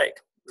it will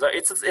take. So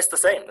it's the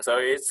same. So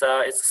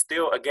it's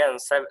still, again,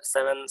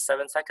 seven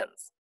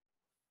seconds.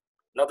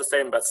 Not the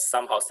same, but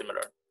somehow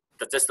similar.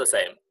 But just the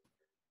same,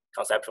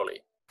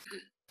 conceptually.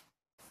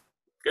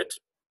 Good?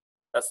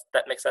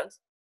 That makes sense?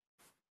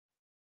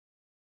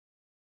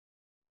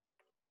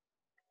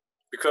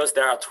 Because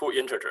there are two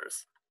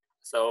integers.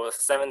 So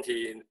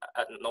 60,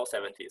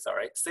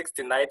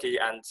 90,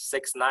 and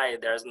 69,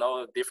 there's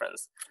no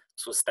difference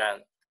to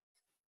stand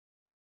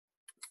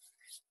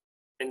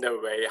in the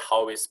way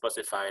how we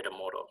specify the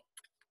model.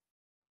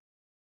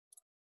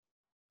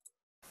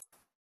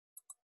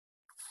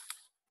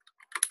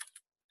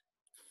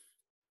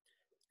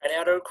 Any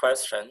other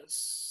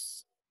questions?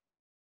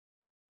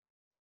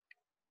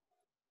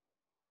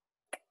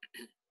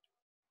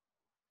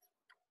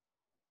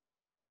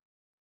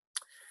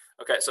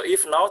 Okay, so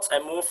if not, I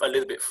move a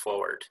little bit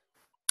forward.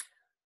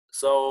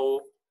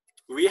 So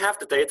we have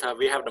the data,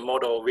 we have the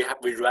model, we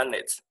run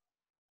it,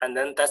 and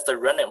then that's the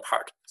running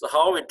part. So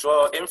how we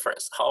draw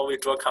inference, how we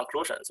draw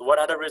conclusions, what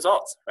are the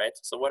results, right?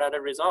 So what are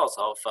the results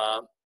of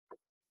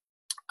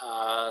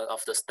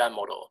the STEM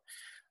model?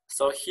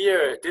 So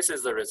here, this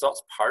is the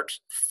results part,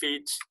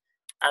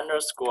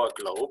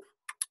 fit_globe.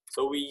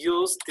 So we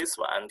use this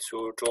one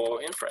to draw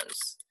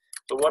inference.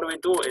 So what we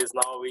do is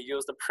now we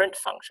use the print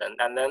function,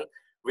 and then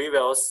we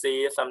will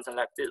see something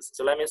like this.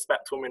 So let me spend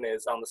 2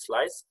 minutes on the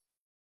slides,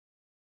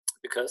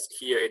 because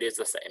here it is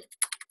the same.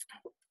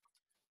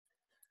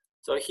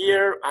 So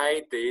here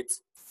I did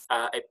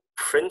a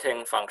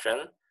printing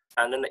function,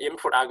 and then the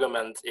input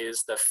argument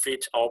is the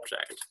fit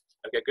object.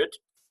 Okay, good.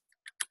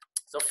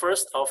 So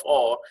first of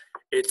all,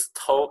 it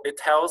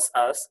tells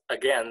us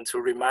again to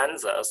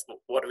remind us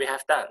what we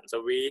have done.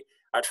 So we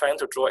are trying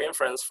to draw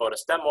inference for the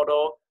STEM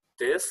model,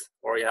 this,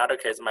 or in other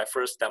case, my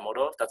first STEM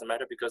model, doesn't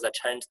matter because I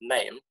changed the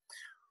name.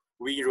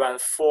 We run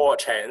 4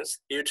 chains,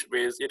 each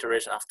with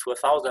iteration of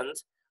 2000.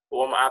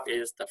 Warm up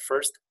is the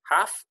first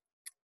half.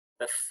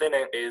 The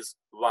thinning is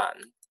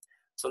 1.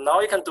 So now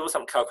you can do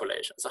some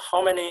calculations. So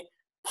how many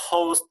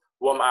post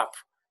warm up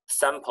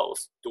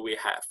samples do we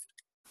have?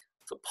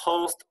 So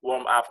post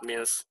warm up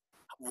means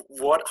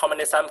how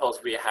many samples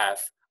we have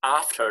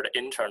after the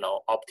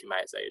internal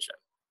optimization.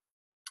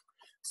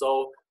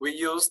 So we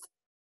used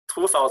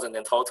 2000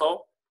 in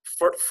total,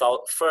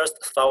 first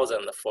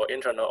 1000 for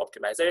internal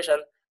optimization,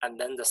 and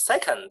then the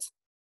second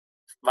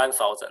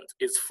 1000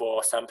 is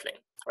for sampling,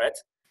 right?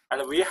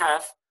 And we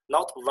have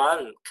not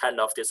one kind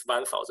of this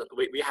 1000,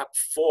 we have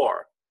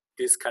 4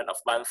 this kind of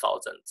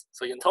 1000.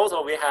 So in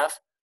total, we have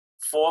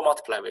 4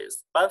 multiplied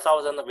with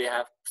 1000, we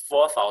have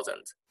 4000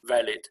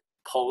 valid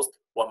post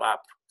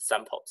warm-up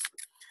samples.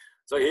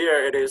 So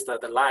here it is the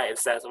line. It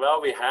says,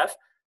 well, we have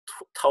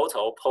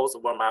total post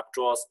warm-up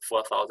draws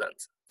 4000.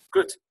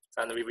 Good.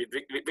 And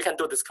we can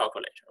do this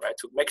calculation, right,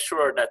 to make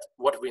sure that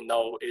what we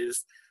know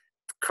is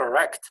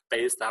correct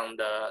based on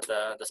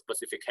the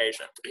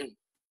specification.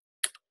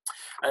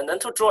 And then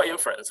to draw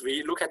inference,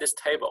 we look at this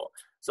table.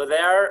 So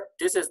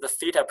this is the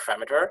theta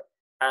parameter,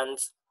 and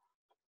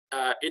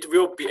it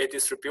will be a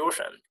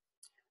distribution.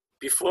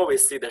 Before we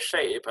see the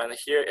shape, and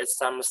here is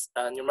some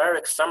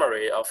numeric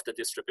summary of the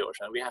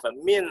distribution. We have a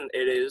mean,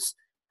 it is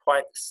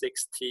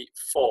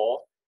 0.64,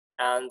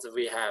 and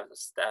we have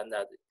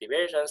standard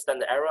deviation,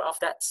 standard error of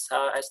that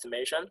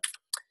estimation.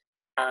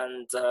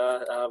 And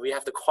we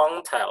have the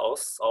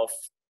quantiles of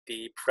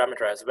the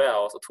parameter as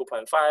well, so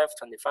 2.5,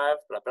 25,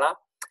 blah, blah.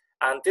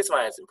 And this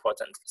one is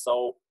important.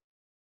 So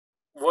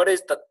what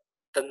is the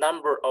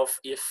number of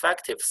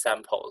effective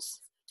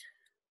samples?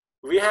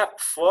 We have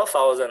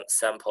 4,000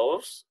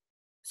 samples.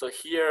 So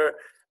here,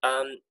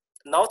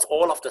 not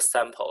all of the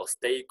samples,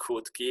 they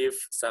could give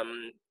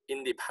some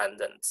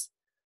independent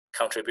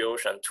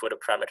contribution to the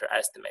parameter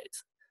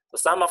estimate. So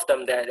some of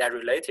them, they're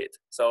related.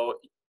 So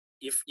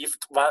if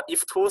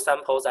 2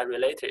 samples are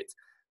related,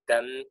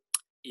 then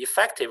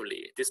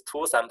effectively, this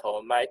 2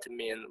 sample might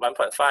mean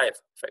 1.5,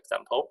 for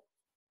example.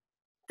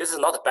 This is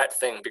not a bad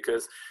thing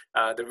because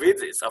the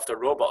visits of the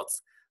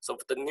robots, so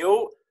the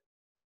new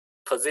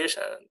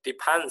position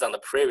depends on the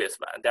previous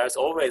one. There's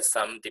always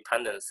some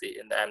dependency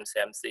in the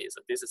MCMC.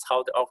 So this is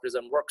how the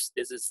algorithm works.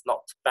 This is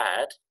not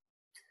bad.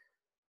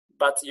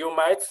 But you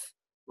might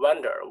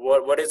wonder,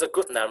 what is a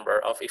good number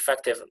of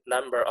effective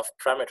number of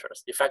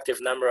parameters, effective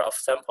number of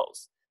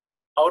samples?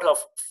 Out of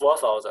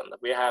 4,000,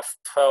 we have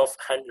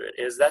 1,200.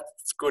 Is that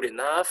good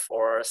enough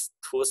or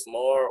too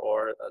small?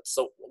 Or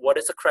so what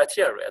is the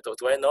criteria?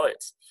 Do I know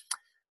it?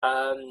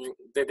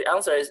 The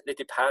answer is it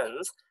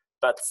depends,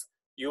 but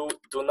you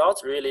do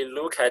not really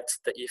look at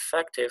the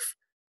effective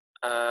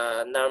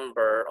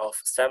number of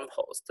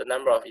samples, the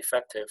number of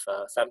effective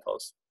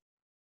samples.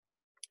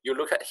 You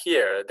look at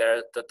here,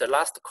 there's the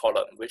last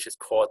column, which is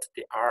called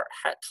the R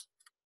hat.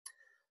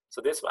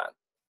 So this one.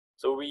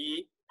 So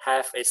we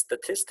have a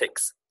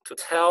statistics to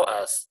tell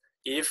us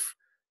if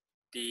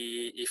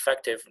the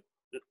effective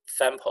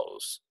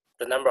samples,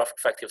 the number of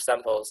effective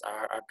samples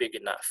are big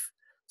enough.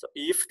 So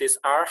if this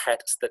R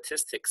hat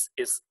statistics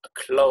is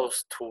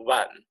close to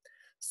 1,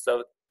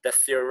 so the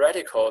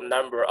theoretical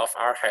number of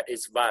R hat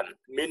is 1,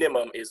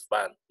 minimum is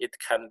 1. It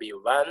can be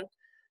 1,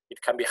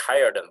 it can be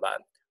higher than 1.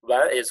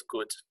 1 is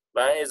good,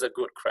 1 is a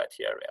good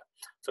criteria.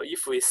 So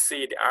if we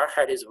see the R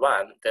hat is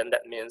 1, then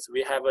that means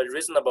we have a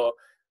reasonable,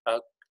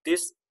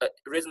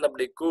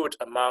 reasonably good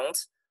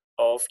amount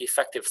of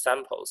effective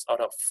samples out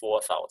of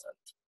 4,000.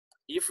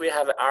 If we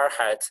have an R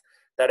hat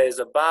that is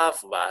above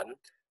 1,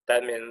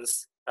 that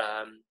means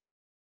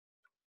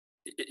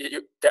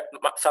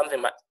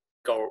something might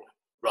go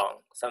wrong.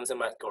 Something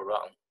might go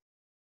wrong.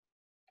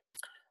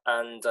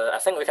 And I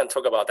think we can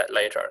talk about that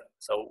later.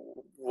 So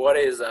what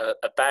is a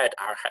bad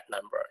R hat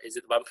number? Is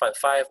it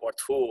 1.5 or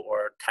 2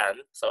 or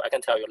 10? So I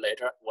can tell you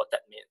later what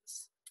that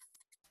means.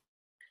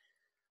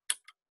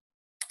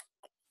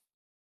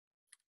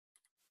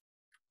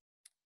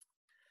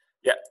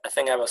 Yeah, I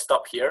think I will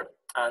stop here.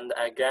 And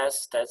I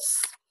guess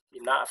that's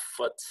enough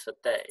for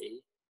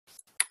today.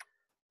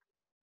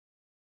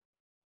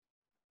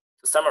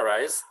 To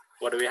summarize,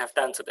 what we have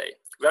done today?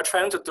 We are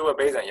trying to do a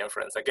Bayesian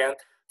inference, again,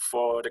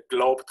 for the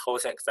globe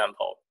tossing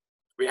example.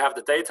 We have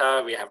the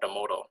data, we have the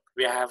model.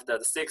 We have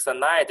the 6 and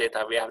 9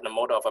 data, we have the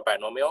model of a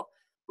binomial.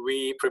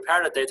 We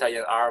prepare the data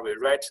in R, we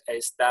write a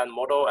stand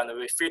model, and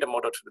we feed the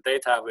model to the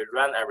data, we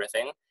run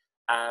everything,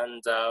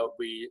 and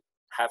we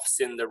have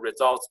seen the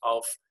results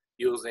of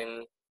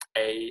using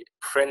a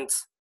print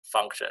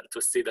function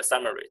to see the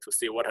summary, to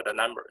see what are the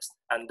numbers.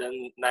 And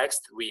then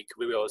next week,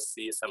 we will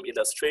see some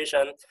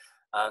illustration,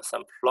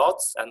 some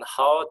plots, and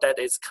how that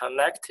is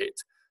connected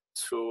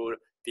to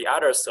the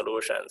other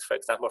solutions, for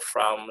example,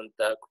 from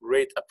the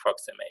grid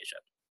approximation.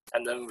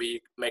 And then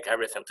we make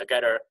everything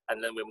together,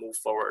 and then we move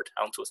forward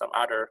onto some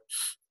other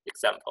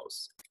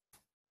examples.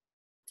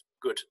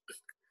 Good.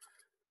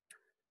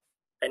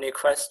 Any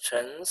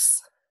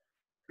questions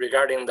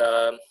regarding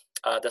the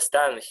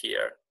stand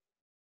here?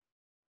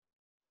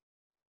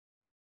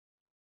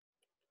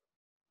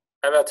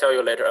 I will tell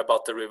you later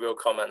about the review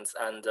comments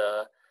and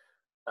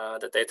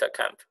the data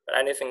camp. But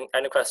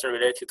any question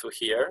related to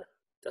here,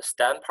 the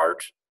stand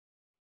part?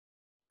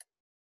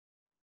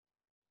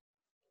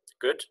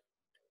 Good.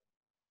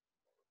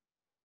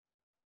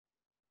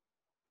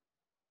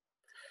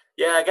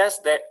 Yeah, I guess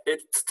that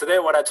today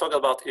what I talk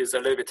about is a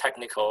little bit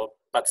technical,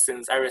 but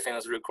since everything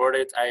is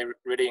recorded, I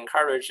really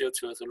encourage you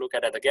to look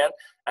at it again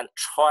and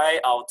try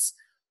out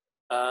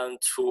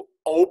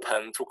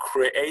to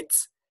create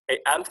an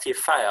empty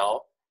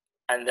file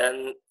and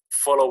then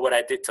follow what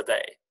I did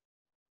today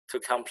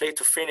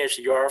to finish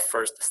your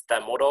first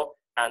STEM model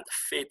and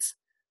fit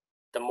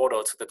the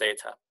model to the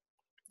data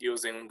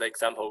using the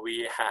example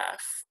we have.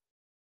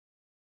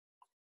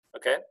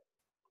 Okay?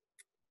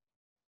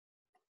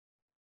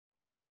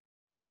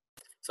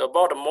 So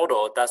about the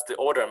model, does the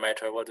order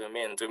matter? What do you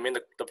mean? Do you mean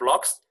the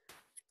blocks?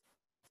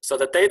 So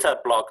the data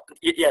block,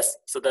 yes.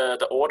 So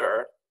the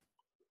order,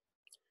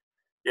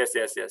 yes.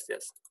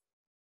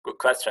 Good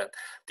question.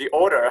 The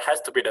order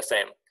has to be the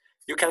same.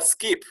 You can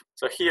skip.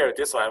 So here,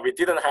 this one, we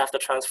didn't have to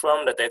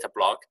transform the data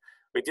block.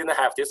 We didn't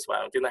have this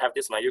one, we didn't have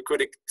this one. You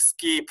could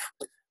skip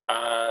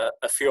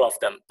a few of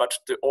them, but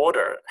the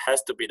order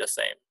has to be the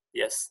same.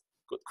 Yes,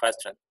 good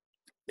question.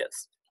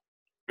 Yes.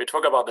 We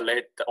talk about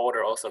the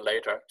order also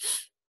later.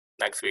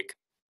 Next week.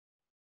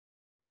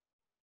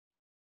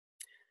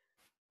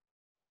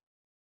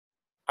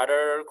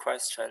 Other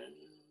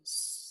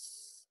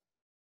questions?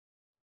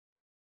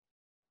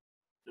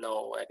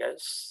 No, I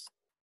guess.